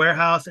to this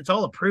warehouse. It's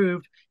all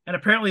approved, and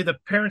apparently the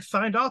parents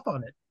signed off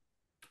on it.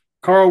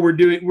 Carl, we're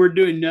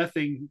doing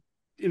nothing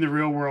in the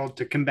real world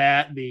to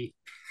combat the.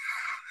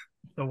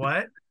 The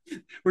what?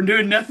 We're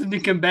doing nothing to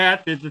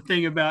combat the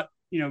thing about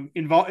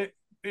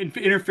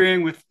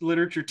interfering with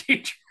literature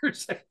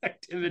teachers'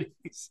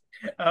 activities.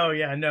 Oh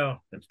yeah, no.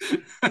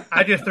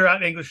 I just threw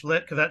out English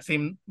lit because that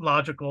seemed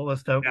logical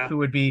as to Yeah. who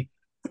would be,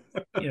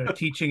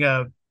 teaching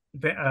a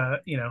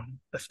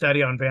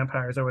study on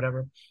vampires or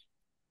whatever.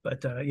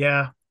 But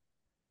yeah,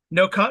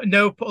 no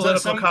So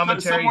political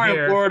commentary somewhere in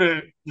here.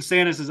 Florida,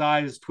 DeSantis'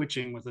 eye is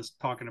twitching with us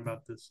talking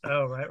about this.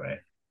 Oh, right, right.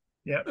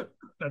 Yep.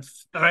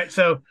 That's all right.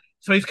 So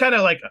he's kind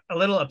of like a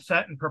little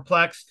upset and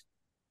perplexed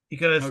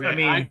because I Okay,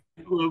 mean,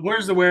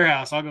 where's the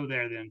warehouse? I'll go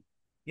there then.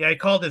 yeah, he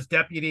called his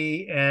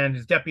deputy, and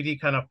his deputy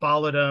kind of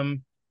followed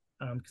him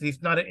because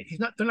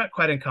they're not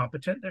quite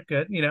incompetent. They're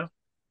good.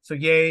 So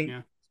yay,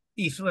 Yeah.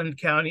 Eastland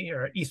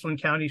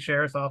County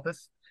Sheriff's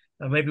Office.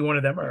 Maybe one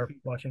of them are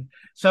watching.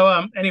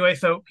 So anyway,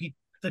 so he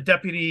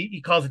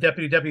calls the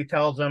deputy. Deputy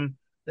tells him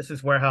this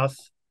is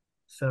warehouse.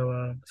 So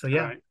All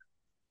yeah. right.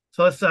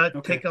 So let's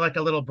Okay. take like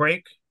a little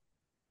break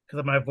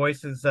because my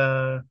voice is.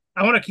 I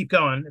want to keep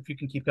going. If you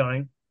can keep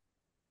going.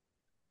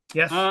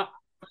 Yes. Well,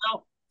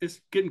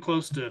 it's getting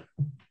close to.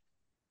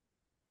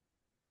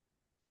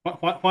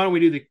 Why don't we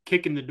do the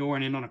kick in the door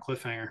and end on a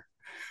cliffhanger?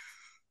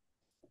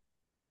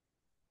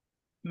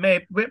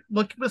 Maybe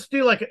look. Let's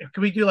do like.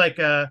 Can we do like?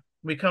 Can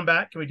we come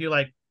back? Can we do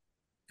like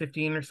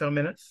 15 or so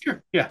minutes?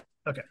 Sure. Yeah.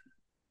 Okay.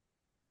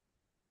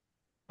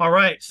 All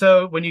right.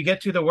 So when you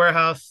get to the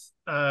warehouse,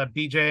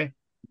 BJ,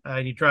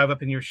 you drive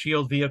up in your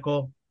Shield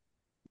vehicle.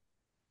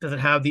 Does it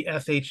have the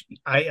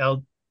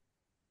SHIELD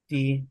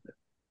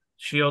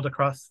shield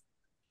across?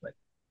 Like,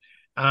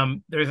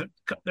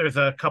 there's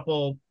a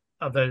couple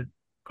of the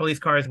police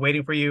cars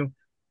waiting for you.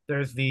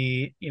 There's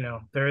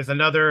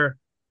another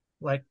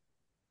like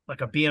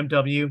a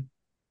BMW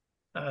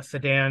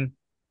sedan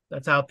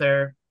that's out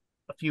there.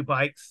 A few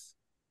bikes,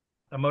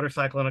 a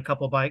motorcycle, and a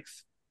couple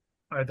bikes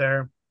are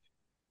there.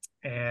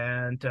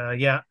 And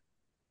yeah,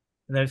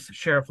 and there's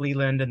Sheriff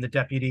Leland and the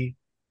deputy,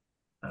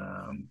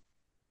 um,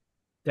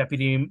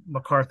 Deputy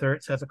MacArthur.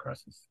 It says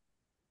across this,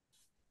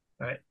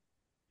 right?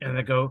 And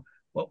they go,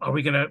 "Well, what are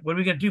we gonna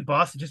do,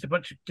 boss? Just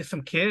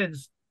some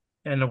kids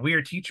and a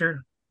weird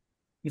teacher."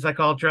 He's like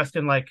all dressed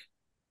in like,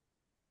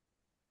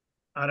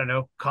 I don't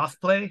know,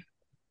 cosplay.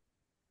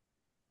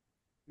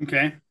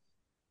 Okay.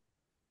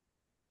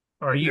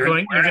 Or are you They're in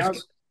going? the You're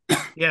just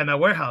warehouse. yeah, in the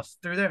warehouse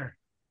through there.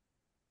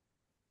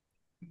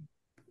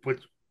 What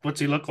What's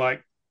he look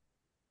like?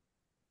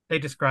 They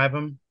describe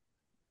him.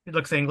 He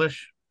looks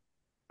English.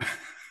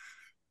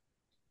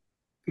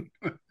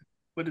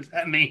 What does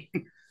that mean?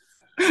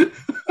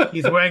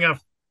 He's wearing a.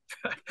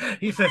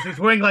 He says he's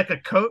wearing like a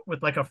coat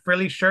with like a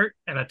frilly shirt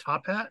and a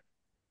top hat.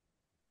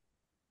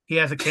 He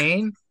has a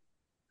cane.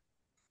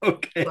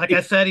 Like I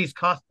Okay. said, he's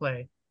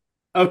cosplay.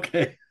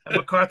 Okay. And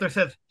MacArthur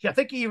says, yeah, I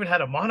think he even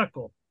had a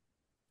monocle.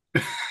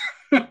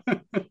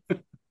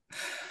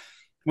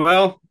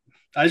 Well,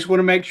 I just want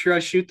to make sure I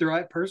shoot the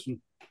right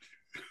person.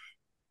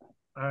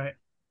 All right.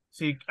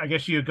 See, I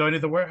guess you go into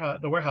the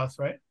warehouse,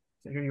 right?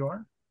 So here you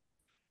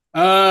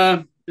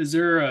are. Is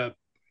there a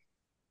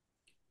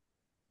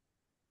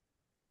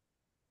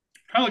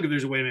trying to look if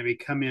there's a way to maybe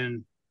come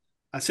in.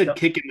 I said Yep.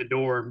 kick in the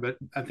door, but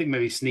I think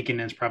maybe sneaking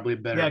in is probably Yeah,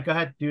 better go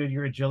ahead, do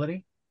your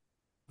agility.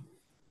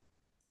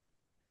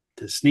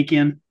 to sneak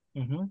in.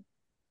 Mm-hmm.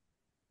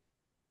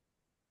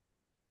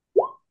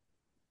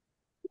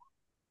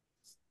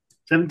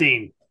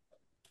 17.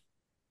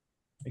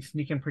 They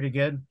sneak in pretty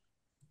good.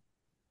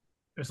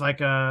 There's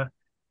like a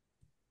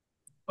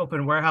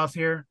open warehouse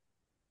here.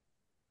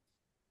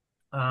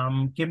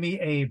 Give me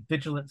a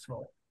vigilance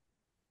roll.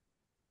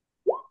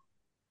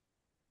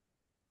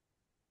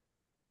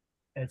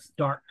 It's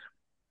dark.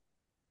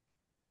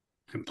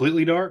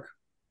 Completely dark.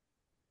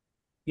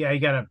 Yeah, you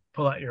gotta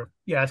pull out your.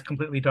 Yeah, it's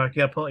completely dark.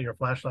 You gotta pull out your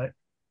flashlight.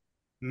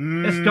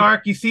 It's Mm,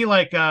 dark. You see,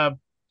 like, I don't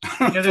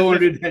know if I there's want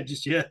there's to do that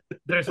just yet.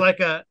 there's like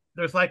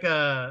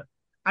a.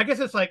 I guess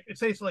it's like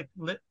it's like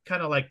lit,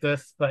 kind of like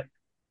this, but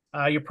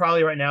you're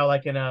probably right now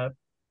like in a,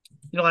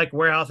 like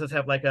warehouses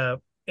have like a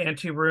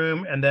ante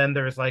room, and then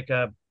there's like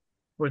a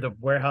where the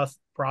warehouse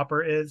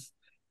proper is.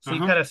 So Uh you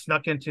huh. kind of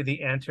snuck into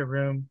the ante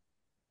room.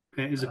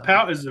 Okay. Is it Um,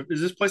 power? Is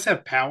this place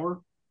have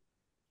power?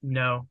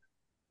 no,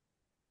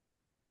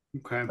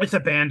 Okay. it's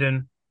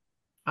abandoned.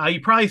 You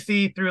probably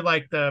see through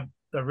like the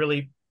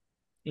really,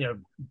 you know,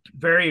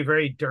 very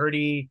very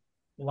dirty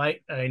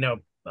light.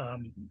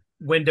 Um,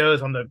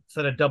 windows on the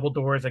set of double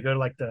doors that go to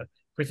like the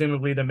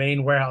presumably the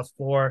main warehouse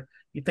floor.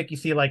 You think you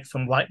see like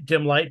some light,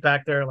 dim light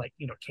back there, like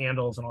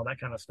candles and all that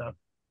kind of stuff.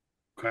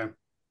 Okay.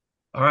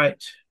 All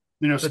right,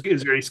 so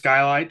Is there any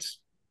skylights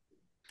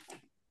uh,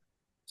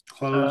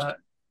 closed?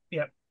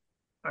 yeah,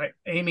 all right,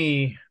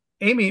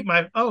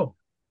 my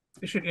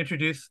we should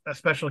introduce a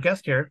special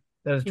guest here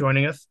that is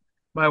joining us.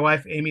 My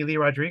wife, Amy Lee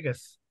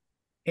Rodriguez.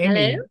 Hello.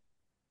 Amy,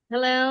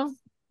 Hello.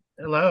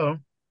 hello.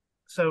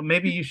 So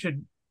maybe you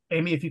should,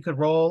 Amy, if you could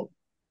roll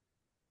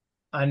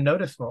a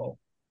notice roll,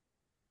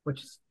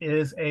 which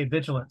is a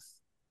vigilance.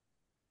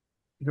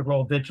 You could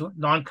roll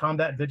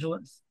non-combat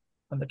vigilance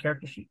on the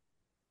character sheet.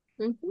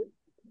 Mhm.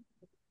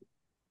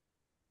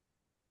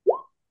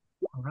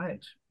 All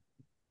right.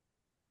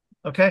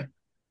 Okay.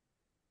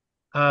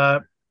 Uh,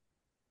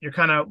 you're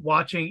kind of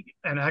watching,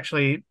 and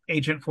actually,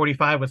 Agent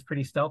 45 was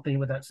pretty stealthy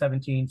with that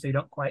 17, so you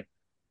don't quite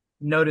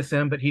notice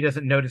him, but he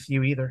doesn't notice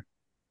you either.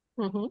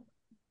 Mhm.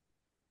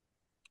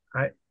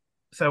 Right.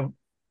 So,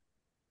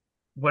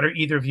 what are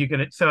either of you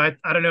gonna? So,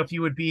 I don't know if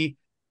you would be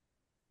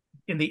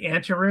in the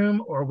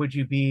anteroom or would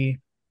you be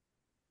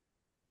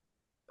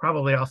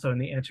probably also in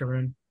the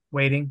anteroom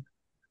waiting?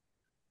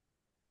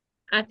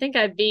 I think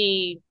I'd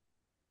be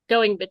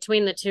going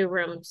between the two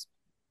rooms.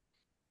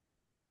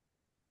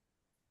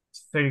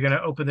 So, you're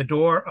gonna open the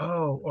door.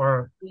 Oh,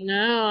 or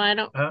No, I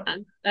don't. uh,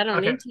 I don't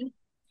okay. need to.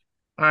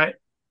 All right.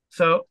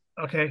 So,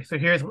 okay. So,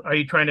 are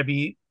you trying to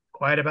be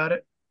quiet about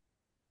it?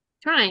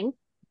 Trying.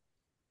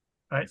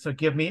 All right, so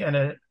give me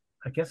I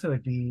guess it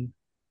would be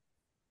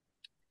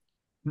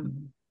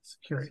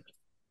security.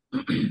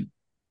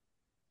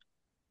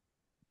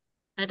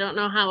 I don't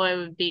know how I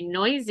would be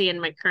noisy in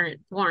my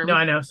current No, form.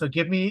 I know. So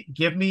give me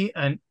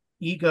an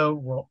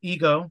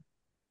ego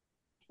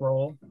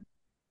roll,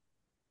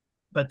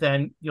 but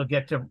then you'll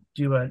get to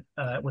do a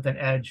with an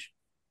edge.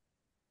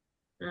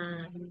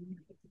 Um,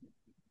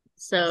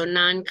 so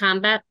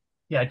non-combat.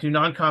 Yeah, do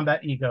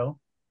non-combat ego.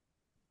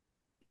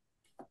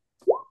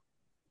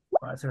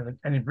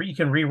 And you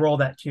can re-roll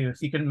that too.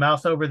 So you can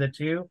mouse over the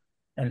two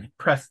and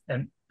press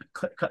and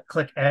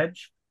click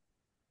edge.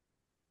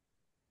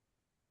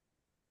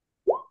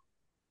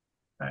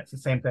 All right, it's the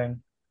same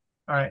thing.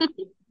 All right.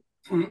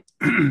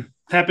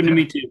 Happened to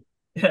me too.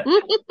 Yeah.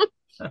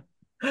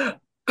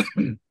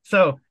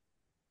 so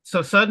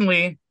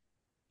suddenly,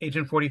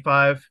 Agent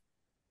 45.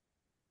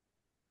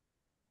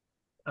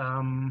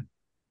 Um,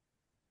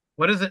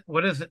 what does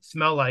it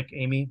smell like,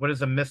 Amy? What does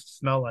the mist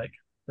smell like?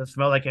 Does it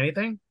smell like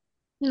anything?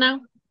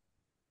 No,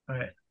 All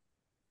right.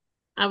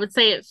 I would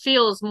say it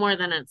feels more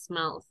than it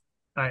smells.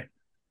 All right.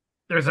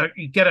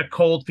 You get a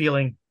cold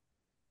feeling.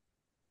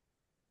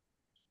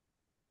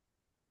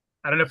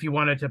 I don't know if you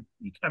wanted to.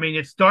 I mean,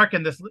 it's dark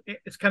in this.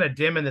 It's kind of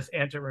dim in this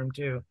anteroom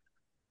too,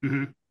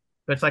 Mm-hmm.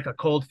 but it's like a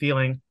cold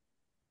feeling.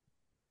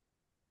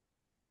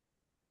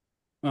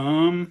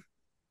 Um,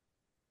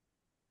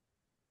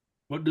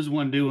 what does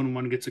one do when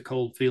one gets a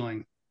cold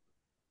feeling?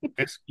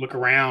 Let's look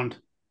around.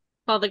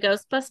 Call the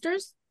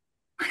Ghostbusters?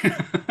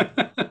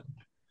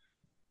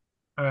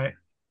 All right.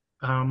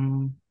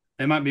 Um.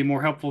 They might be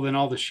more helpful than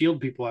all the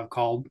shield people I've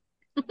called.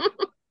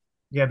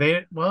 Yeah.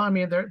 Well, I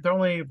mean, they're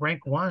only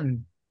rank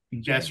one.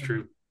 BJ. That's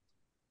true.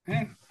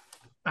 Eh,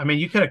 I mean,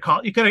 you could have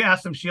called. You could have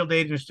asked some shield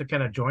agents to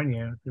kind of join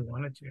you if you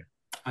wanted to.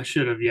 I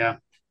should have, yeah.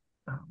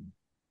 Um,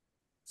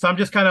 so I'm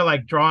just kind of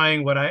like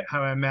drawing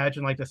how I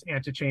imagine like this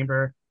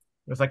antechamber.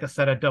 There's like a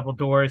set of double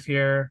doors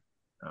here.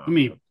 Let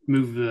me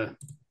move the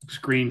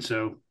screen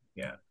so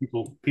Yeah.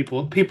 so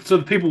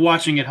the people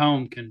watching at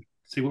home can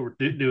see what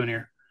we're doing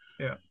here.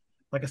 Yeah.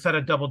 Like a set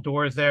of double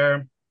doors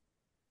there.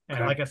 And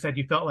Okay. like I said,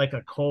 you felt like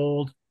a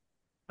cold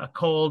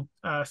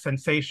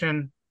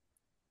sensation.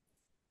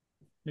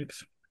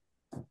 Oops.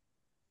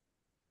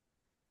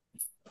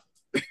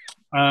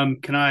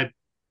 Can I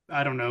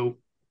don't know.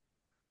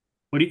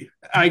 What do you,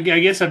 I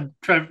guess I'm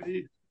trying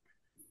to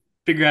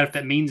figure out if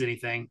that means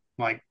anything.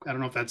 Like, I don't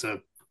know if that's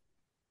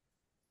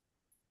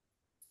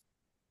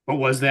what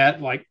was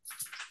that? Like,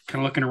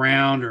 kind of looking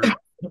around or,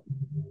 All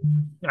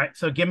right.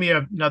 So give me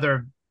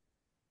another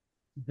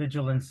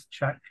vigilance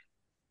check.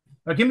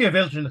 Or give me a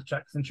vigilance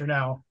check since you're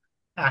now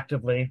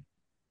actively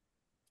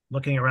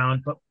looking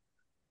around. But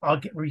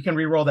you can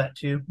re-roll that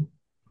too.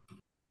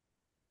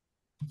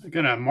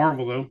 kind of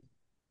marvel though.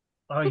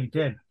 Oh, you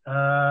did.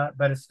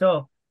 But it's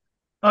still.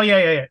 Oh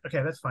yeah.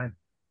 Okay, that's fine.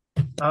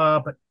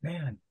 But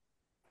man,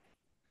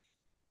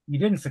 you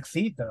didn't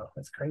succeed though.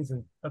 That's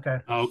crazy. Okay.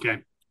 Oh, okay.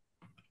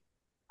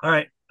 All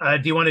right.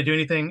 Do you want to do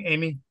anything,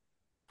 Amy?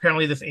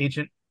 Apparently, this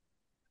agent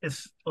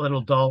is a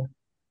little dull.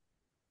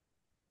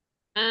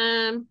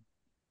 Um,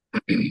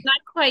 not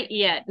quite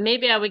yet.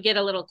 Maybe I would get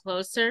a little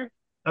closer.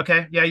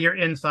 Okay. Yeah, you're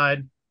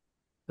inside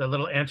the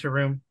little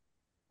anteroom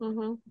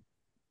Mm-hmm.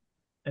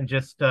 and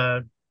just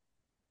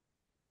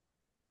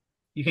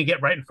you can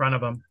get right in front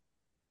of them.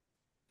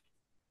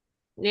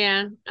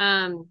 Yeah.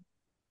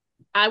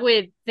 I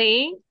would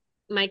think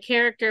my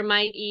character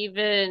might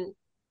even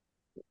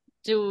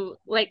do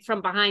like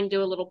from behind,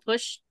 do a little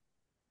push.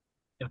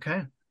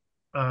 Okay.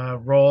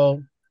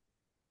 Roll.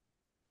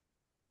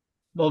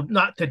 Well,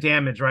 not to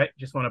damage, right?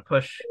 Just want to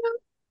push.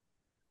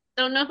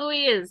 Don't know who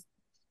he is.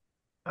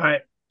 All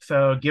right.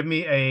 So give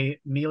me a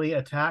melee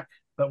attack,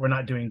 but we're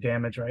not doing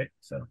damage, right?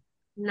 So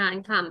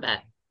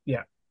Non-combat.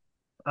 yeah.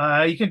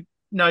 You can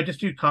no, just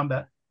do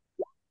combat.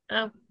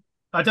 Oh,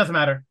 It doesn't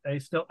matter. They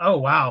still. Oh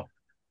wow.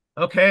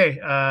 Okay.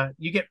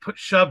 You get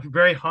shoved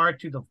very hard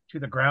to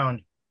the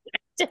ground.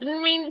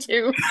 didn't mean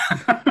to.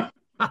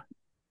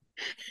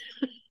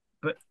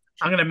 But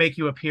I'm gonna make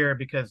you appear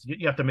because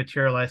you have to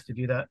materialize to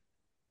do that.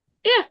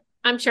 Yeah,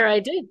 I'm sure I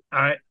did.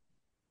 All right.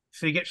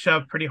 So you get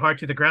shoved pretty hard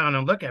to the ground,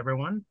 and look,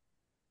 everyone,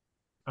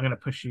 I'm gonna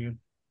push you.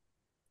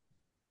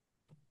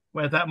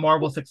 With that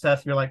marble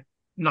success, you're like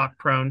knocked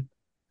prone.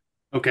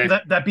 Okay.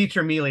 That beats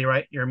your melee,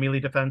 right? Your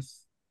melee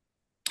defense.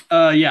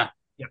 Yeah. Yeah.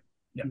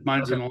 Yeah.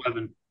 Mine's Okay. an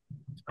 11.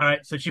 All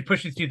right. So she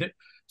pushes you.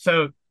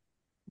 So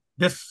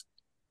this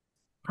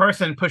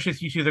person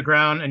pushes you to the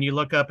ground, and you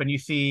look up and you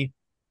see,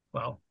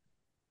 well,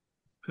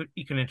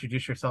 you can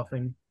introduce yourself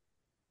in.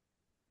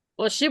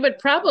 Well, she would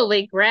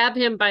probably grab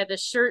him by the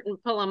shirt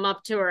and pull him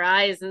up to her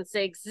eyes and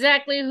say,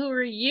 "Exactly who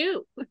are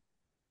you?"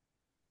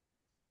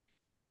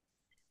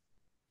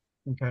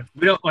 Okay.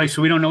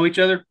 So we don't know each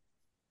other.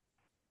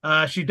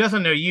 She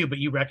doesn't know you, but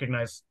you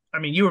recognize. I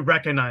mean, you would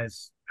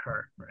recognize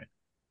her, right?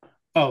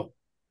 Oh,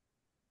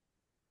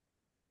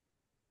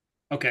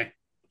 okay.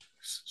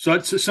 So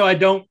I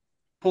don't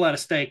pull out a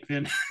stake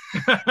then.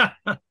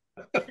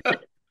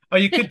 Oh,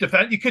 you could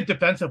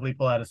defensively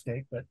pull out a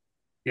stake, but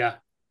Yeah.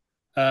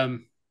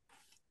 Um,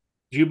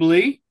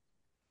 Jubilee.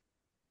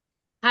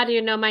 How do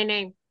you know my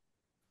name?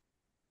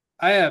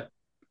 I have.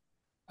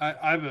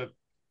 I've a.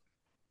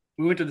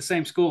 We went to the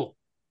same school.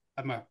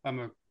 I'm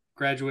a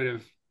graduate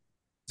of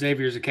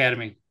Xavier's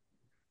Academy.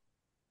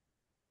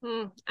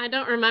 I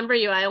don't remember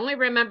you. I only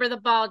remember the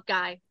bald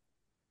guy.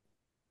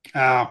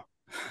 Oh.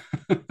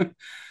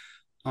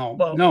 Oh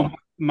Well, no,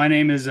 my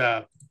name is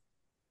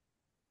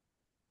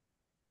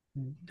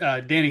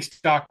Danny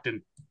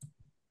Stockton.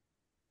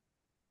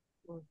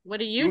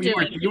 What are you You doing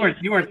weren't you here? weren't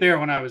you weren't there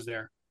when I was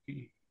there.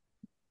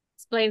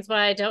 Explains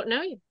why I don't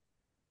know you.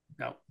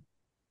 No.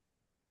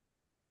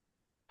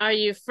 Are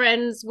you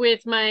friends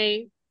with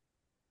my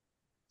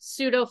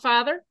pseudo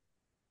father?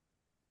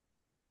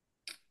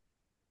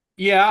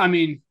 Yeah, I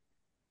mean,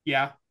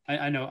 yeah,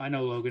 I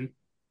know Logan.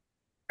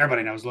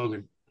 Everybody knows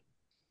Logan.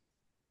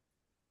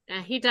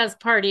 He does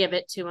party a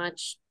bit too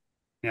much.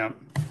 Yeah.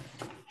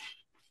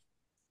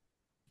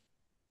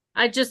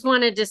 I just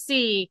wanted to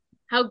see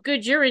how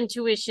good your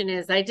intuition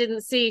is. I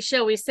didn't see,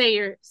 shall we say,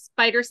 your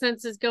spider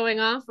sense is going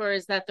off, or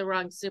is that the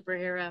wrong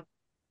superhero?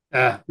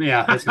 Yeah,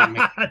 that's not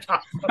me. that's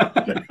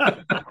awesome.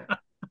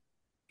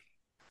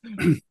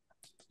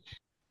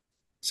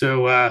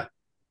 So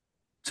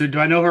so do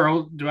I know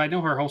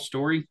her whole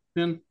story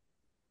then?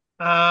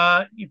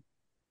 You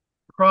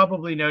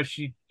probably know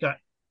she got.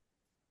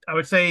 I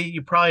would say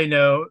you probably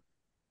know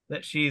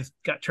that she's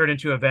got turned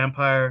into a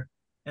vampire,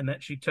 and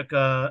that she took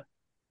a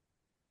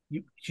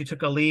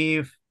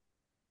leave.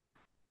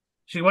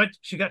 She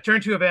got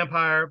turned to a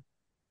vampire.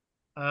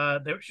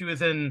 She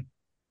was in,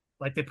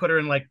 like, they put her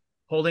in like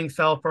holding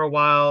cell for a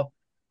while.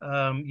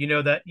 You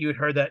know that you had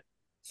heard that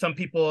some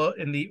people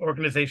in the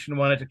organization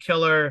wanted to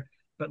kill her,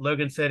 but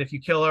Logan said, "If you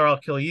kill her, I'll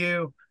kill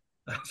you."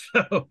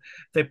 So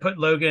they put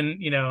Logan.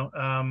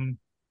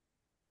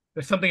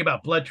 There's something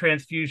about blood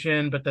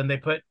transfusion, but then they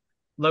put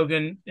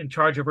Logan in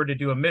charge of her to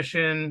do a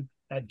mission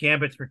at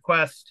Gambit's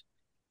request,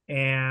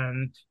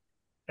 and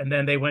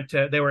then they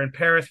were in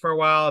Paris for a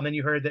while, and then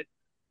you heard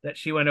that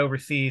she went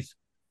overseas,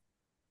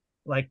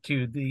 like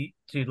to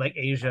like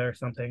Asia or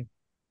something.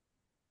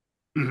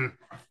 Mhm.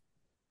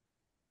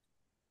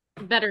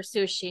 Better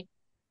sushi.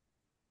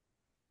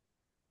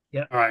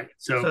 Yeah. All right.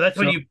 So So that's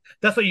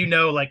what you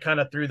know, like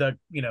kind of through the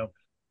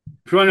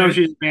so I know through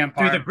she's a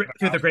vampire.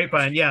 through the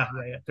grapevine. Yeah.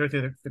 Through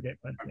the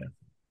grapevine. Yeah.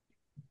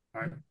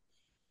 All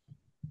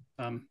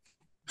right.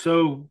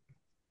 So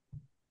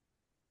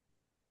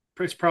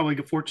it's probably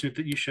fortunate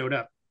that you showed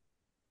up.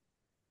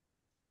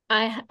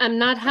 I'm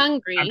not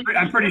hungry.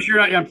 I'm pretty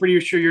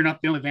sure you're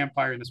not the only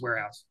vampire in this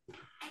warehouse.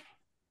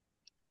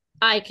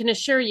 I can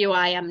assure you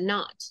I am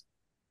not.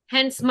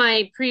 Hence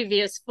my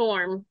previous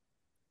form.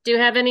 Do you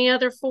have any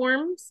other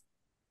forms?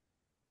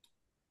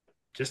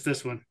 Just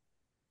this one.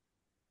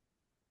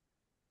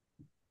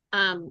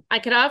 I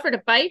could offer to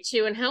bite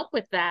you and help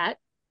with that.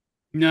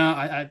 No,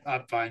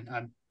 I'm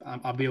fine.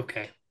 I'll be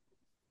okay.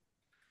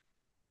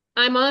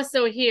 I'm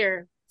also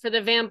here for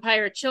the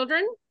vampire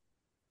children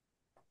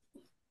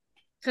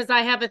because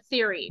I have a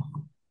theory.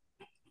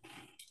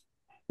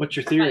 What's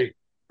your theory?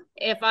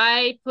 If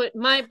I put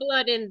my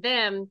blood in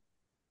them,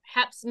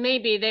 perhaps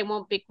maybe they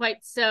won't be quite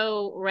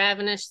so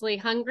ravenously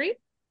hungry.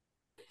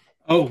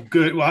 Oh,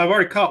 good. Well, I've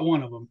already caught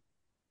one of them.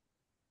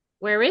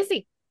 Where is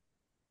he?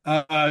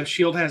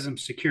 Shield has him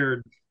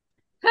secured.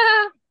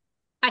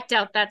 I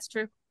doubt that's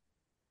true.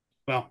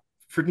 Well,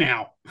 for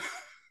now.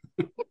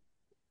 All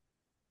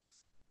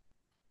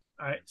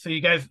right. So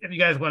if you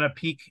guys want to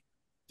peek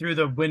through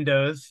the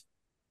windows.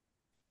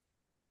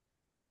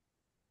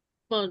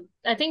 Well,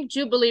 I think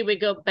Jubilee would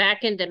go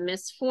back into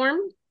mist form.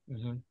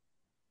 Mm-hmm.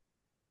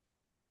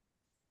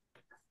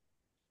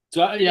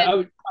 So I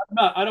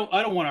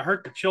don't want to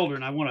hurt the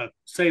children. I want to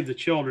save the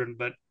children,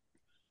 but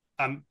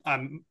I'm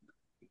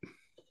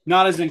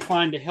not as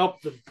inclined to help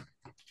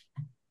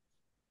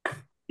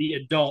the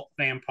adult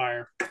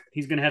vampire.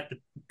 He's going to have to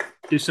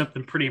do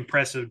something pretty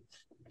impressive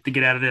to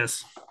get out of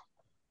this.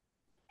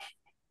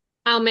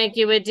 I'll make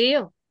you a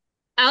deal.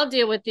 I'll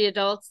deal with the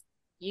adults.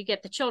 You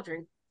get the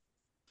children.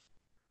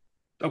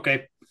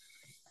 Okay.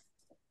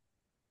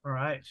 All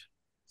right.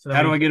 So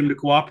how do I get him to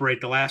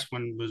cooperate? The last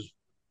one was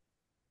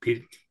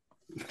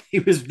he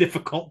was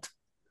difficult.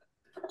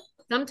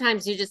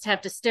 Sometimes you just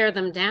have to stare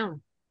them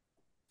down.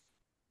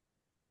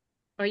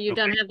 Or you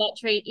don't have that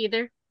trait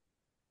either?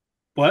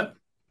 What?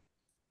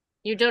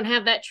 You don't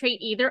have that trait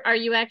either? Are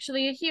you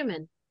actually a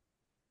human?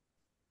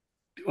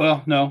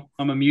 Well, no,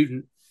 I'm a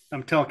mutant.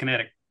 I'm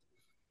telekinetic.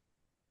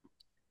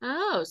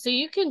 Oh, so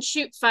you can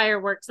shoot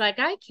fireworks like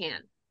I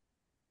can.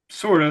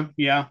 Sort of,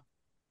 yeah.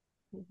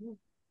 Mm-hmm.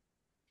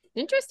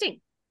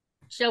 Interesting.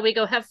 Shall we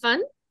go have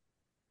fun?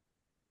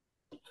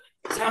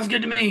 Sounds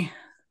good to me.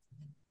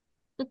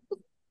 This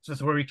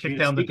is where we kick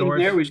down the doors.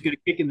 doors. There, we're just gonna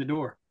kick in the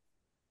door.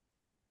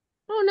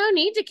 Oh, no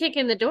need to kick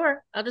in the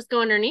door. I'll just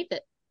go underneath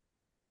it.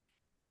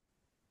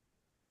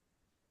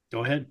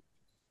 Go ahead.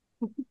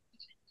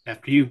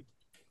 After you.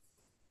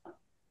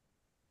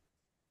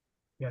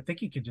 Yeah, I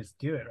think you could just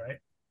do it, right?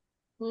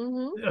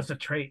 Mm-hmm. That's a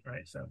trait,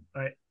 right? So,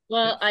 all right.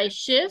 Well, I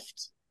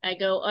shift I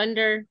go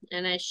under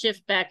and I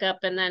shift back up,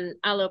 and then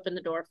I'll open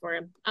the door for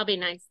him. I'll be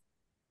nice.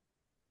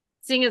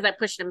 Seeing as I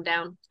pushed him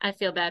down, I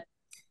feel bad.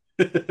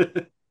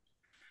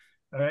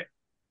 All right.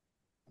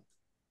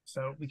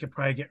 So we could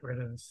probably get rid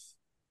of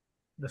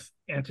this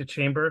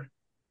antechamber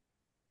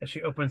as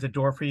she opens the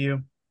door for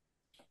you.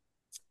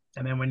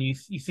 And then when you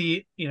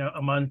see,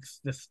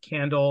 amongst this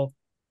dim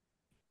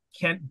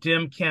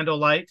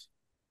candlelight.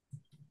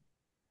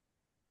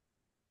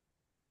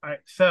 All right,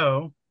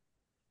 so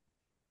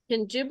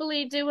Can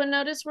Jubilee do a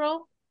notice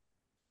roll?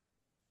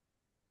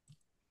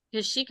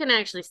 Because she can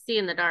actually see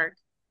in the dark.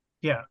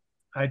 yeah,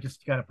 I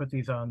just got to put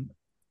these on.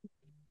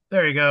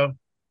 There you go.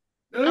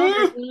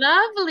 Oh, that's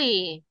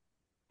lovely.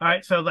 All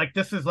right, so like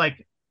this is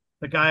like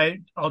the guy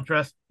all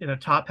dressed in a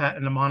top hat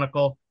and a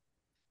monocle,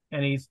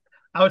 and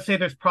I would say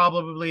there's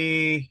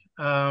probably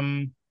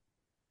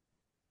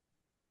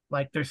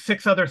like there's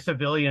 6 other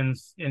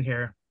civilians in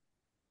here,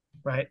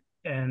 right?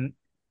 And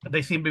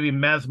they seem to be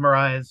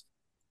mesmerized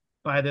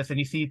by this, and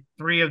you see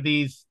 3 of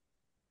these,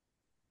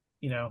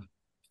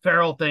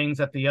 feral things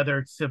that the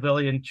other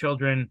civilian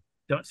children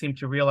don't seem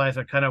to realize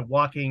are kind of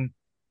walking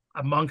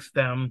amongst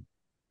them,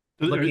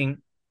 looking.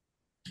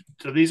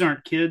 So these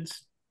aren't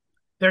kids.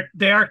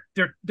 They're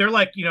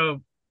like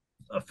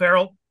a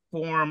feral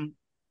form.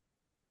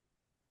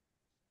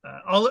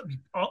 All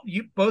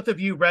you both of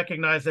you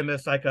recognize them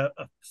as like a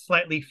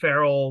slightly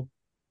feral,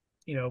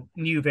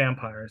 new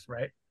vampires,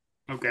 right?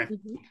 Okay.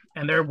 Mm-hmm.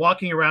 And they're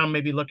walking around,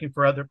 maybe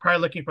probably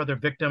looking for other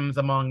victims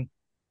among,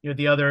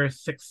 the other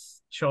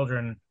 6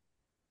 children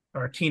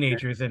or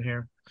teenagers in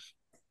here.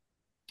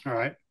 All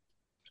right.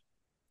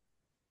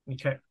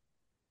 Okay.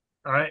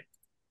 All right.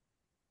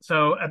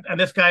 So, and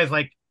this guy's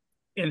like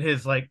in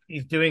his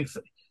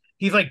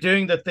he's like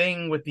doing the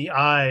thing with the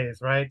eyes,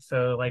 right?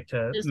 So like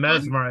to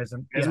mesmerize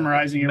him,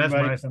 mesmerizing everybody.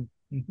 Mesmerize him.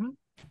 Mm-hmm.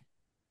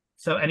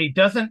 So, and he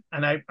doesn't,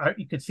 and I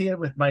you could see it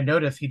with my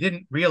notice. He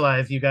didn't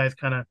realize you guys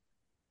kind of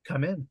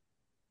come in.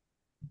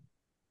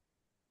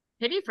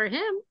 Pity for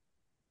him.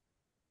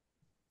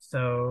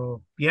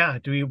 So, yeah,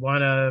 do we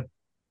want to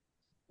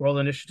roll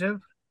initiative,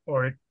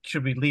 or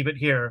should we leave it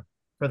here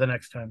for the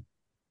next time?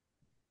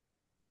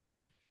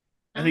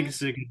 I think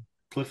it's a good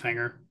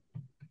cliffhanger.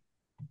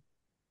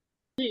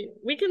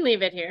 We can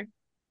leave it here.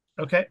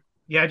 Okay.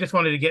 Yeah, I just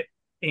wanted to get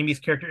Amy's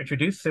character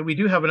introduced. So we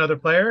do have another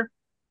player.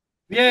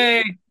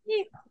 Yay!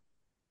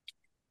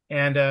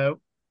 And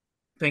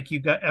thank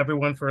you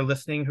everyone for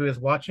listening who is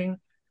watching.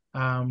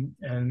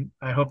 And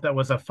I hope that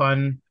was a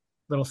fun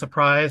little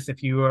surprise.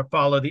 If you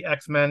follow the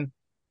X-Men,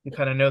 you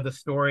kind of know the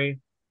story.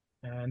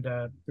 And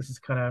this is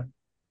kind of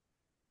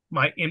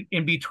my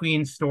in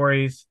between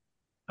stories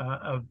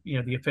of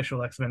the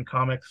official X-Men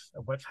comics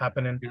of what's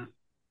happening. Yeah.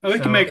 Oh, we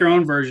can make our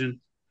own version.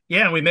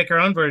 Yeah, we make our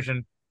own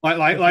version.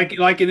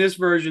 Like in this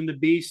version, the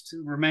Beast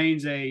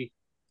remains a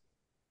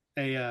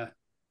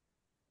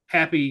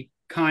happy,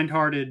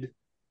 kind-hearted,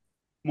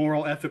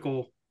 moral,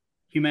 ethical,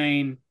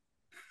 humane,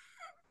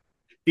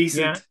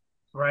 decent. Yeah,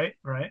 right.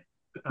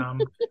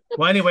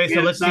 Well, anyway, so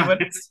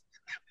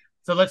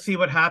let's see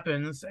what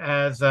happens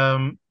as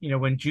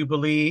when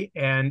Jubilee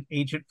and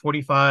Agent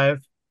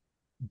 45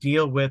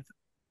 deal with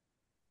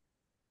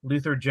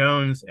Luther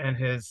Jones and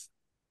his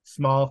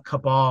small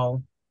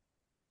cabal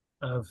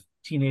of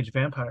teenage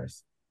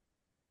vampires.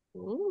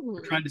 Ooh.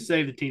 We're trying to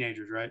save the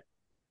teenagers, right?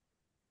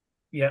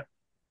 Yeah.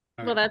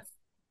 Well, that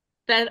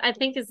I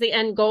think is the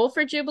end goal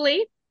for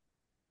Jubilee.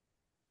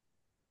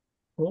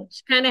 Cool.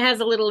 She kind of has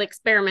a little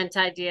experiment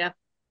idea.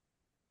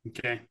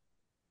 Okay.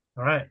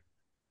 All right.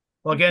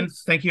 Well, again,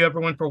 thank you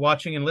everyone for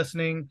watching and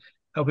listening.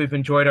 Hope you've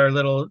enjoyed our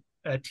little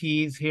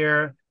tease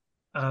here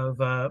of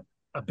a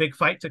big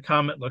fight to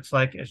come. It looks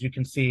like, as you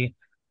can see,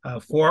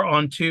 4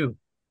 on 2,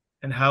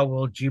 and how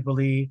will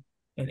Jubilee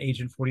and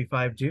Agent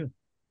 45 do?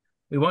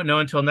 We won't know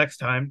until next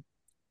time.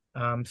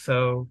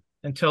 So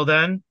until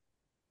then,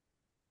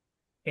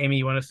 Amy,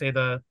 you want to say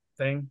the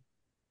thing?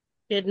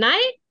 Good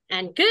night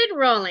and good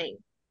rolling.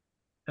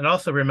 And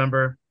also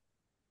remember,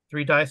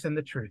 3 dice and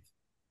the truth.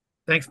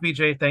 Thanks,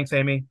 BJ. Thanks,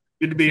 Amy.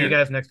 Good to be here. See you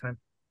guys next time.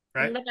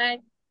 Right. Bye-bye.